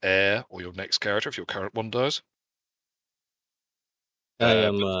for a heir or your next character if your current one dies. I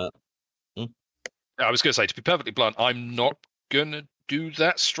was going to say, to be perfectly blunt, I'm not going to do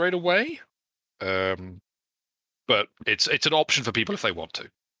that straight away. But it's an option for people if they want to.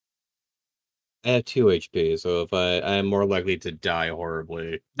 I have 2 HP, so if I'm more likely to die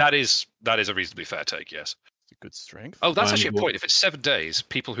horribly. That is a reasonably fair take, yes. It's a good strength. Oh, that's actually a point. If it's 7 days,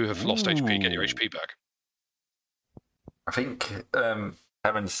 people who have lost HP get your HP back. I think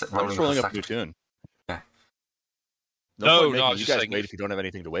Evan's I'm just rolling up a new tune. Yeah. No, you guys wait if you don't have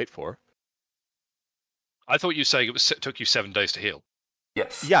anything to wait for. I thought you were saying it took you 7 days to heal.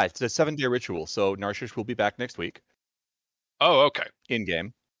 Yes. Yeah, it's a 7-day ritual, so Narshish will be back next week. Oh, okay.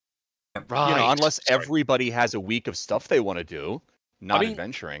 In-game. Right. Unless everybody has a week of stuff they want to do, not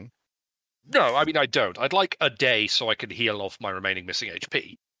adventuring. No, I mean, I don't. I'd like a day so I can heal off my remaining missing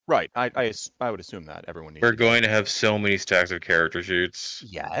HP. Right. I would assume that everyone needs. We're going to have so many stacks of character sheets.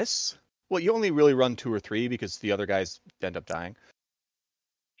 Yes. Well, you only really run 2 or 3 because the other guys end up dying.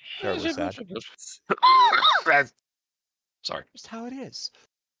 Terribly sad. Sorry. Just how it is.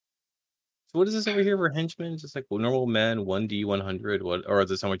 So what is this over here for henchmen? Just like normal men, 1D 100, or is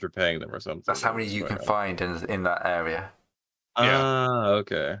this how much you're paying them or something? That's how many you can find in that area. Ah,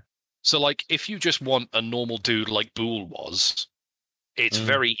 okay. So, like, if you just want a normal dude like Bool was, it's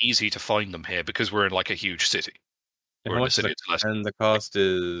very easy to find them here because we're in like a huge city. And the cost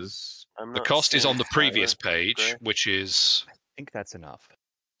is. The cost is on the previous page, which is. I think that's enough.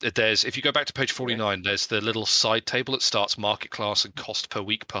 If you go back to page 49, there's the little side table that starts market class and cost per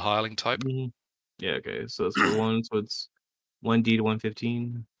week per hireling type. Mm-hmm. Yeah, okay. So it's for one, so it's 1D to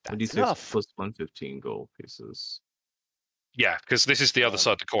 115. 1D6 plus 115 gold pieces. Yeah, because this is the other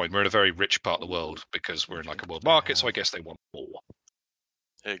side of the coin. We're in a very rich part of the world because we're in like a world market, so I guess they want more.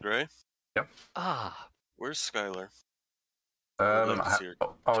 Hey, Gray? Yep. Where's Skylar?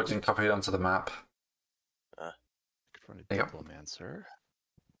 I didn't copy it onto the map. Man, sir.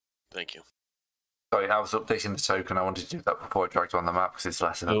 Thank you. Sorry, I was updating the token. I wanted to do that before I dragged it on the map because it's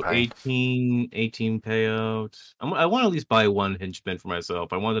less of a pain. 18 payout. I want to at least buy 1 henchman for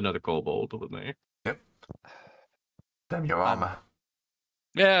myself. I want another kobold with me. Yep. Damn your armor.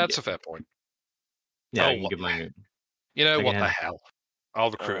 Yeah, that's a fair point. Yeah, I can get my. You know what the hell? I'll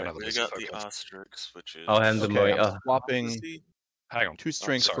recruit another. We got the Ostrix, which is. I'll hand them away. Swapping. Hang on. 2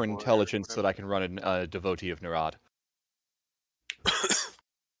 strengths for intelligence so that I can run a devotee of Narad.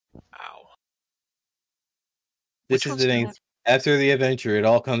 Ow. This is the thing. After the adventure, it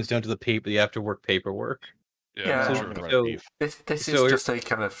all comes down to the after-work paperwork. Yeah. This is just a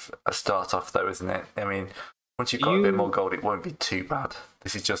kind of a start off, though, isn't it? I mean, once you've got a bit more gold, it won't be too bad.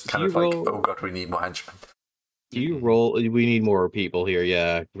 This is just kind of like, oh god, we need more henchmen. You roll. We need more people here.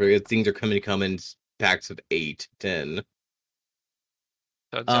 Yeah, things are coming in packs of 8, 10.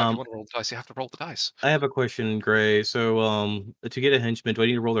 Turns out you want to roll the dice, you have to roll the dice. I have a question, Gray. So, to get a henchman, do I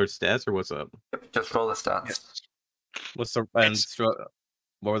need to roll their stats or what's up? Yep, just roll the stats. Yes. What's the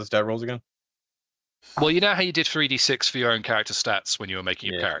what were the stat rolls again? Well, you know how you did 3d6 for your own character stats when you were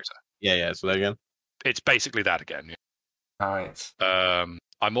making your character? Yeah. So that again? It's basically that again. Yeah. All right.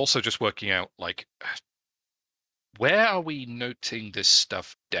 I'm also just working out, like, where are we noting this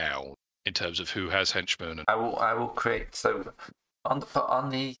stuff down in terms of who has henchmen? And... I will create, so on the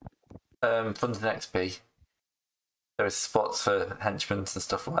funded XP, there is spots for henchmen and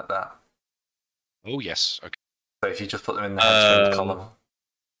stuff like that. Oh, yes. Okay. So if you just put them in the henchman column.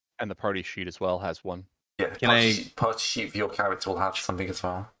 And the party sheet as well has one. Yeah, party sheet for your character will have something as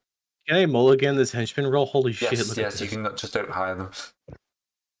well. Can I mulligan this henchman roll? Holy shit! Yes, you can just don't hire them.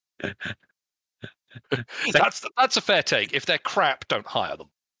 That's a fair take. If they're crap, don't hire them.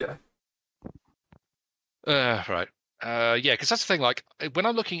 Yeah. Right. Yeah, because that's the thing. Like, when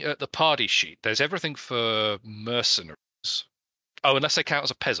I'm looking at the party sheet, there's everything for mercenaries. Oh, unless they count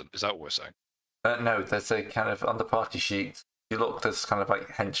as a peasant. Is that what we're saying? No, there's a kind of on the party sheet. You look, there's kind of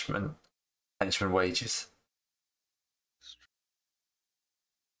like henchman wages.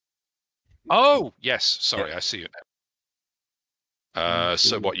 Oh, yes. Sorry, I see it now.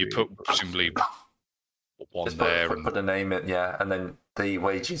 So what you put, presumably one just there. Put the name in, yeah, and then the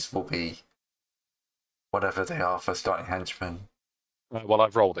wages will be whatever they are for starting henchmen. Well,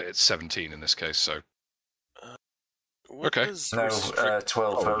 I've rolled it. It's 17 in this case, so. Okay. No,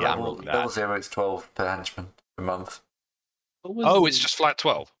 12. Oh, yeah, level 0, it's 12 per henchman per month. Oh, it's just flat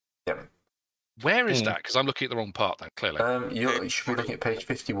 12? Yep. Where is that? Because I'm looking at the wrong part then, clearly. You should be looking at page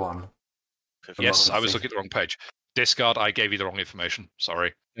 51. Yes, I was looking at the wrong page. Discard, I gave you the wrong information.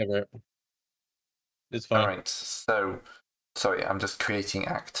 Sorry. Okay. It's fine. Alright, so, sorry, I'm just creating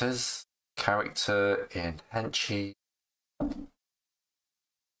actors. Character in Henchy.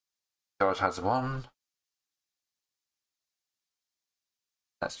 God has one.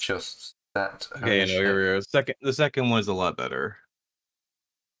 That's just that. Okay, here. The second one's a lot better.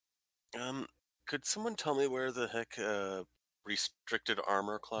 Could someone tell me where the heck restricted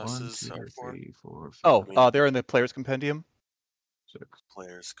armor classes are for? 3, 4, 5, they're in the player's compendium. 6.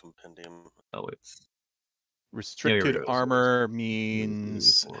 Player's compendium. Oh wait. Restricted armor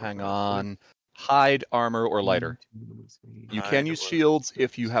means, hang on, hide armor or lighter. You can use shields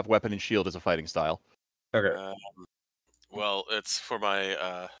if you have weapon and shield as a fighting style. Okay. Well, it's for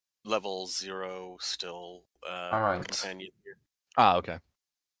my level 0 still companion here. Ah, okay.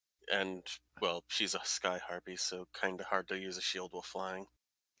 And, well, she's a sky harpy, so kind of hard to use a shield while flying.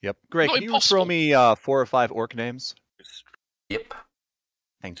 Yep. Greg, Not can you impossible. throw me 4 or 5 orc names? Yep.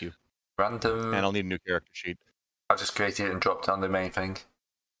 Thank you. Random. And I'll need a new character sheet. I'll just create it and drop down the main thing.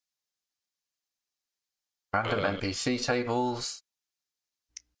 Random NPC tables.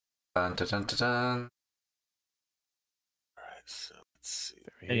 Dun, dun, dun, dun, dun. Alright, so let's see.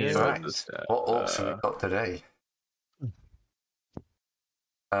 Right. What orcs have we got today?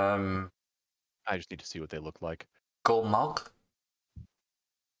 I just need to see what they look like. Gulmog.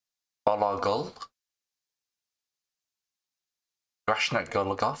 Bolagul. Grashnak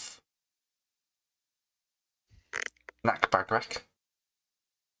Gulagov. Nakbagrek.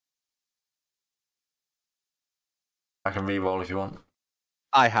 I can re-roll if you want.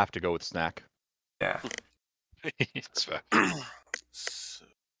 I have to go with snack. Yeah. It's fair.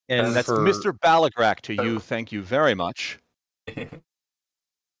 And that's Mr. Balagrak to you. Thank you very much.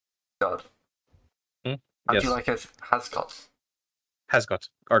 God. How do you like it? Has got.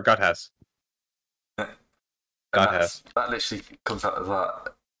 Or God has. God has. That literally comes out of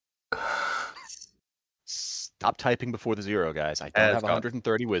that. Stop typing before the 0, guys. I don't have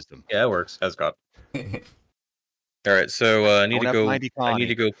 130 wisdom. Yeah, it works. Has got. All right, so I need Don't to have go. 90 I need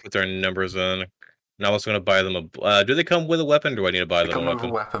to go put their numbers in. And I was going to buy them a. Do they come with a weapon? Or do I need to buy They them come a with a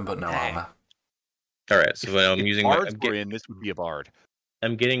weapon? weapon, but no armor. All right, so I'm using. Bards were in. This would be a bard.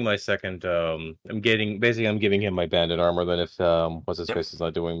 I'm getting my second. I'm giving him my bandit armor. Then if what's his face is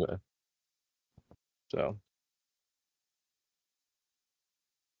not doing that. So.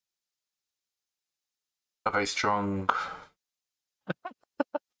 Not very strong.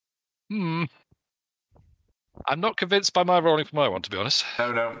 I'm not convinced by my rolling for my one, to be honest.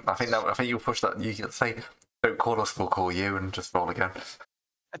 No. I think you'll push that. You can say, "Don't call us, we'll call you," and just roll again.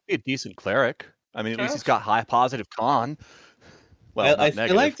 That'd be a decent cleric. I mean, at least he's got high positive con. Well, I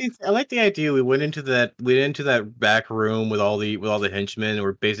like the idea. We went into that back room with all the henchmen, and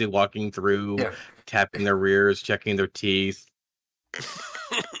we're basically walking through, tapping their rears, checking their teeth,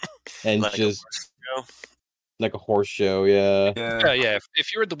 and like just like a horse show. Yeah.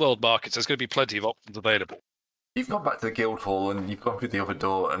 If you're in the world markets, there's going to be plenty of options available. You've gone back to the guild hall and you've gone through the other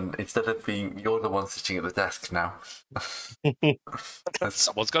door, and instead of you're the one sitting at the desk now.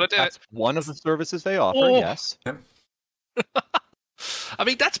 Someone's got to do it. That's one of the services they offer. Yes. Yep. I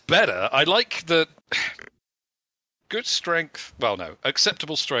mean, that's better. I like the good strength. Well, no,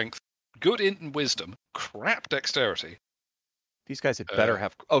 acceptable strength, good int and wisdom, crap dexterity. These guys had better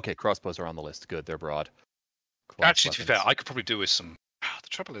have. Okay, crossbows are on the list. Good, they're broad. Actually, to be fair, I could probably do with some. The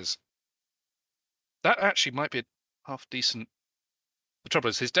trouble is, that actually might be a half decent. The trouble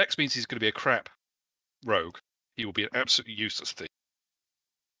is, his dex means he's going to be a crap rogue. He will be an absolutely useless thief.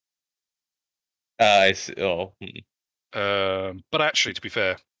 I see. Oh. But actually, to be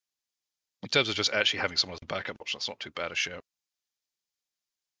fair, in terms of just actually having someone as a backup option, that's not too bad a shout.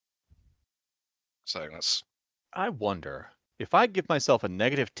 So that's. I wonder if I give myself a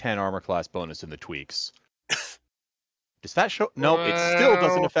 -10 armor class bonus in the tweaks. Does that show? No, it still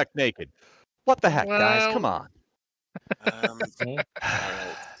doesn't affect naked. What the heck, guys? Come on. Alright,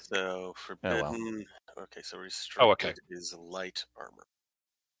 so forbidden. Okay, so restricted is light armor.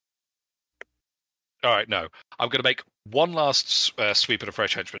 All right, no. I'm going to make one last sweep at a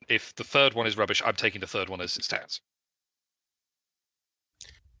fresh henchman. If the third one is rubbish, I'm taking the third one as it stands.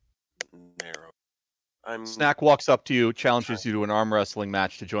 Narrow. Snack walks up to you, challenges you to an arm wrestling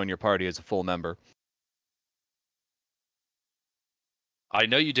match to join your party as a full member. I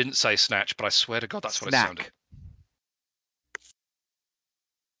know you didn't say snatch, but I swear to God, that's what it sounded.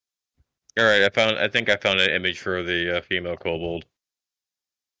 All right, I think I found an image for the female kobold.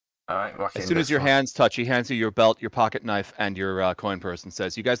 All right. As soon as your hands touch, he hands you your belt, your pocket knife, and your coin purse, and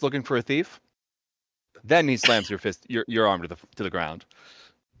says, "You guys looking for a thief?" Then he slams your arm to the ground.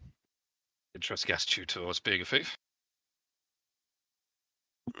 Interesting attitude towards being a thief.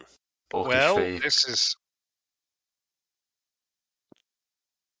 Well, this is.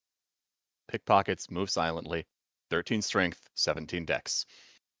 Pickpockets, move silently. 13 strength, 17 dex.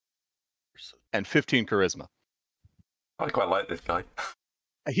 And 15 charisma. I quite like this guy.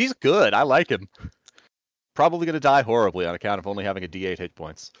 He's good. I like him. Probably going to die horribly on account of only having a D8 hit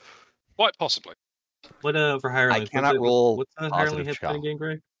points. Quite possibly. What for hirelings? I cannot roll. What's the hireling hit point again,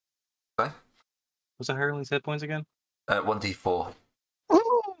 Greg? Sorry? What's the hireling's hit points again? 1d4.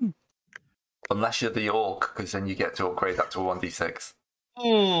 Unless you're the orc, because then you get to upgrade that to a 1d6.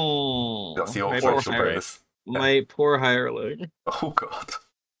 That's the orc social bonus. My poor hireling. Oh god.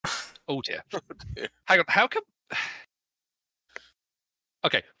 Oh dear. Hang on, how come...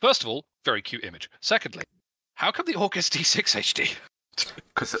 Okay, first of all, very cute image. Secondly, how come the orc is D6 HD?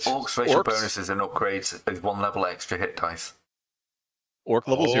 Because the orc's racial bonus is an upgrade is 1 level extra hit dice. Orc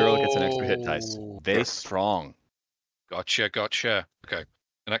level 0 gets an extra hit dice. They strong. Gotcha. Okay.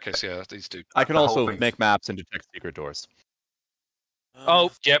 In that case, yeah, these do. I can also make maps and detect secret doors.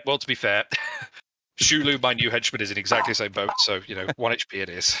 Oh, yeah, well, to be fair, Shulu, my new henchman, is in exactly the same boat, so, 1 HP it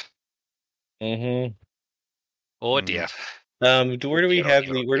is. Mm-hmm. Oh, dear. Where do we have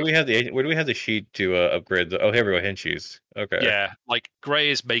the sheet to upgrade the? Oh, here we go. Hinchies. Okay. Yeah, like Gray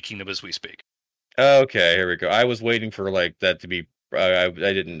is making them as we speak. Okay, here we go. I was waiting for that to be. I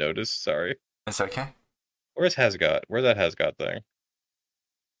didn't notice. Sorry. It's okay. Where's Hasgot? Where's that Hasgot thing?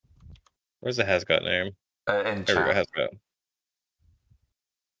 Where's the Hasgot name? In there we go. Hasgot.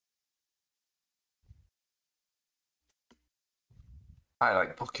 I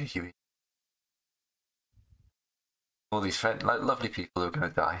like Booker Huey. All these friends, lovely people who are going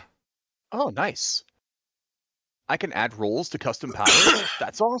to die. Oh, nice. I can add rolls to custom powers.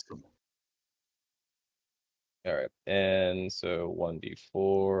 That's awesome. All right, and so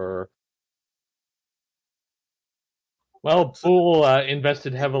 1d4. Well, Boole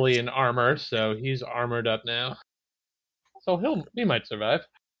invested heavily in armor, so he's armored up now. So he might survive.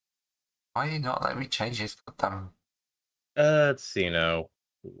 Why are you not letting me change his goddamn... Let's see now.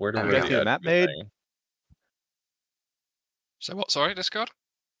 Where do we get the map made? So what? Sorry, Discord?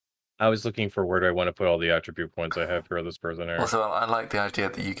 I was looking for where do I want to put all the attribute points I have for this person here. Also, I like the idea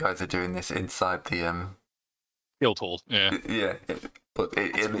that you guys are doing this inside the Guild Hall. Yeah. Yeah, but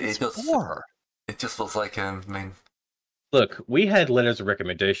it just looks like I mean. Look, we had letters of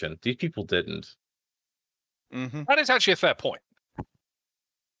recommendation. These people didn't. Mm-hmm. That is actually a fair point.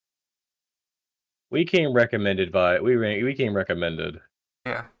 We came recommended by we came recommended.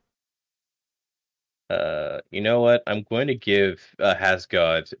 Yeah. You know what? I'm going to give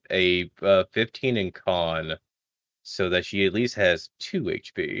Hasgod a 15 in con, so that she at least has 2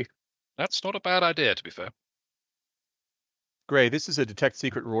 HP. That's not a bad idea, to be fair. Gray, this is a detect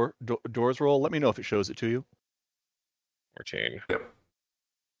secret doors roll. Let me know if it shows it to you. 14. Yep.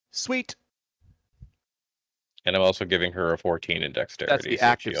 Sweet. And I'm also giving her a 14 in dexterity. That's the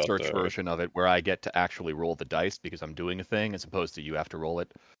active search version of it, where I get to actually roll the dice because I'm doing a thing, as opposed to you have to roll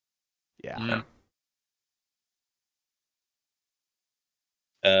it. Yeah.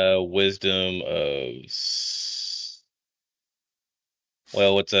 Wisdom of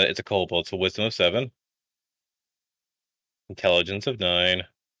Well, it's a kobold. It's a wisdom of 7, intelligence of 9,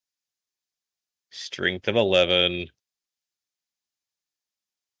 strength of 11,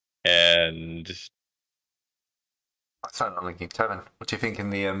 and That's not linking Tevin. What do you think in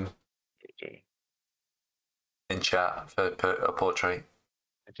the in chat for a portrait?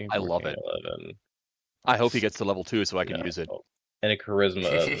 I love it. 11. I hope he gets to level 2 so I can use it. And a charisma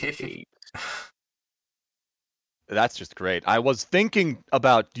of 8. That's just great. I was thinking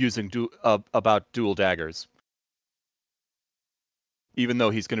about using dual daggers, even though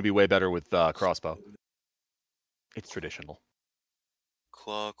he's going to be way better with crossbow. It's traditional.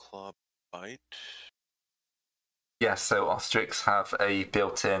 Claw, bite. Yeah, so Ostrix have a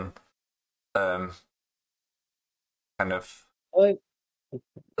built-in kind of What?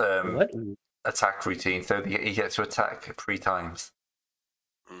 attack routine. So he gets to attack 3 times.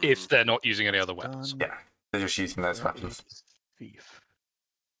 If they're not using any other weapons. Yeah, they're just using those weapons. Thief.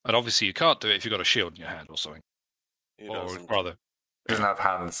 And obviously you can't do it if you've got a shield in your hand or something. Or rather. He doesn't have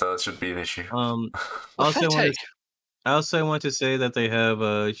hands, so that should be an issue. Also, I want to say that they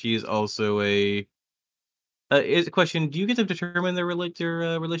have. She's also a. Is a question? Do you get to determine their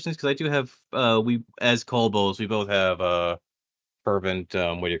relations? Because I do have. We as kobolds, we both have fervent.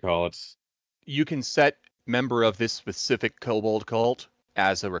 What do you call it? You can set member of this specific kobold cult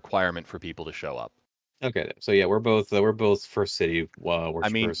as a requirement for people to show up. Okay, so yeah, we're both First City worshippers. I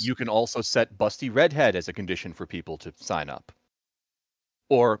mean, you can also set Busty Redhead as a condition for people to sign up.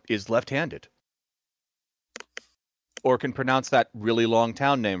 Or is left-handed. Or can pronounce that really long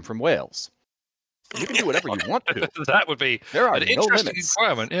town name from Wales. You can do whatever you want to. That would be there are an no interesting limits.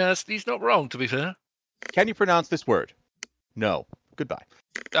 requirement. Yes, he's not wrong, to be fair. Can you pronounce this word? No. Goodbye.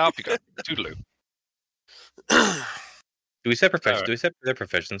 Off you go. Toodaloo. Do we set their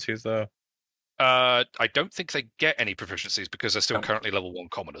proficiencies though? I don't think they get any proficiencies because they're still currently level 1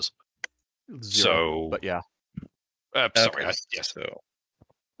 commoners. 0, So, but yeah. Sorry, Okay, yes. So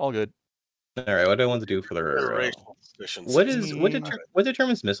All good. All right, what do I want to do for their? What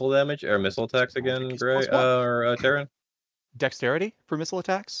determines missile damage or missile attacks again, Gray or Terran? Dexterity for missile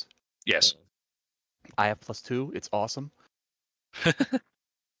attacks? Yes. I have +2. It's awesome.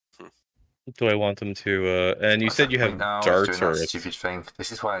 do I want them to? And you said you have darts or stupid thing.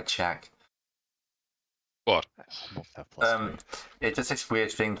 This is why I check. What? It does this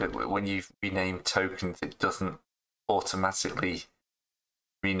weird thing that when you rename tokens, it doesn't automatically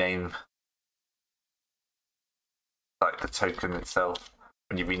rename like the token itself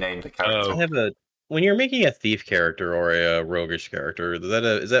when you rename the character. When you're making a thief character or a roguish character,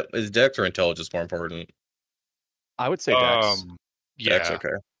 is Dex or intelligence more important? I would say Dex. Yeah. Dex,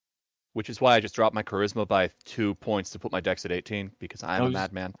 okay. Which is why I just dropped my charisma by 2 points to put my Dex at 18 because I'm a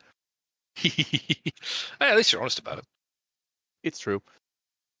madman. Hey, at least you're honest about it. It's true.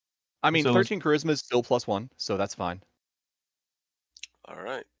 I mean, 13 charisma is still +1, so that's fine. All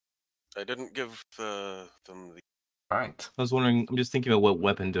right. I didn't give them the. Right. I was wondering. I'm just thinking about what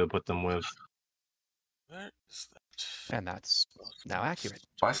weapon to put them with. Where is that? And that's now accurate.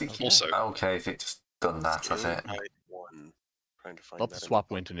 Why is he also okay? If it's just done that, that's it. Trying to find Love to swap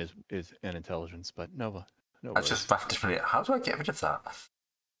Winton is an intelligence, but no. That's just randomly. How do I get rid of that?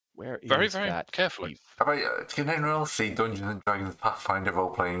 Where is very that carefully. How about, can anyone else see Dungeons and Dragons Pathfinder role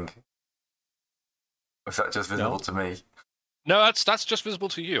playing? Or is that just visible to me? No, that's just visible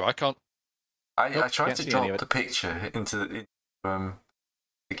to you. I can't. I tried to drop the picture into the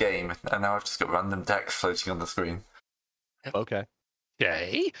game, and now I've just got random decks floating on the screen. Okay.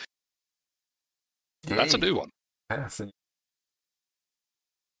 Yay! That's a new one. Yeah,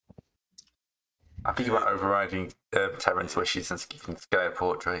 I think about overriding Terran's wishes and keeping the scale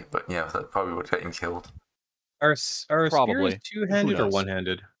portrait, but yeah, that probably would get him killed. Are spears two-handed or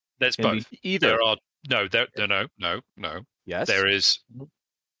one-handed? There's both. Either. There are no. Yes. There is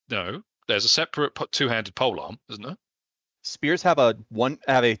no. There's a separate two-handed polearm, isn't there? Spears have a one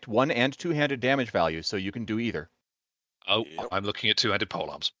and two-handed damage value, so you can do either. Oh, I'm looking at two-handed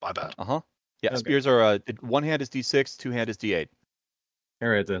polearms. My bad. Yeah, okay. Spears are one hand is D6, two hand is D8. All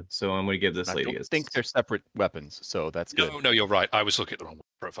right then. So I'm going to give this lady. I think they're separate weapons, so that's good. No, you're right. I was looking at the wrong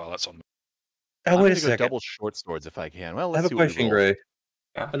profile. That's on me. Oh, wait a second. Double short swords if I can. Well, let's I have a question, Gray.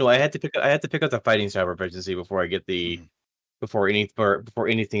 Yeah. Oh, no, I had to pick up the fighting style proficiency before I get the before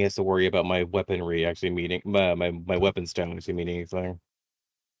anything has to worry about my weaponry actually meeting my weapon style actually meaning anything.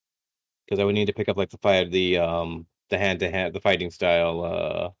 Because I would need to pick up like the hand-to-hand, the fighting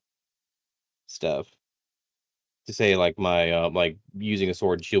style stuff. To say like my like using a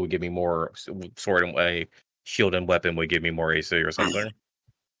sword and shield would give me more sword and a shield and weapon would give me more AC or something.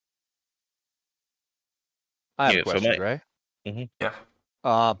 I have a question, Gray. Yeah.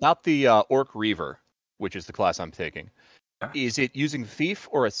 About the Orc Reaver, which is the class I'm taking. Yeah. Is it using Thief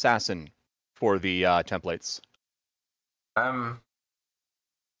or Assassin for the templates? I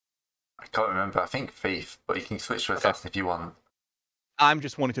can't remember. I think Thief, but you can switch to Assassin if you want. I'm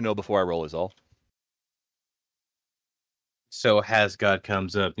just wanting to know before I roll is all. So Hasgod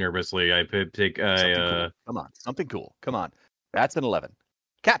comes up nervously. I pick. Cool. Come on, something cool. Come on. That's an 11.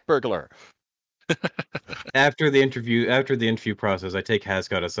 Cat burglar. After the interview process, I take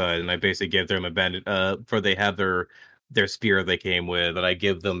Hasgod aside and I basically give them a bandit. For they have their spear they came with, and I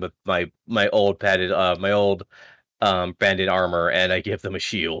give them my old bandit armor, and I give them a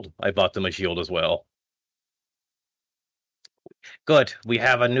shield. I bought them a shield as well. Good. We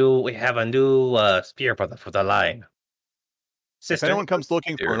have a new spear for the line. Sister, if anyone comes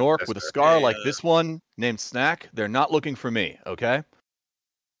looking for an orc with a scar like this one named Snack, they're not looking for me, okay?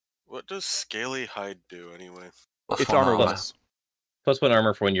 What does Scaly Hide do anyway? It's armorless. +1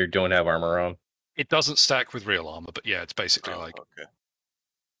 armor for when you don't have armor on. It doesn't stack with real armor, but yeah, it's basically like. Okay.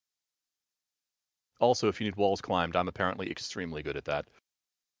 Also, if you need walls climbed, I'm apparently extremely good at that.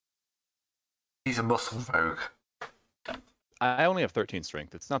 He's a muscle rogue. I only have 13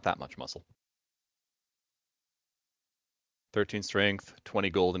 strength. It's not that much muscle. 13 strength, 20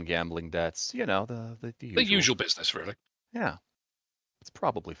 gold in gambling debts. You know, the usual. The usual business, really. Yeah. It's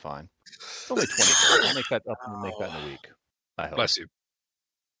probably fine. It's only 20 gold. I'll make that up and make that in a week. I hope. Bless you.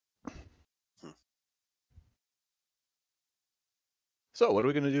 So, what are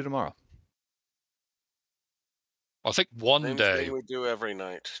we going to do tomorrow? I think one Same day. thing we do every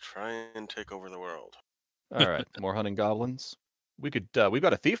night. Try and take over the world. All right, more hunting goblins. We could. We've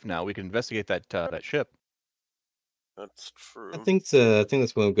got a thief now. We can investigate that ship. That's true. I think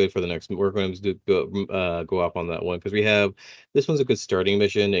that's one good for the next. We're going to go up on that one because we have this one's a good starting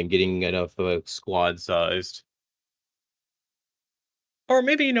mission and getting enough squad sized. Or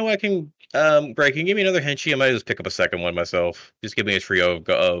maybe I can Greg, can you give me another henchy? I might just pick up a second one myself. Just give me a trio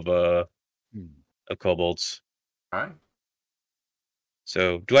of kobolds. All right.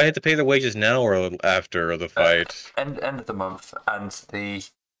 So, do I have to pay the wages now or after the fight? End of the month, and their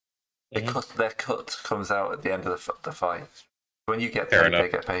cut comes out at the end of the fight. When you get paid, they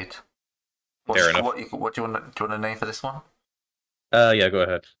get paid. Fair enough. What do you want to name for this one? Yeah, go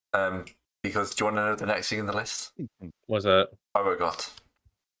ahead. Because do you want to know the next thing in the list? What's that? Aragot.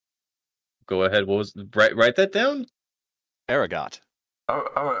 Go ahead. What was write that down? Aragot.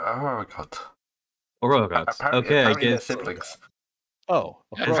 Aragot. Orogots. Apparently, I they're guess. siblings. Oh,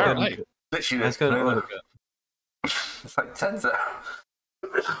 apparently. Literally, it's like 10 Sorry.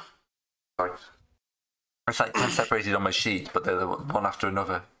 It's like 10 separated on my sheet, but they're the one after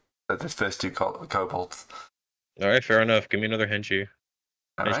another. They're the first two kobolds. Alright, fair enough. Give me another henchy.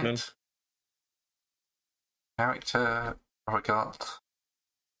 Alright. Character, Aragot.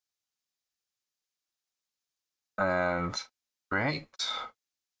 And create.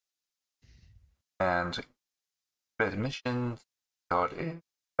 And create missions. God is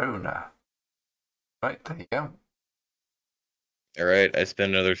owner. Right, there you go. Alright, I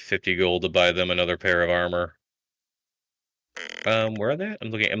spend another 50 gold to buy them another pair of armor. Where are they? I'm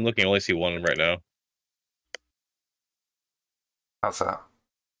looking, I only see one right now. How's that?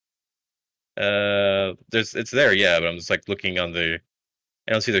 It's there, yeah, but I'm just like looking on I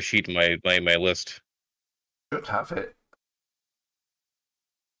don't see their sheet in my list. Should have it.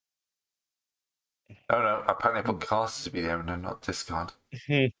 Oh no, apparently I put Caster to be the owner, not discard.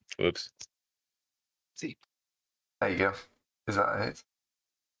 Whoops. See. There you go. Is that it?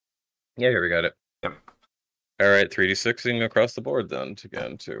 Yeah, here we got it. Yep. Alright, 3d6ing across the board then to get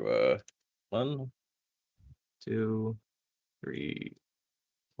into 1, 2, 3,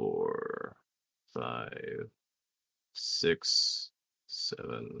 4, 5, 6,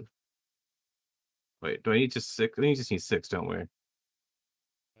 7. Wait, do I need just 6? I think you just need 6, don't we?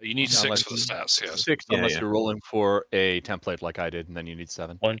 You need 6 for the stats, yes. 6 unless you're rolling for a template like I did, and then you need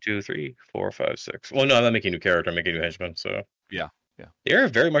 7. 1, 2, 3, 4, 5, 6. Well, no, I'm not making a new character. I'm making a new henchman, so... Yeah. They're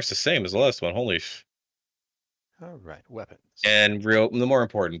very much the same as the last one. Holy All right, weapons. And the more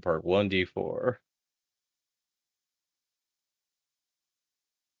important part, 1d4.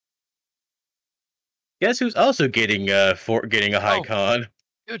 Guess who's also getting a high con?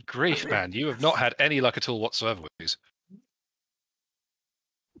 Good grief, man! You have not had any luck at all whatsoever with these.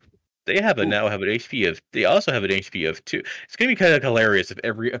 They now have an HP of. They also have an HP of 2. It's gonna be kind of hilarious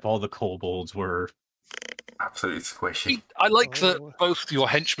if all the kobolds were absolutely squishy. I like that both your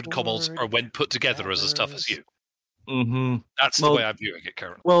henchmen kobolds are when put together as tough as you. Mm-hmm. That's the way I'm viewing it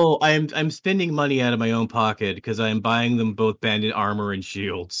currently. Well, I'm spending money out of my own pocket because I'm buying them both bandit armor and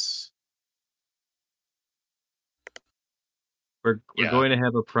shields. We're Yeah. going to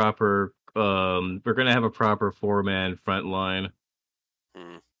have a proper 4-man front line.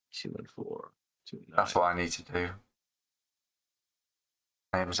 2 and 4. 2 and 9. That's what I need to do.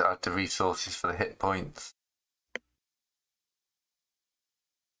 I aim to add the resources for the hit points.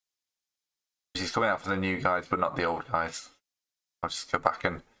 He's coming out for the new guys, but not the old guys. I'll just go back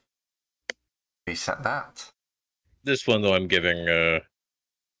and reset that. This one, though, I'm giving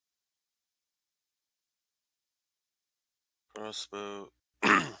crossbow.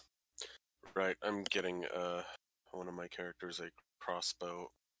 Right, I'm getting one of my characters a crossbow.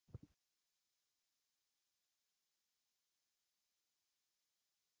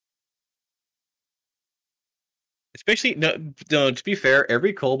 Especially no, to be fair,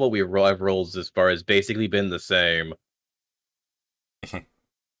 every cobalt I've rolled this far has basically been the same.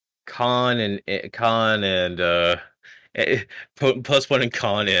 Con and +1 in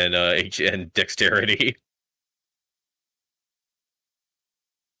con and and dexterity.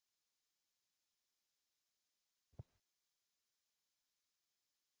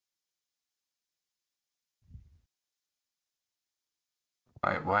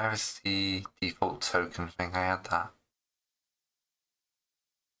 Right, where is the default token thing? I had that.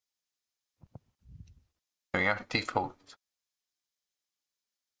 There we go, default.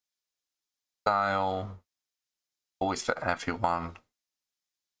 Style. Always for everyone.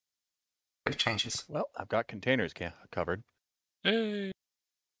 It changes. Well, I've got containers covered. Hey.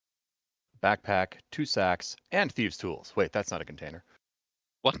 Backpack, 2 sacks, and thieves' tools. Wait, that's not a container.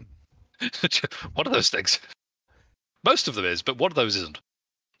 What? What are those things? Most of them is, but one of those isn't.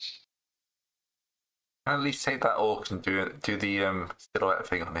 At least take that orc and do the silhouette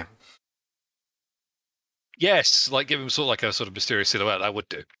thing on him. Yes, like give him sort of mysterious silhouette. That would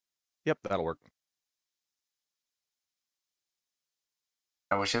do. Yep, that'll work.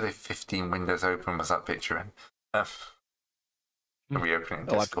 I wish I had 15 windows open. Was that picture in? Reopen it in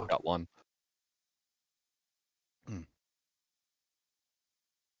Oh, I've Discord. got one.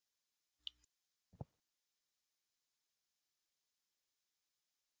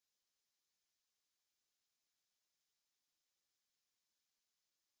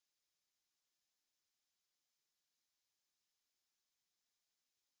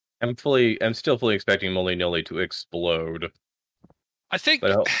 I'm still fully expecting Molly Nilly to explode. I think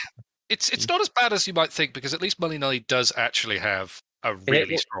But it's not as bad as you might think, because at least Molinelli does actually have a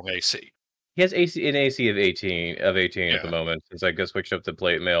really strong AC. He has an AC of 18 at the moment, since I just switched up to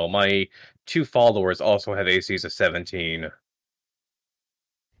plate mail. My 2 followers also have ACs of 17.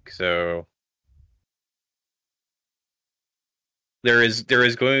 So there is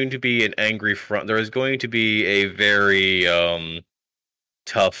going to be an angry front. There is going to be a very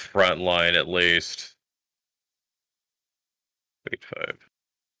tough front line, at least. Wait 5.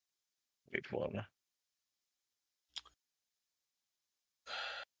 Wait 1.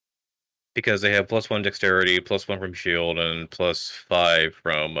 Because they have +1 dexterity, +1 from shield, and +5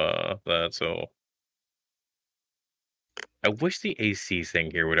 from that. So I wish the AC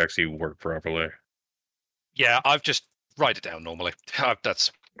thing here would actually work properly. Yeah, I've just write it down normally.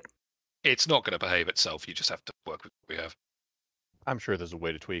 It's not going to behave itself. You just have to work with what we have. I'm sure there's a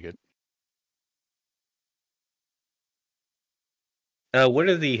way to tweak it. What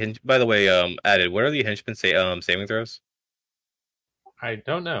are the by the way, added? What are the henchmen saving throws? I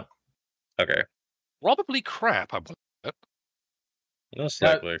don't know. Okay. Probably crap. Most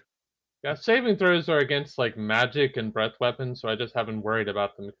likely. Yeah, saving throws are against like magic and breath weapons, so I just haven't worried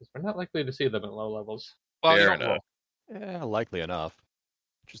about them because we're not likely to see them at low levels. Well, Fair you're not enough. wrong. Yeah, likely enough.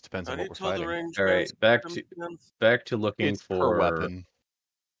 Just depends on what we're fighting. All right, back to looking It's for per weapon.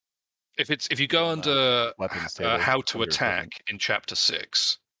 If you go under weapons table, how to under attack equipment. in chapter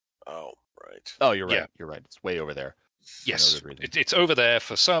 6. Oh, right. Oh, you're right. Yeah. You're right. It's way over there. Yes, No good reason. it's over there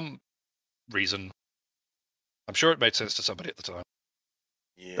for some reason. I'm sure it made sense to somebody at the time.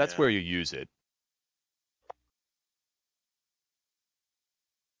 Yeah. That's where you use it.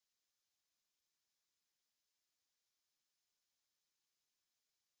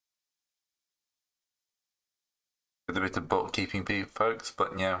 With a bit of bookkeeping, folks,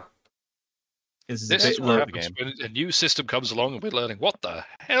 but yeah. This is what happens when a new system comes along and we're learning what the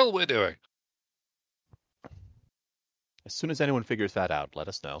hell we're doing. As soon as anyone figures that out, let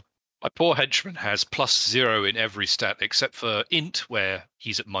us know. My poor henchman has +0 in every stat except for int, where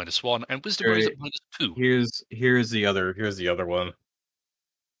he's at -1, and wisdom, where he's at -2. Here's the other one.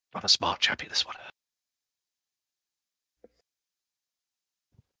 Not a smart chappy, this one.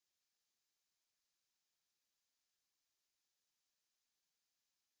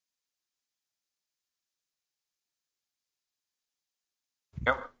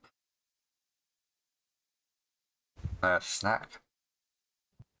 Yep. Snack.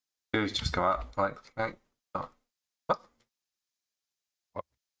 Who's just come out? Like, oh. What?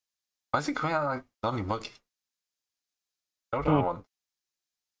 Why is it coming out like only muggy? I don't want.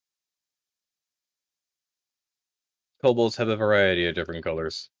 Kobolds have a variety of different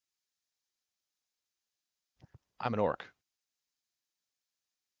colors. I'm an orc.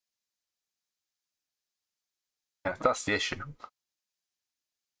 Yeah, that's the issue.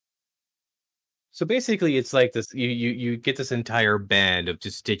 So basically, it's like this: you get this entire band of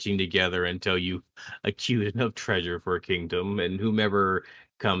just stitching together until you accumulate enough treasure for a kingdom, and whomever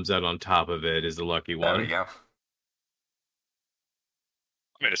comes out on top of it is the lucky There we one. go.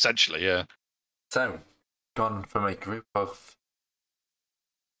 I mean, essentially, yeah. So, gone from a group of,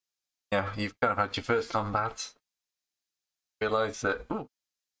 you've kind of had your first combat. Realise that,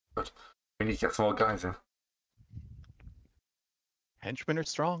 but we need to get some more guys in. Henchmen are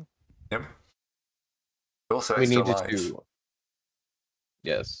strong. Yep. Also, We extra need lives. to.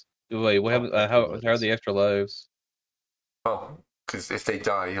 Yes. Wait, what happened? How are the extra lives? Well, because if they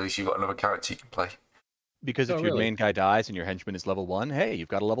die, at least you've got another character you can play. Because if your main guy dies and your henchman is level 1, hey, you've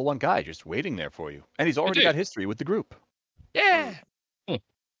got a level 1 guy just waiting there for you. And he's already got history with the group. Yeah.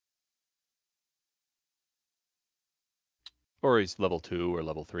 Or he's level 2 or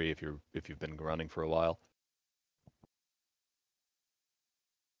level 3 if you've been running for a while.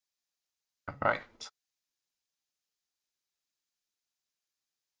 Right.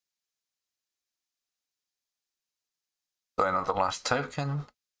 Going on the last token.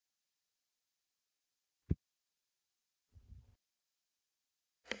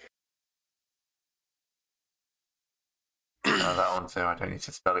 That one's there. I don't need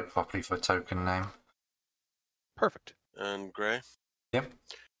to spell it properly for token name. Perfect. And Gray? Yep.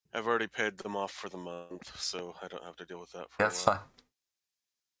 I've already paid them off for the month, so I don't have to deal with that for That's a while. fine.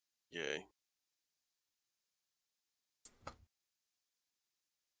 Yay.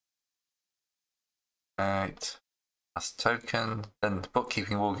 Right. Last token. Then the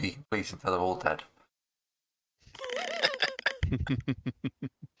bookkeeping will be complete until they're all dead.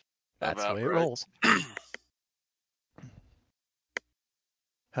 That's the way it right. rolls.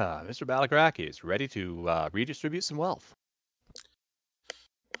 Mr. Balagraki is ready to redistribute some wealth.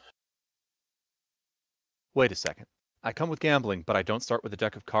 Wait a second. I come with gambling, but I don't start with a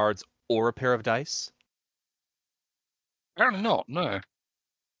deck of cards or a pair of dice? Apparently not, no.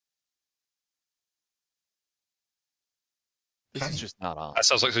 This is just not on. That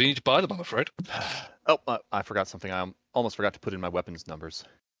sounds like you need to buy them, I'm afraid. Oh, I forgot something. I almost forgot to put in my weapons numbers.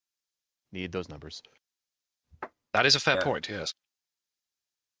 Need those numbers. That is a fair point, yes.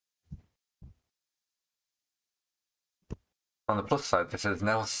 On the plus side, this is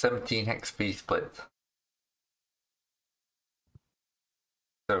now 17 XP split.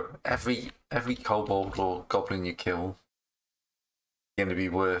 So every kobold or goblin you kill is going to be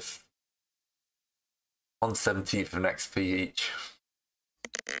worth 1/17 of an XP each.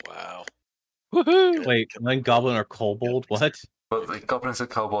 Wow. Woohoo! Wait, one goblin or kobold? What? But the goblins and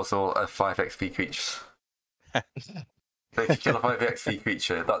kobolds all are 5 XP creatures. So if you kill a 5 XP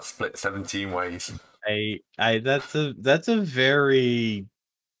creature, that's split 17 ways. That's a very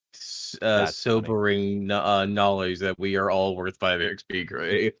sobering knowledge that we are all worth 5 XP,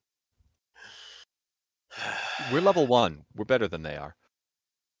 Gray. We're level 1. We're better than they are.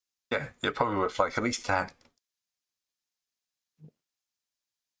 Yeah, you're probably worth like at least 10.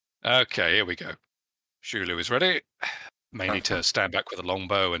 Okay, here we go. Shulu is ready. Mainly to stand back with a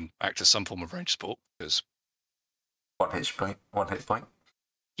longbow and act as some form of range support, because... One hit point.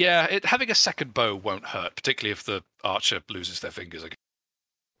 Yeah, having a second bow won't hurt, particularly if the archer loses their fingers again.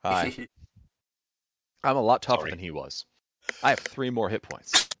 Hi. I'm a lot tougher than he was. I have 3 more hit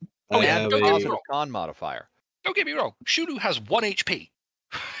points. Oh yeah, And don't a get me positive wrong. con modifier. Don't get me wrong. Shulu has 1 HP.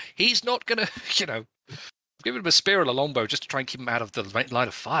 He's not gonna, give him a spear and a longbow just to try and keep him out of the line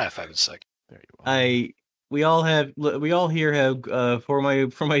of fire, for heaven's sake. There you are. We all here have for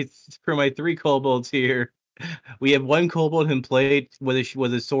my 3 kobolds here. We have 1 kobold who played with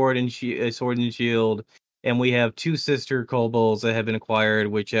a sword and shield, and we have 2 sister kobolds that have been acquired,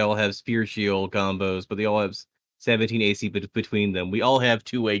 which all have spear shield combos, but they all have 17 AC between them. We all have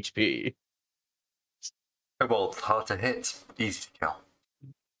 2 HP. Kobold, hard to hit, easy to kill.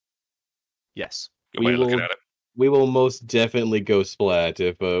 Yes. Good way of looking at it. We will most definitely go splat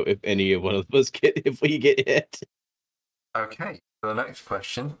if any of one of us if we get hit. Okay, so the next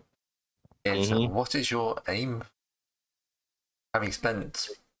question is what is your aim? Having spent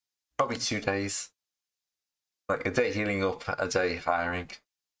probably 2 days, like a day healing up, a day firing,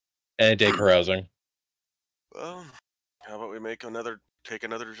 and a day carousing. Well, how about we take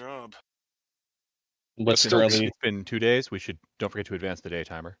another job? What's still- currently? It's been 2 days. Don't forget to advance the day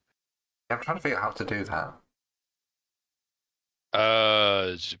timer. I'm trying to figure out how to do that.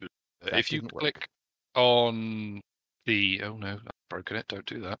 If you didn't work. click on the no, I've broken it. Don't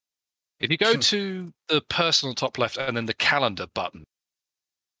do that. If you go to the personal top left and then the calendar button,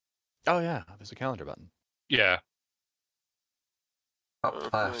 Oh yeah, there's a calendar button. yeah,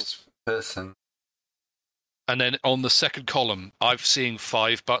 Top left person. and then on the second column, I'm seeing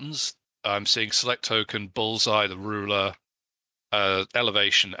 5 buttons. I'm seeing select token, bullseye, the ruler,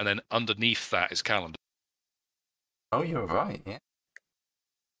 elevation, and then underneath that is calendar. Oh, you're right. Yeah.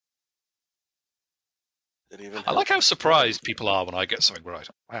 I like how surprised people are when I get something right.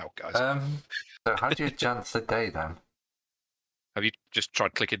 Wow, guys. So how do you advance the day then? Have you just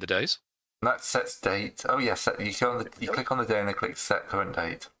tried clicking the days? That sets date. Oh yes, you click on the day and then click set current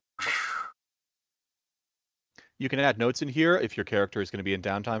date. You can add notes in here if your character is going to be in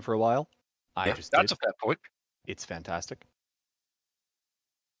downtime for a while. I just That's did. a fair point. It's fantastic.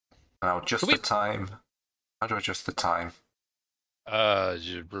 Now adjust the time. How do I adjust the time?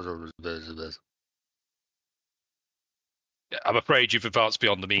 I'm afraid you've advanced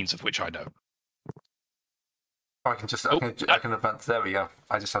beyond the means of which I know. I can advance. There we go.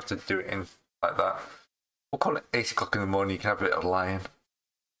 I just have to do it in like that. We'll call it 8 o'clock in the morning. You can have a bit of lying.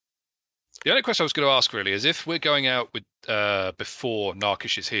 The only question I was going to ask really is if we're going out with before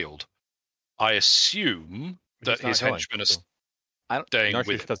Narkish is healed, I assume that He's not his going, henchmen are so- staying Narcissus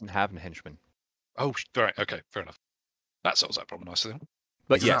with him. doesn't have a henchman. Oh, right. Okay, fair enough. That solves that problem nicely then.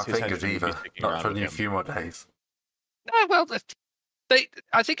 But He's yes, not his fingers henchman will be either. sticking Not around for with a him. few more days. Well,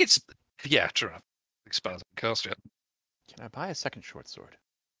 I think it's true enough. Expand cast yet. Can I buy a second short sword?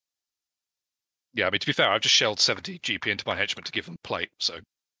 Yeah, I mean to be fair, I've just shelled 70 GP into my henchmen to give them plate. So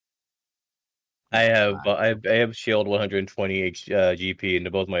I have shield 120 GP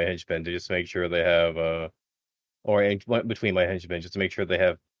into both my henchmen to just make sure they have between my henchmen just to make sure they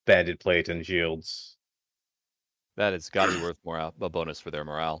have banded plate and shields. That has got to be worth a bonus for their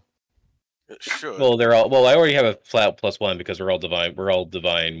morale. It should. Well, I already have a flat +1 because we're all divine. We're all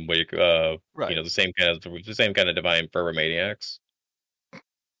divine. Right. You know, the same kind of divine fervor maniacs.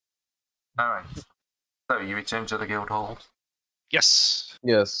 All right. So you return to the guild hall. yes,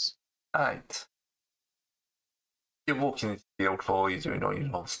 Yes. All right. You're walking into the guild hall. You're doing all your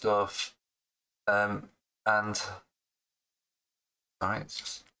normal stuff. And all right,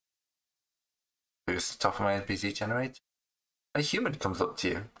 just boost the top of my NPC generator. A human comes up to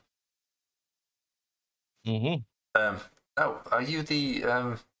you. Mm-hmm. Oh, are you the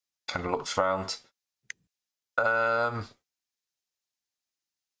kind of looks around? Right.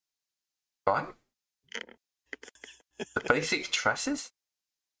 The basic tresses?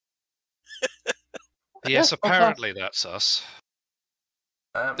 yes. Apparently that's us.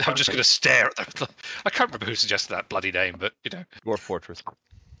 I'm just okay. going to stare at them. I can't remember who suggested that bloody name, but you know. Dwarf Fortress.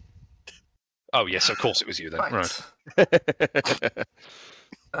 Oh yes, of course it was you then. Right.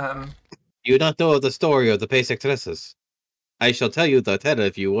 You not know the story of the basic tresses. I shall tell you the tale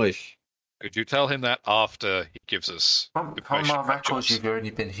if you wish. Could you tell him that after he gives us From information our about records, jobs? you've only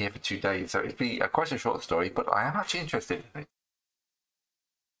been here for 2 days, so it'd be quite a short story, but I am actually interested in it.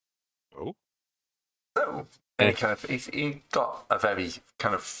 Oh. So, he got a very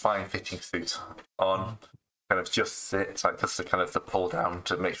kind of fine-fitting suit on, kind of just sits, like just the pull down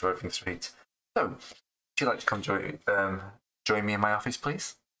to make sure everything's straight. So, would you like to come join me in my office,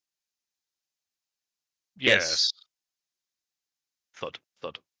 please? Yes. Thud,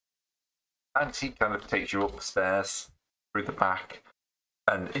 thud. And he kind of takes you upstairs, through the back,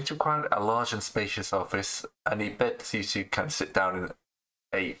 and into quite a large and spacious office, and he begs you to kind of sit down in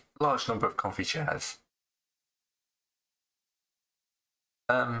a large number of comfy chairs.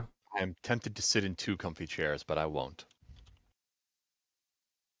 I'm tempted to sit in 2 comfy chairs, but I won't.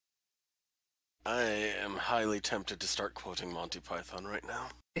 I am highly tempted to start quoting Monty Python right now.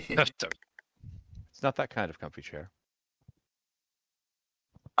 Don't. It's not that kind of comfy chair.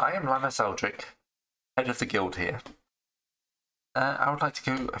 I am Lana Eldrick, head of the guild here. I would like to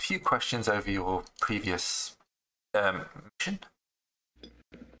go a few questions over your previous mission.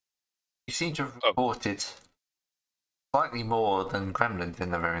 You seem to have reported slightly more than gremlins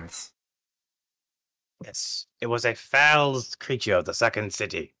in the ruins. Yes, it was a foul creature of the second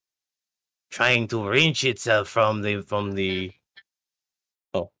city, trying to wrench itself from the.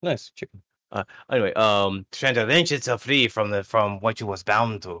 Oh, nice chicken. Anyway, trying to wrench itself free from what it was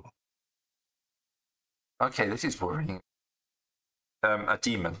bound to. Okay, this is worrying. A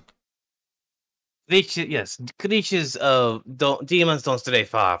demon. Creatures, demons don't stray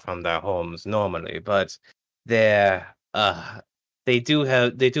far from their homes normally, but they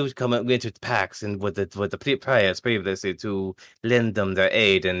they do come into packs and with the players previously to lend them their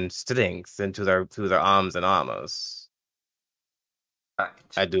aid and strength into their arms and armors.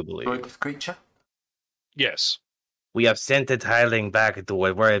 I do believe. This creature? Yes. We have sent the tiling back to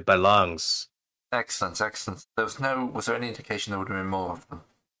where it belongs. Excellent, excellent. Was there any indication there would have been more of them?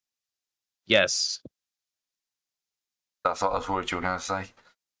 Yes. That's what I was worried you were going to say.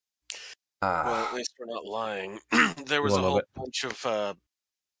 Well, at least we're not lying. There was a whole bunch of,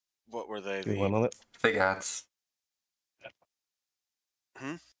 what were they? One moment. Figureheads.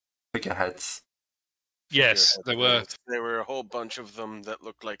 Hmm? Figureheads. Yes, there were. There were a whole bunch of them that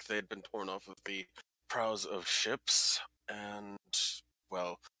looked like they'd been torn off of the prows of ships, and,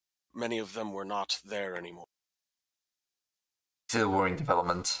 well, many of them were not there anymore. Still worrying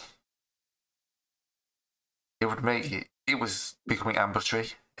development. It would make it was becoming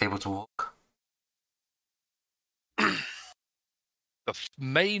ambulatory, able to walk. The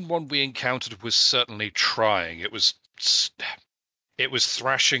main one we encountered was certainly trying. It was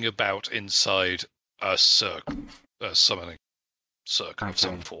thrashing about inside a circle, a summoning circle of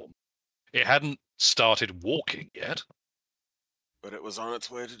some form. It hadn't started walking yet. But it was on its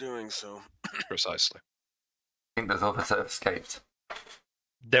way to doing so. Precisely. I think there's others that have escaped.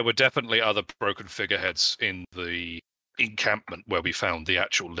 There were definitely other broken figureheads in the encampment where we found the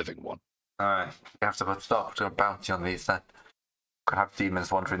actual living one. Alright, we have to put a stop to a bounty on these then. Could have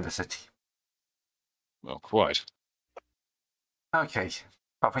demons wandering the city. Well, quite. Okay.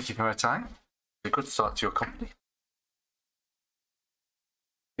 Well, thank you for your time. It's a good start to your company.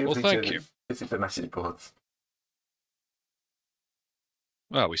 Well, thank you. Visit the message boards.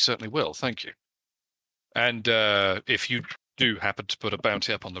 Well, we certainly will. Thank you. And if you do happen to put a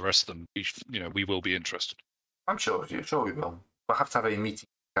bounty up on the rest of them, we will be interested. I'm sure we will. We'll have to have a meeting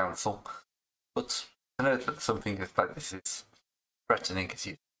with the council. But to know that something like this is threatening is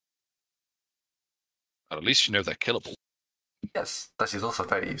you. At least you know they're killable. Yes, that is also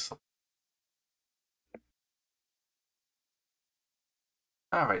very useful.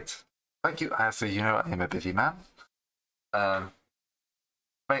 Alright. Thank you. As you know, I am a busy man.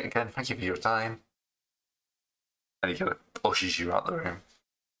 Again, thank you for your time. And he kind of pushes you out the room.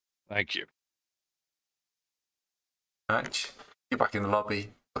 Thank you. Right. You're back in the lobby,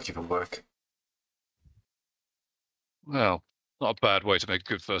 looking for work. Well, not a bad way to make a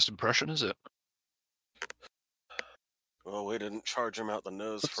good first impression, is it? Well, we didn't charge him out the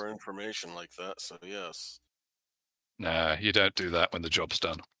nose for information like that, so yes. Nah, you don't do that when the job's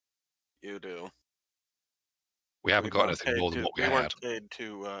done. You do. We haven't got anything more than what we had. We weren't paid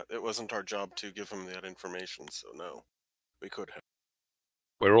to, it wasn't our job to give him that information, so no. We could have.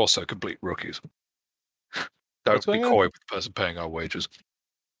 We're also complete rookies. Don't be coy with the person paying our wages.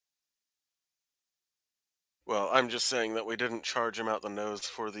 Well, I'm just saying that we didn't charge him out the nose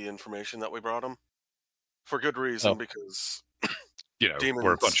for the information that we brought him. For good reason, because demons,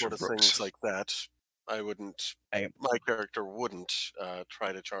 we're a bunch sort of of things like that, my character wouldn't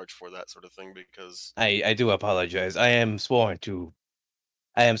try to charge for that sort of thing because I do apologize. I am sworn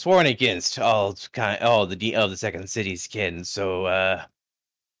against all the second city's kin, so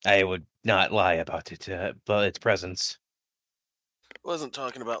I would not lie about it, but its presence. I wasn't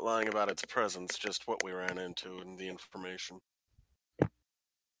talking about lying about its presence, just what we ran into and the information.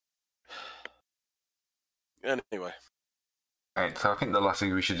 Anyway. Right, so I think the last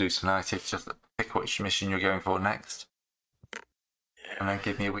thing we should do tonight is just pick which mission you're going for next. Yeah. And then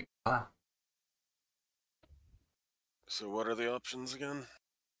give me a week plan. So what are the options again?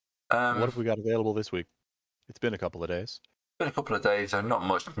 What have we got available this week? It's been a couple of days. Been a couple of days, and not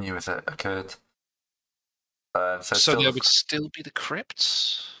much new has occurred. So there would still be the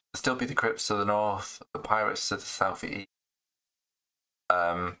crypts? Still be the crypts to the north, the pirates to the southeast.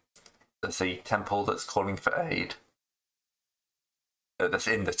 There's a temple that's calling for aid. That's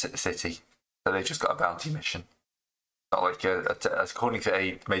in the city. So they've just got a bounty mission. Not like calling for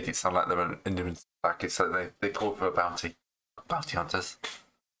aid made it sound like they were an Indian attack. So they called for a bounty hunters.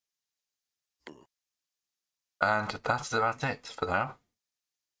 And that's about it for now.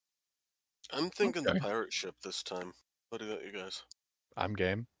 I'm thinking the pirate ship this time. What about you guys? I'm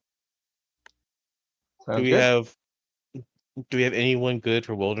game. Do we have anyone good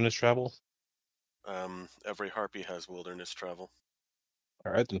for wilderness travel? Every harpy has wilderness travel.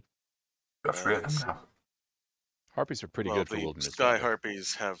 All right then. Got 3 of them now. Harpies are pretty good for wilderness Sky travel.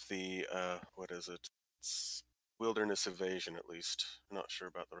 harpies have the what is it? It's wilderness evasion, at least. I'm not sure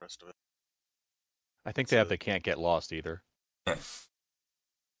about the rest of it. I think they have the can't get lost either.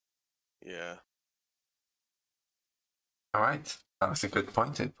 Yeah. All right, that's a good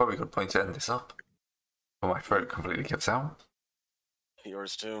point. Probably a good point to end this up. Well, my throat completely gives out.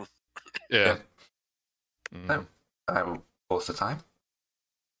 Yours too. Yeah. So, I will pause the time.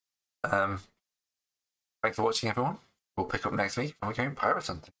 Thanks for watching, everyone. We'll pick up next week and we're going pirate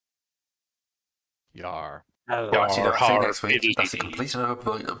hunting. Yar. Yeah, actually, don't say Har, next week. har, That's a complete and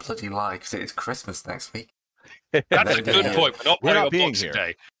utter bloody lie because it is Christmas next week. That's a good point. We're not playing on Boxing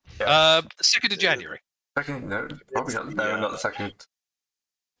Day. The 2nd of January. Second, no, probably not the second.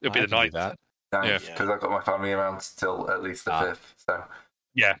 It'll be the 9th. No, because I've got my family around till at least the 5th. So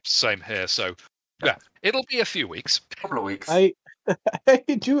yeah, same here. So yeah, it'll be a few weeks. A couple of weeks. I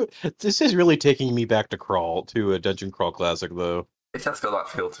do. This is really taking me back to a Dungeon Crawl Classic, though. It has got that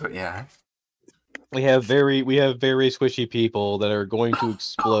feel to it, yeah. We have very squishy people that are going to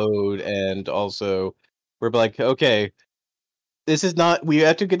explode, and also we're like, okay, this is not. We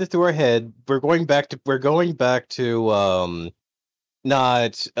have to get it through our head. We're going back to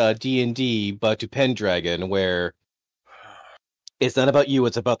not D&D, but to Pendragon, where it's not about you.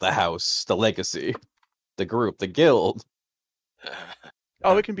 It's about the house, the legacy, the group, the guild.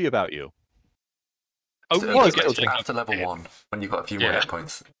 Oh, it can be about you. After level 1, when you've got a few more hit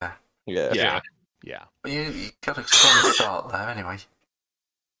points. Yeah. But you got a strong start there, anyway.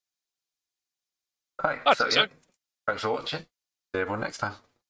 Right, so yeah. Thanks for watching. See everyone next time.